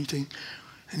the painting.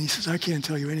 And he says, I can't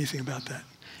tell you anything about that.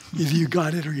 Either you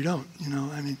got it or you don't,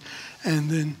 I mean. And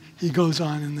then he goes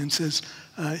on and then says,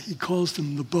 he calls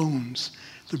them the bones.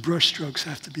 The brush strokes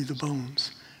have to be the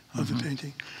bones of the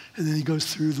painting. And then he goes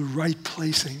through the right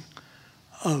placing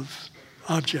of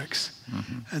objects.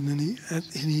 And then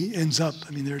he ends up,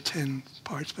 I mean, there are 10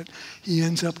 parts, but he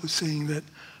ends up with saying that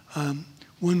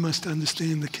one must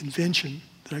understand the convention,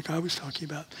 like I was talking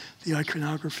about, the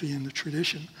iconography and the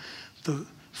tradition, the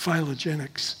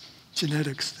phylogenetics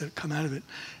that come out of it,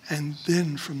 and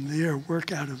then from there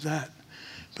work out of that.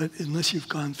 But unless you've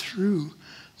gone through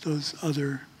those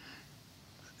other,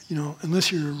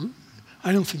 unless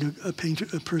I don't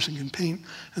think a person can paint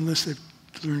unless they've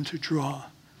learned to draw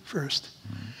first.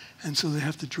 And so they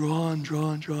have to draw and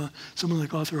draw and draw. Someone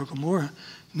like Arthur Okamura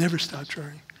never stopped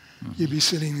drawing. You'd be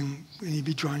sitting and you'd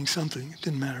be drawing something, it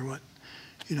didn't matter what,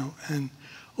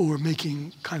 or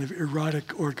making kind of erotic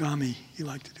origami. He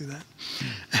liked to do that.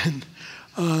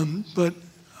 But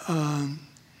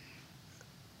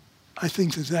I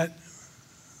think that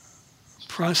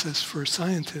process for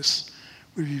scientists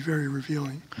would be very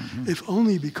revealing, if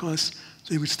only because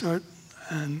they would start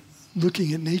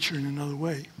looking at nature in another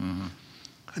way.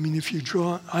 I mean, if you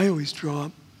draw, I always draw,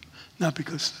 not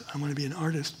because I want to be an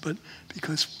artist, but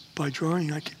because by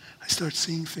drawing I start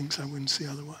seeing things I wouldn't see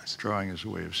otherwise. Drawing is a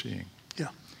way of seeing. Yeah.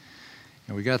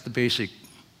 And we got the basic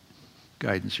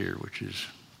guidance here, which is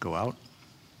go out,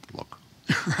 look.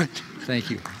 Right. Thank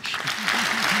you.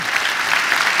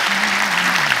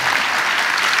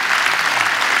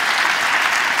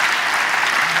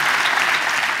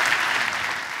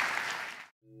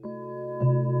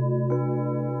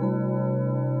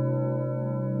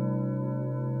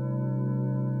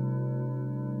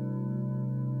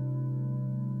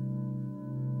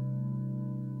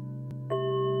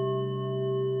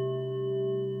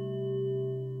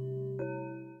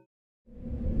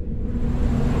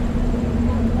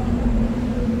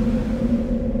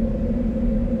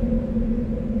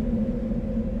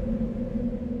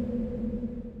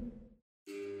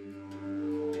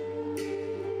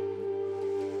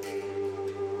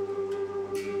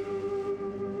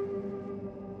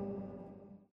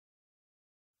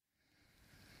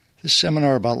 This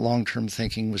seminar about long-term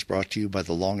thinking was brought to you by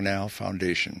the Long Now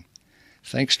Foundation.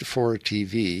 Thanks to Fora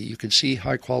TV, you can see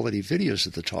high-quality videos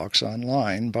of the talks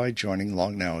online by joining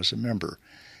Long Now as a member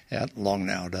at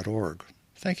longnow.org.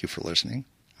 Thank you for listening.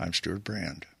 I'm Stuart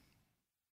Brand.